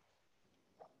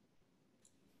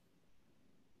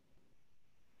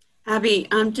 Abby,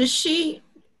 did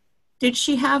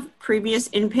she have previous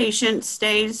inpatient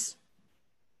stays?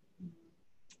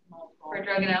 For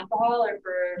drug and alcohol or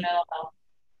for mental health?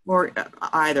 Or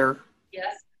either?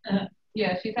 Yes.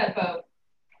 Yeah, she's had both.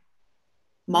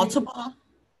 Multiple?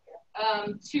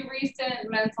 2 recent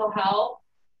mental health,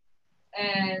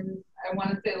 and I want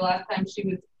to say the last time she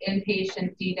was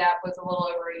inpatient DDAP was a little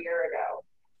over a year ago.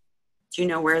 Do you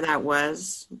know where that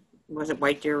was? Was it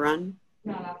White Deer Run?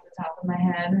 Not off the top of my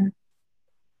head.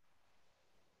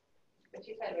 But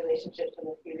she's had relationships with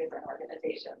a few different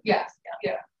organizations. Yes,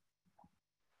 yeah.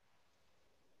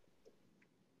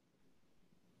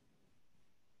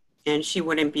 And she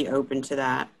wouldn't be open to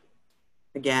that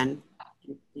again,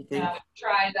 you think? I've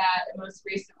tried that, and most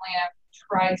recently I've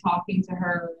tried talking to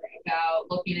her about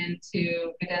looking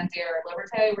into Fidenza or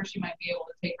Liberté, where she might be able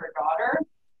to take her daughter.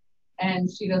 and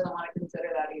she doesn't want to consider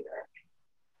that either.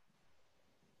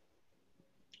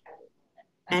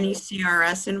 Any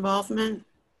CRS involvement?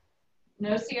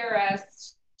 No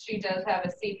CRS. She does have a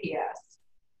CPS.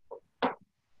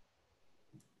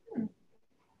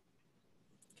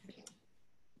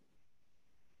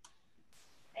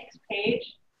 Next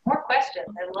page. More questions.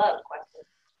 I love questions.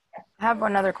 I have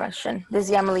another question. This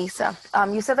is Yamelisa.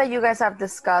 You said that you guys have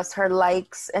discussed her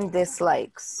likes and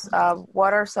dislikes.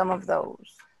 What are some of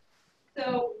those?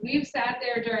 So we've sat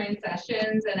there during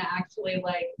sessions and actually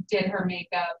like did her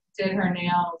makeup, did her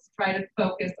nails, try to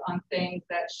focus on things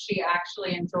that she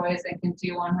actually enjoys and can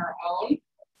do on her own.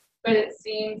 But it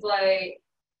seems like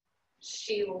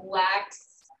she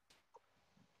lacks,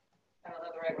 I don't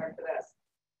know the right word for this.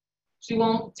 She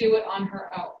won't do it on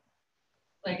her own.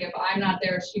 Like if I'm not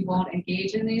there, she won't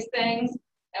engage in these things.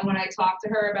 And when I talk to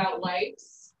her about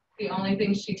likes, the only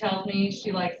thing she tells me,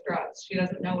 she likes drugs. She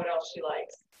doesn't know what else she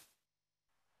likes.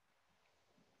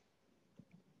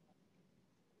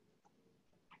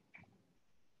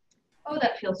 Oh,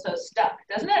 that feels so stuck,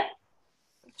 doesn't it?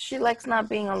 She likes not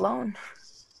being alone.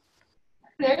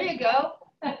 There you go.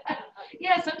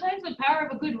 Yeah, sometimes the power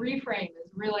of a good reframe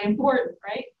is really important,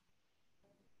 right?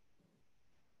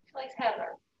 She likes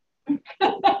Heather.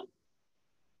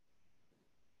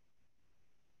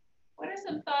 What are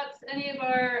some thoughts? Any of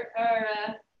our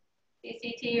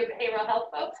DCT or behavioral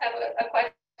health folks have a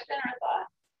question or a thought?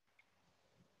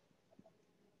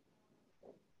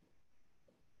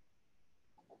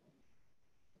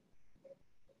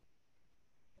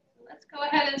 Let's go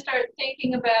ahead and start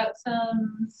thinking about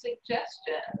some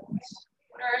suggestions.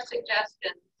 What are our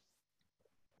suggestions?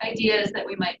 Ideas that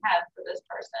we might have for this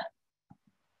person?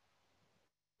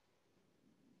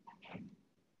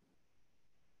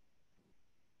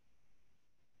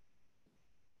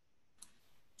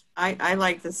 I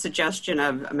like the suggestion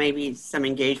of maybe some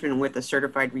engagement with a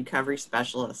certified recovery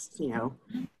specialist, you know,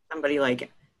 somebody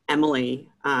like Emily,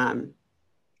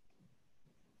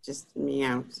 just, you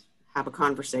know, have a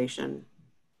conversation.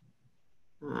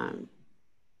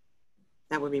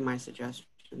 That would be my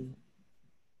suggestion.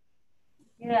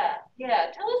 Yeah.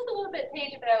 Tell us a little bit,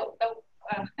 Paige, about,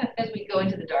 as we go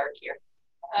into the dark here,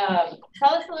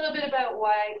 tell us a little bit about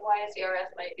why a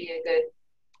CRS might be a good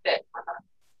fit for her.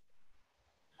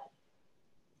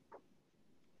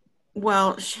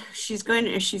 Well, she's going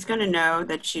to know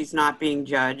that she's not being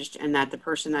judged and that the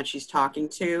person that she's talking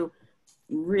to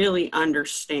really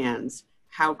understands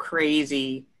how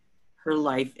crazy her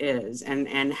life is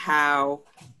and how,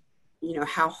 you know,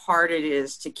 how hard it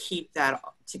is to keep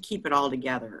it all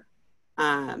together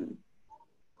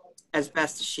as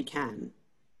best as she can.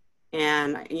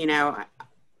 And, you know,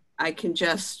 I can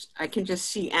just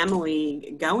see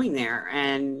Emily going there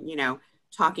and, you know,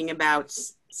 talking about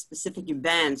specific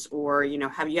events, or, you know,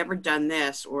 have you ever done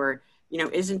this, or, you know,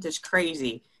 isn't this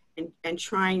crazy, and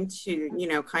trying to, you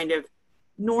know, kind of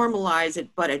normalize it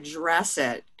but address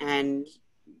it. And,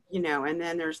 you know, and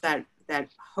then there's that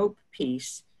hope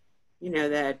piece, you know,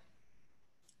 that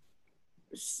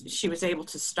she was able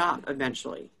to stop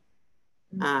eventually,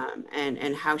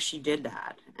 and how she did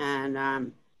that.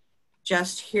 And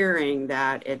just hearing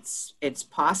that it's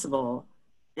possible,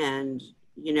 and,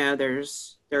 you know,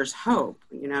 there's hope,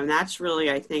 you know, and that's really,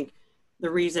 I think,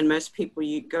 the reason most people,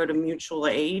 you go to mutual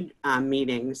aid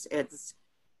meetings. It's,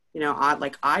 you know,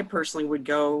 I personally would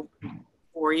go,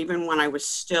 or even when I was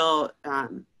still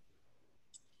in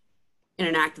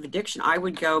an active addiction, I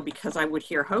would go because I would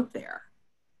hear hope there.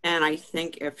 And I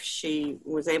think if she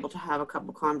was able to have a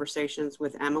couple conversations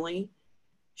with Emily,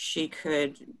 she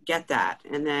could get that.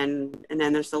 And then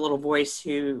there's the little voice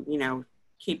who, you know,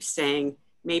 keeps saying,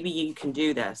 maybe you can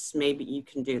do this. Maybe you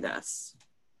can do this.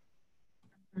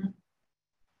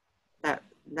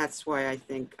 That's why I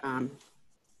think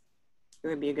it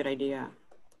would be a good idea.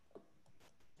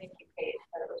 Thank you, Paige.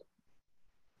 That was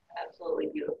absolutely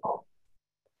beautiful.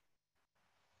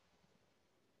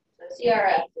 So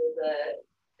CRS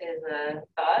is a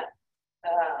thought.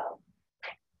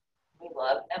 We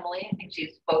love Emily. I think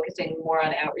she's focusing more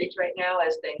on outreach right now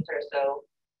as things are so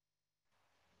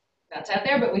nuts out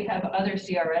there, but we have other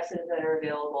CRSs that are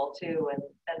available too, and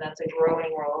that's a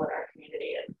growing role in our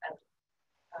community, and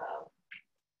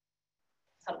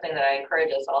something that I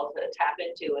encourage us all to tap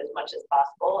into as much as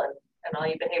possible. And all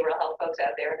you behavioral health folks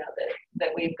out there know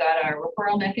that we've got our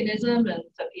referral mechanism, and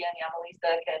Sophia and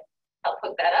Yamelisa can help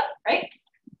hook that up, right?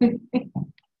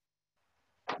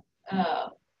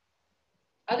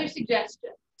 Other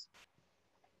suggestions?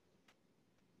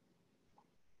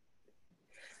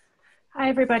 Hi,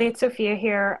 everybody. It's Sophia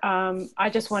here. I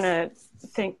just want to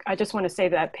think, I just want to say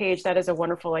that Paige, that is a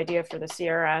wonderful idea for the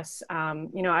CRS.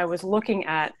 You know, I was looking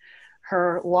at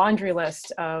her laundry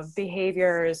list of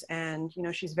behaviors and, you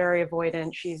know, she's very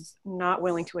avoidant. She's not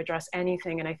willing to address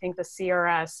anything. And I think the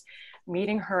CRS,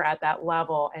 meeting her at that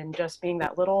level and just being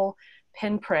that little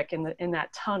pinprick in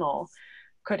that tunnel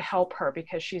could help her,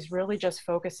 because she's really just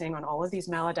focusing on all of these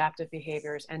maladaptive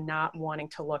behaviors and not wanting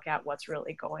to look at what's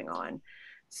really going on.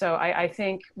 So I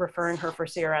think referring her for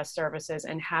CRS services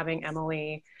and having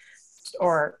Emily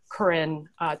or Corinne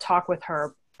talk with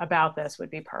her about this would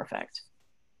be perfect.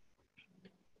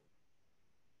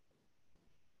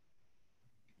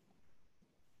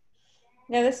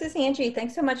 Yeah, this is Angie.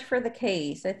 Thanks so much for the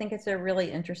case. I think it's a really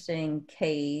interesting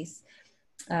case.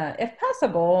 If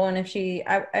possible, and if she,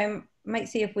 I might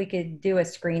see if we could do a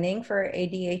screening for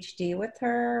ADHD with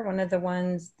her. One of the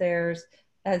ones there's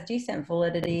has decent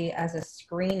validity as a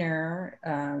screener,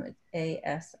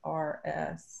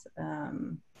 ASRS.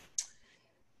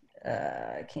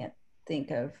 I can't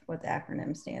think of what the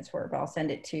acronym stands for, but I'll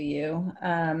send it to you.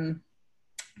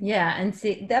 Yeah, and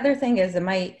see, the other thing is it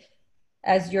might,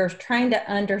 as you're trying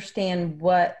to understand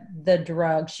what the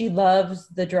drug, she loves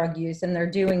the drug use and they're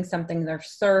doing something, they're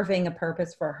serving a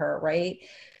purpose for her, right?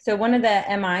 So one of the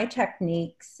MI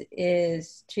techniques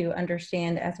is to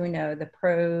understand, as we know, the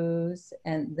pros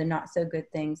and the not so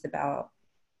good things about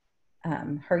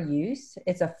her use.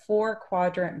 It's a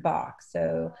 4-quadrant box.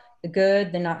 So the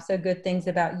good, the not so good things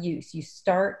about use. You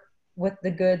start with the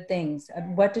good things.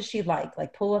 What does she like?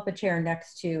 Like pull up a chair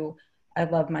next to, I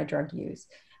love my drug use.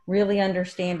 Really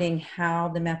understanding how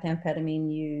the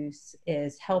methamphetamine use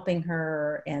is helping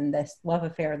her and this love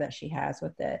affair that she has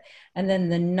with it. And then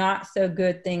the not so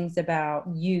good things about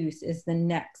use is the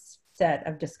next set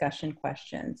of discussion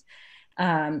questions.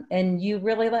 And you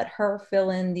really let her fill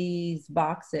in these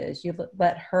boxes. You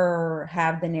let her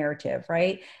have the narrative,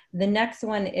 right? The next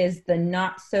one is the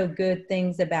not so good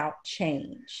things about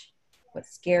change. What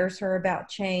scares her about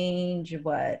change,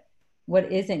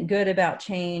 what isn't good about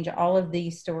change, all of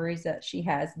these stories that she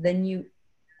has. Then you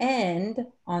end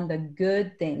on the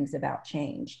good things about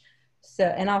change. So,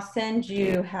 and I'll send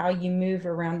you how you move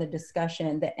around the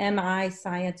discussion. The MI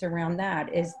science around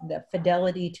that is the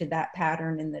fidelity to that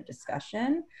pattern in the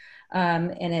discussion.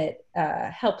 And it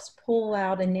helps pull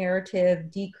out a narrative,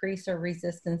 decrease our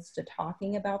resistance to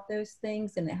talking about those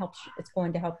things. And it's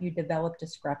going to help you develop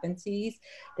discrepancies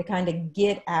to kind of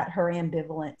get at her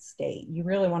ambivalent state. You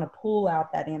really want to pull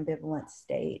out that ambivalent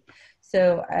state.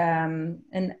 So,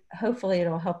 and hopefully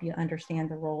it'll help you understand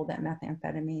the role that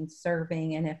methamphetamine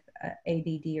serving and if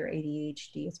ADD or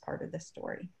ADHD is part of the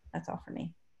story. That's all for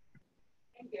me.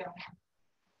 Thank you.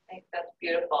 I think that's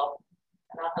beautiful.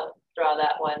 And I'll help draw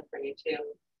that one for you too.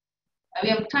 We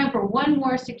have time for one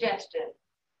more suggestion.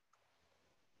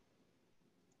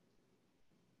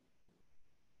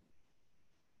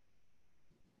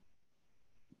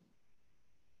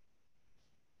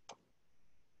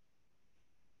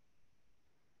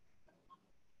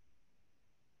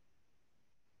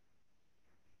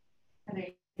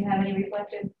 Do you have any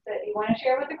reflections that you want to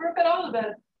share with the group at all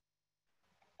about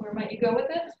where might you go with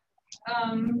this?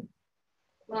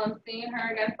 Well, I'm seeing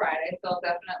her again Friday, so I'll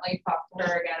definitely talk to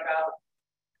her again about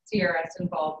CRS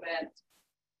involvement.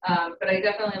 But I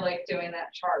definitely like doing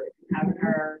that chart and having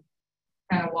her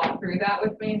kind of walk through that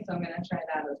with me, so I'm going to try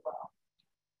that as well.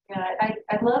 Yeah,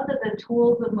 I love that the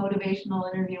tools of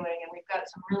motivational interviewing, and we've got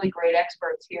some really great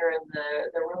experts here in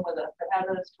the room with us, but how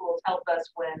those tools help us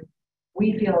when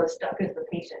we feel as stuck as the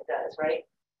patient does, right?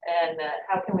 And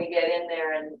how can we get in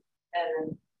there and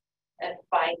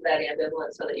find that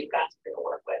ambivalence so that you've got something to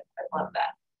work with. I love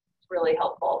that. It's really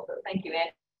helpful. So thank you,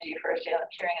 Angie, for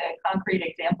sharing a concrete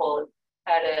example of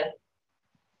how to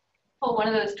pull one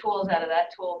of those tools out of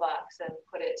that toolbox and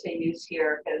put it to use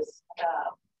here, because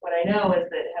what I know is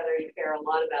that, Heather, you care a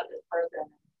lot about this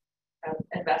person, have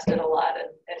invested a lot, and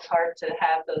it's hard to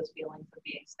have those feelings of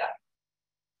being stuck.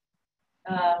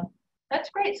 That's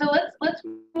great. So let's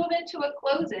move into a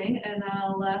closing, and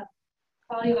I'll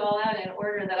call you all out in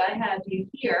order that I have you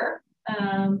here.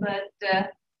 But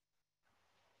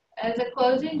as a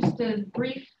closing, just a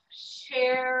brief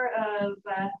share of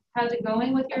how's it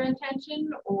going with your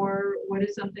intention, or what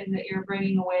is something that you're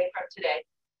bringing away from today.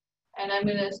 And I'm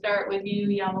going to start with you,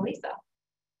 Yamalisa.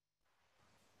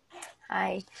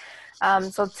 Hi.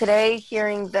 So today,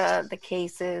 hearing the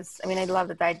cases, I mean, I love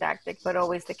the didactic, but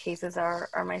always the cases are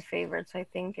my favorites. I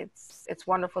think it's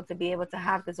wonderful to be able to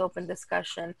have this open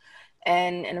discussion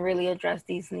and really address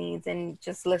these needs and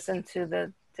just listen to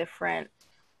the different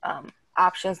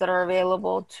options that are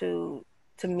available to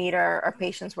meet our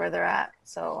patients where they're at.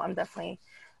 So I'm definitely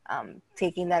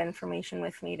taking that information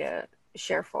with me to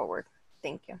share forward.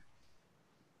 Thank you.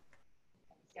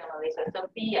 Yeah, Lisa.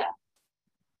 Sophia.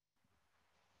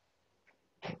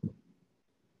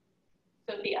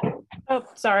 Sophia. Oh,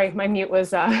 sorry, my mute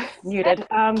was muted.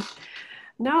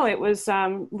 No, it was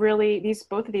really,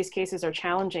 both of these cases are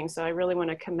challenging. So I really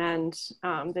want to commend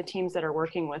the teams that are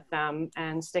working with them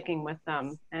and sticking with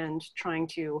them and trying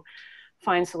to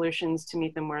find solutions to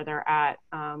meet them where they're at.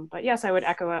 But yes, I would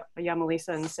echo Yamalisa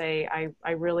and say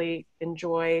I really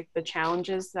enjoy the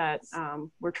challenges that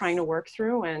we're trying to work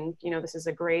through. And, you know, this is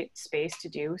a great space to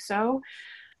do so.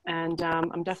 And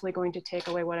I'm definitely going to take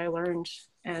away what I learned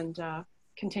and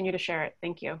continue to share it.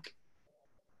 Thank you.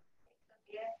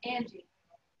 Angie.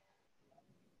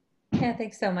 Yeah,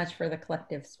 thanks so much for the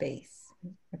collective space.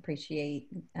 Appreciate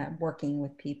working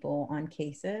with people on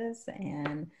cases,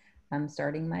 and I'm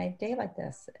starting my day like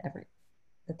this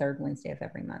the third Wednesday of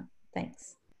every month.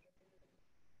 Thanks.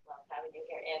 Love having you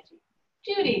here, Angie.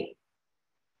 Judy.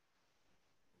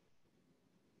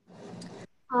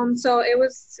 So it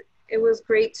was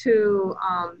great to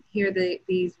hear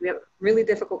these really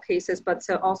difficult cases, but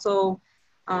to also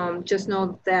just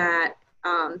know that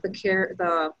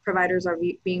the providers are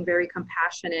being very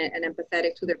compassionate and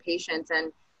empathetic to their patients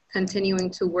and continuing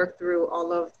to work through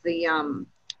all of the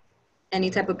any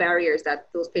type of barriers that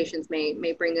those patients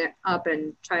may bring it up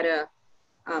and try to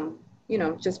you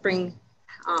know, just bring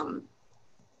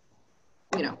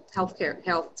you know, health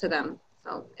to them.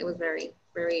 So it was very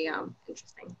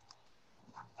interesting.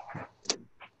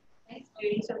 Thanks,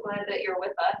 Judy. So glad that you're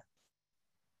with us.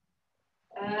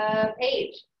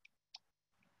 Paige.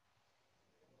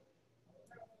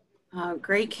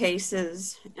 Great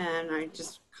cases, and I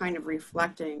just kind of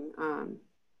reflecting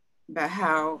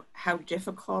about how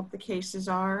difficult the cases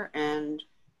are, and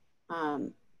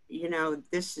you know,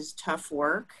 this is tough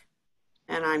work,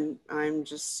 and I'm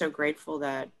just so grateful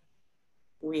that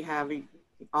we have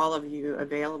all of you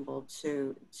available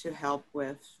to help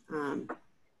with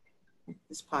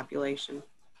this population.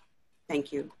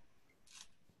 Thank you.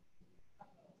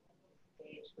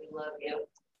 Paige, we love you.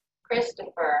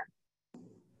 Christopher.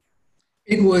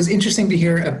 It was interesting to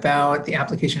hear about the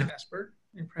application of SBIRT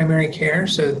in primary care,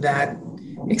 so that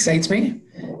excites me,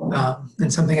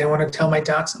 and something I want to tell my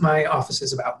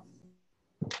offices about.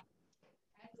 Excellent.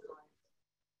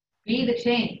 Be the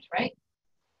change, right?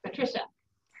 Patricia.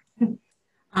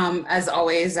 As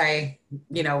always, I,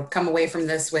 you know, come away from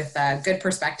this with good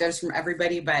perspectives from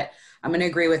everybody, but I'm going to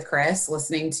agree with Chris.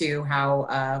 Listening to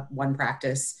how one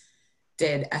practice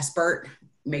did SBIRT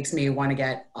makes me want to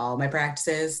get all my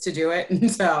practices to do it. And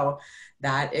so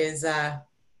that is,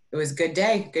 it was a good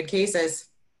day, good cases.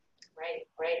 Right.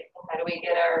 How do we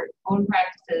get our own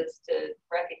practices to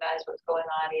recognize what's going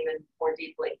on even more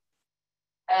deeply?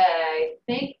 I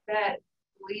think that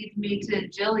leads me to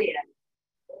Jillian.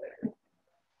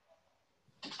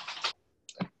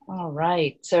 All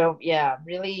right. So yeah,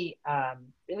 really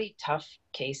tough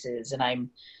cases. And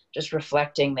I'm just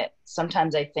reflecting that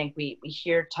sometimes I think we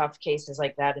hear tough cases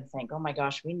like that and think, oh my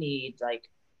gosh, we need like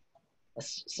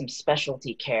some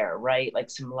specialty care, right? Like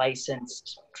some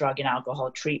licensed drug and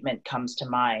alcohol treatment comes to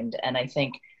mind. And I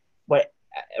think what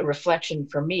a reflection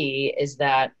for me is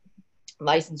that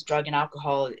licensed drug and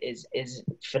alcohol is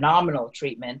phenomenal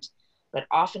treatment, but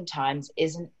oftentimes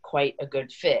isn't quite a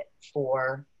good fit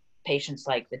for patients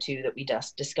like the two that we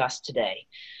just discussed today.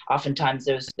 Oftentimes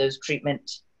those treatment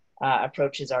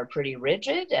approaches are pretty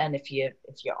rigid, and if you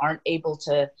aren't able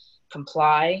to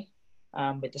comply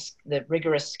with the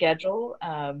rigorous schedule,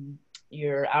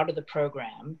 you're out of the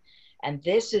program. And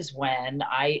this is when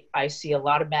I see a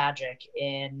lot of magic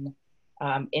in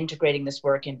integrating this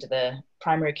work into the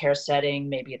primary care setting.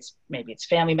 Maybe it's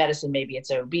family medicine, maybe it's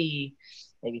OB,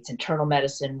 maybe it's internal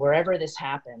medicine, wherever this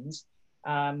happens.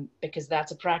 Because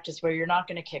that's a practice where you're not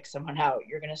going to kick someone out.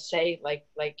 You're going to say, like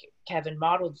Kevin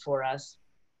modeled for us,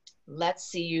 let's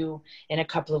see you in a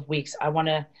couple of weeks.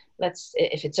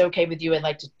 If it's okay with you, I'd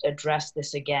like to address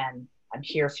this again. I'm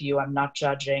here for you. I'm not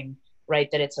judging,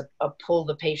 right? That it's a pull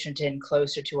the patient in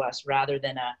closer to us rather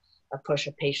than a push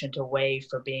a patient away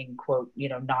for being, quote,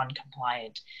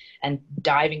 non-compliant. And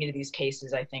diving into these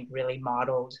cases, I think really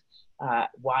modeled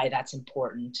why that's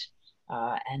important.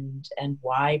 And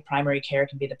why primary care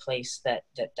can be the place that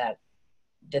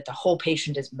the whole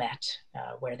patient is met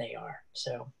where they are.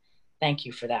 So thank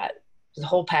you for that. The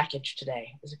whole package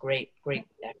today was a great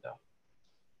echo.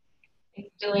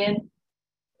 Thanks, Jillian.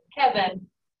 Kevin.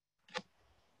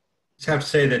 Just have to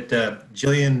say that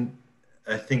Jillian,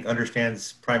 I think,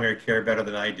 understands primary care better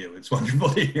than I do. It's wonderful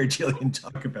to hear Jillian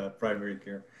talk about primary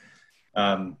care.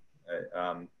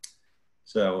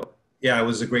 So yeah, it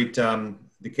was a great,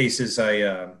 the cases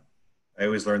I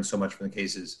always learn so much from the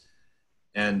cases.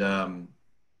 And,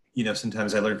 you know,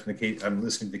 sometimes I learn from the case, I'm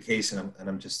listening to the case and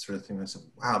I'm just sort of thinking to myself,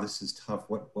 wow, this is tough.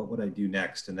 What would I do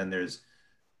next? And then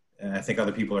and I think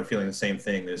other people are feeling the same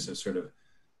thing. There's a sort of,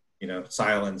 you know,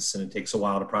 silence, and it takes a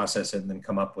while to process it and then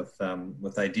come up with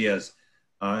ideas.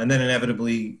 And then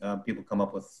inevitably people come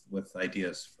up with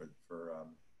ideas for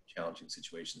challenging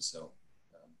situations. So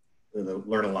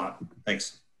learn a lot.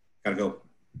 Thanks. Gotta go.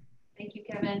 Thank you,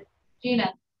 Kevin.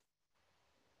 Gina.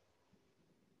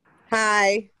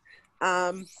 Hi.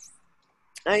 I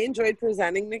enjoyed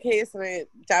presenting the case, and I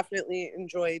definitely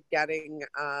enjoyed getting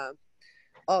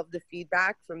all of the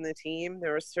feedback from the team.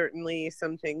 There were certainly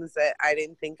some things that I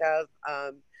didn't think of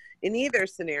in either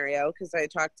scenario, because I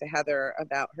talked to Heather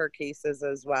about her cases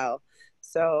as well.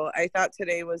 So I thought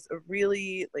today was a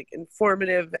really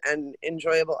informative and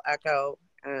enjoyable echo,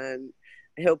 and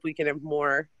I hope we can have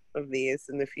more of these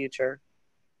in the future.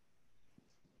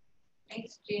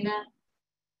 Thanks, Gina.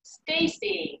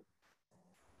 Stacy.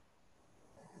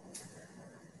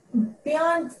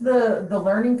 Beyond the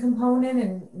learning component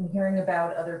and hearing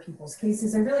about other people's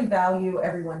cases, I really value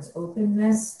everyone's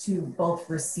openness to both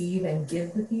receive and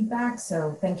give the feedback.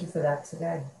 So thank you for that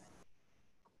today.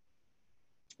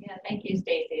 Yeah, thank you,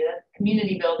 Stacy. That's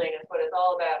community building is what it's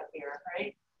all about here,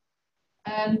 right?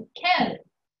 Ken.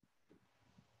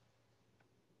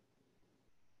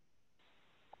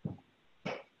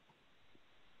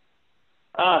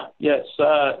 Yes,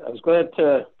 I was glad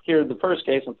to hear the first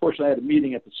case. Unfortunately, I had a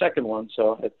meeting at the second one,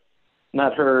 so I've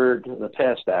not heard the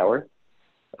past hour.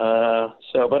 But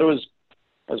I was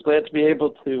glad to be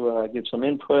able to give some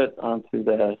input onto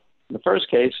the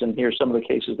first case and hear some of the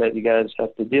cases that you guys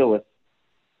have to deal with.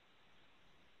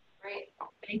 Great.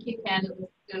 Thank you, Ken.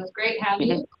 It was great having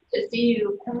you. To see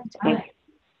you every time.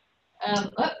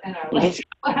 And our last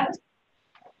class.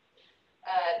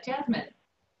 Jasmine.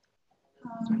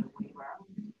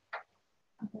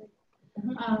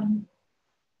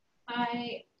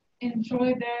 I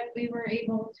enjoyed that we were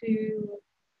able to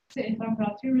sit and talk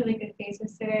about two really good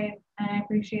cases today, and I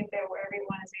appreciate that where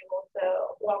everyone is able to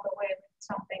walk away with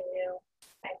something new.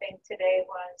 I think today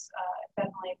was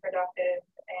definitely productive,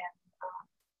 and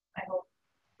I hope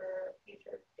for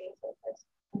future days like this.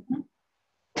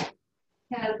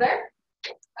 Heather?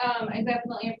 I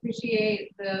definitely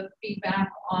appreciate the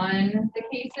feedback on the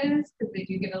cases because they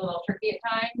do get a little tricky at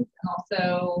times, and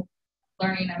also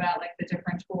learning about the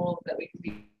different tools that we could be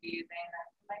using that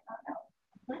we might not know.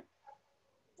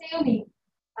 Naomi.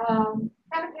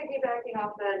 Kind of piggybacking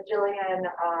off of Jillian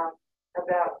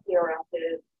about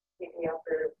PRS's CPS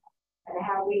group and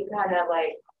how we kind of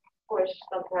push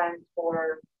sometimes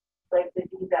for the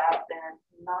DBAP and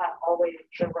not always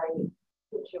the right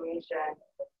situation.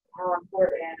 How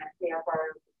important a CFR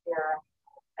here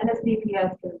and a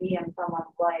CPS can be in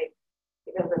someone's life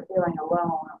because they're feeling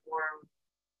alone or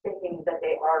thinking that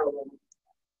they are alone.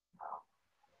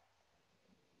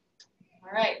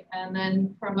 All right, and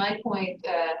then from my point,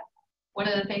 one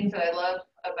of the things that I love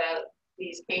about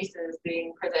these cases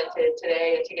being presented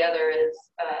today and together is,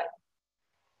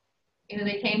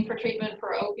 they came for treatment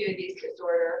for opioid use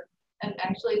disorder, and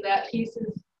actually that piece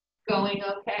is going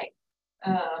okay.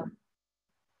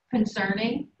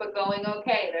 Concerning, but going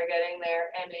okay. They're getting their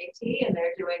MAT and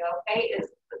they're doing okay. It's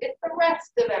the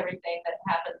rest of everything that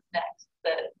happens next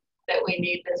that we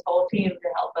need this whole team to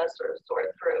help us sort of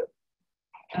sort through.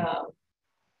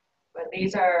 But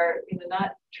these are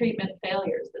not treatment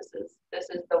failures. This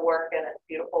is the work, and it's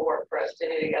beautiful work for us to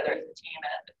do together as a team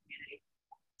and as a community.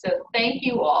 So thank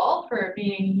you all for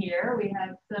being here. We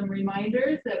have some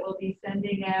reminders that we'll be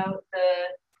sending out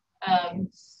the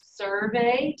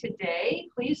survey today.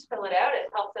 Please fill it out. It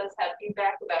helps us have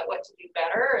feedback about what to do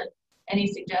better, and any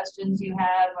suggestions you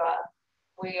have,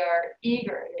 we are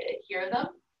eager to hear them.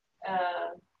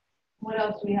 What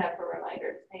else do we have for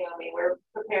reminders, Naomi? We're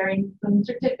preparing some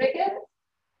certificates.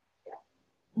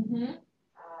 Yeah.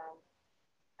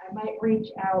 I might reach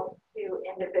out to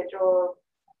individuals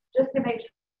just to make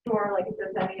sure, if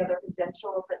there's any other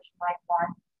credentials that you might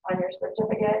want on your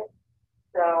certificate.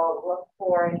 So look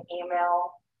for an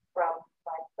email from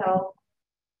myself.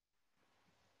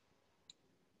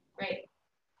 Great.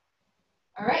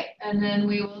 All right, and then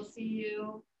we will see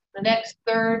you the next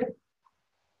third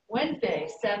Wednesday,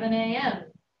 7 a.m.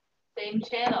 Same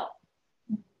channel.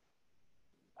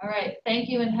 All right, thank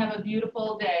you and have a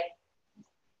beautiful day.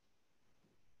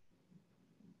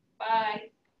 Bye.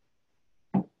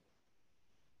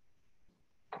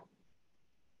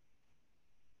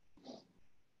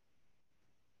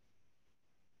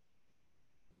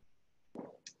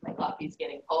 My coffee's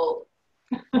getting cold.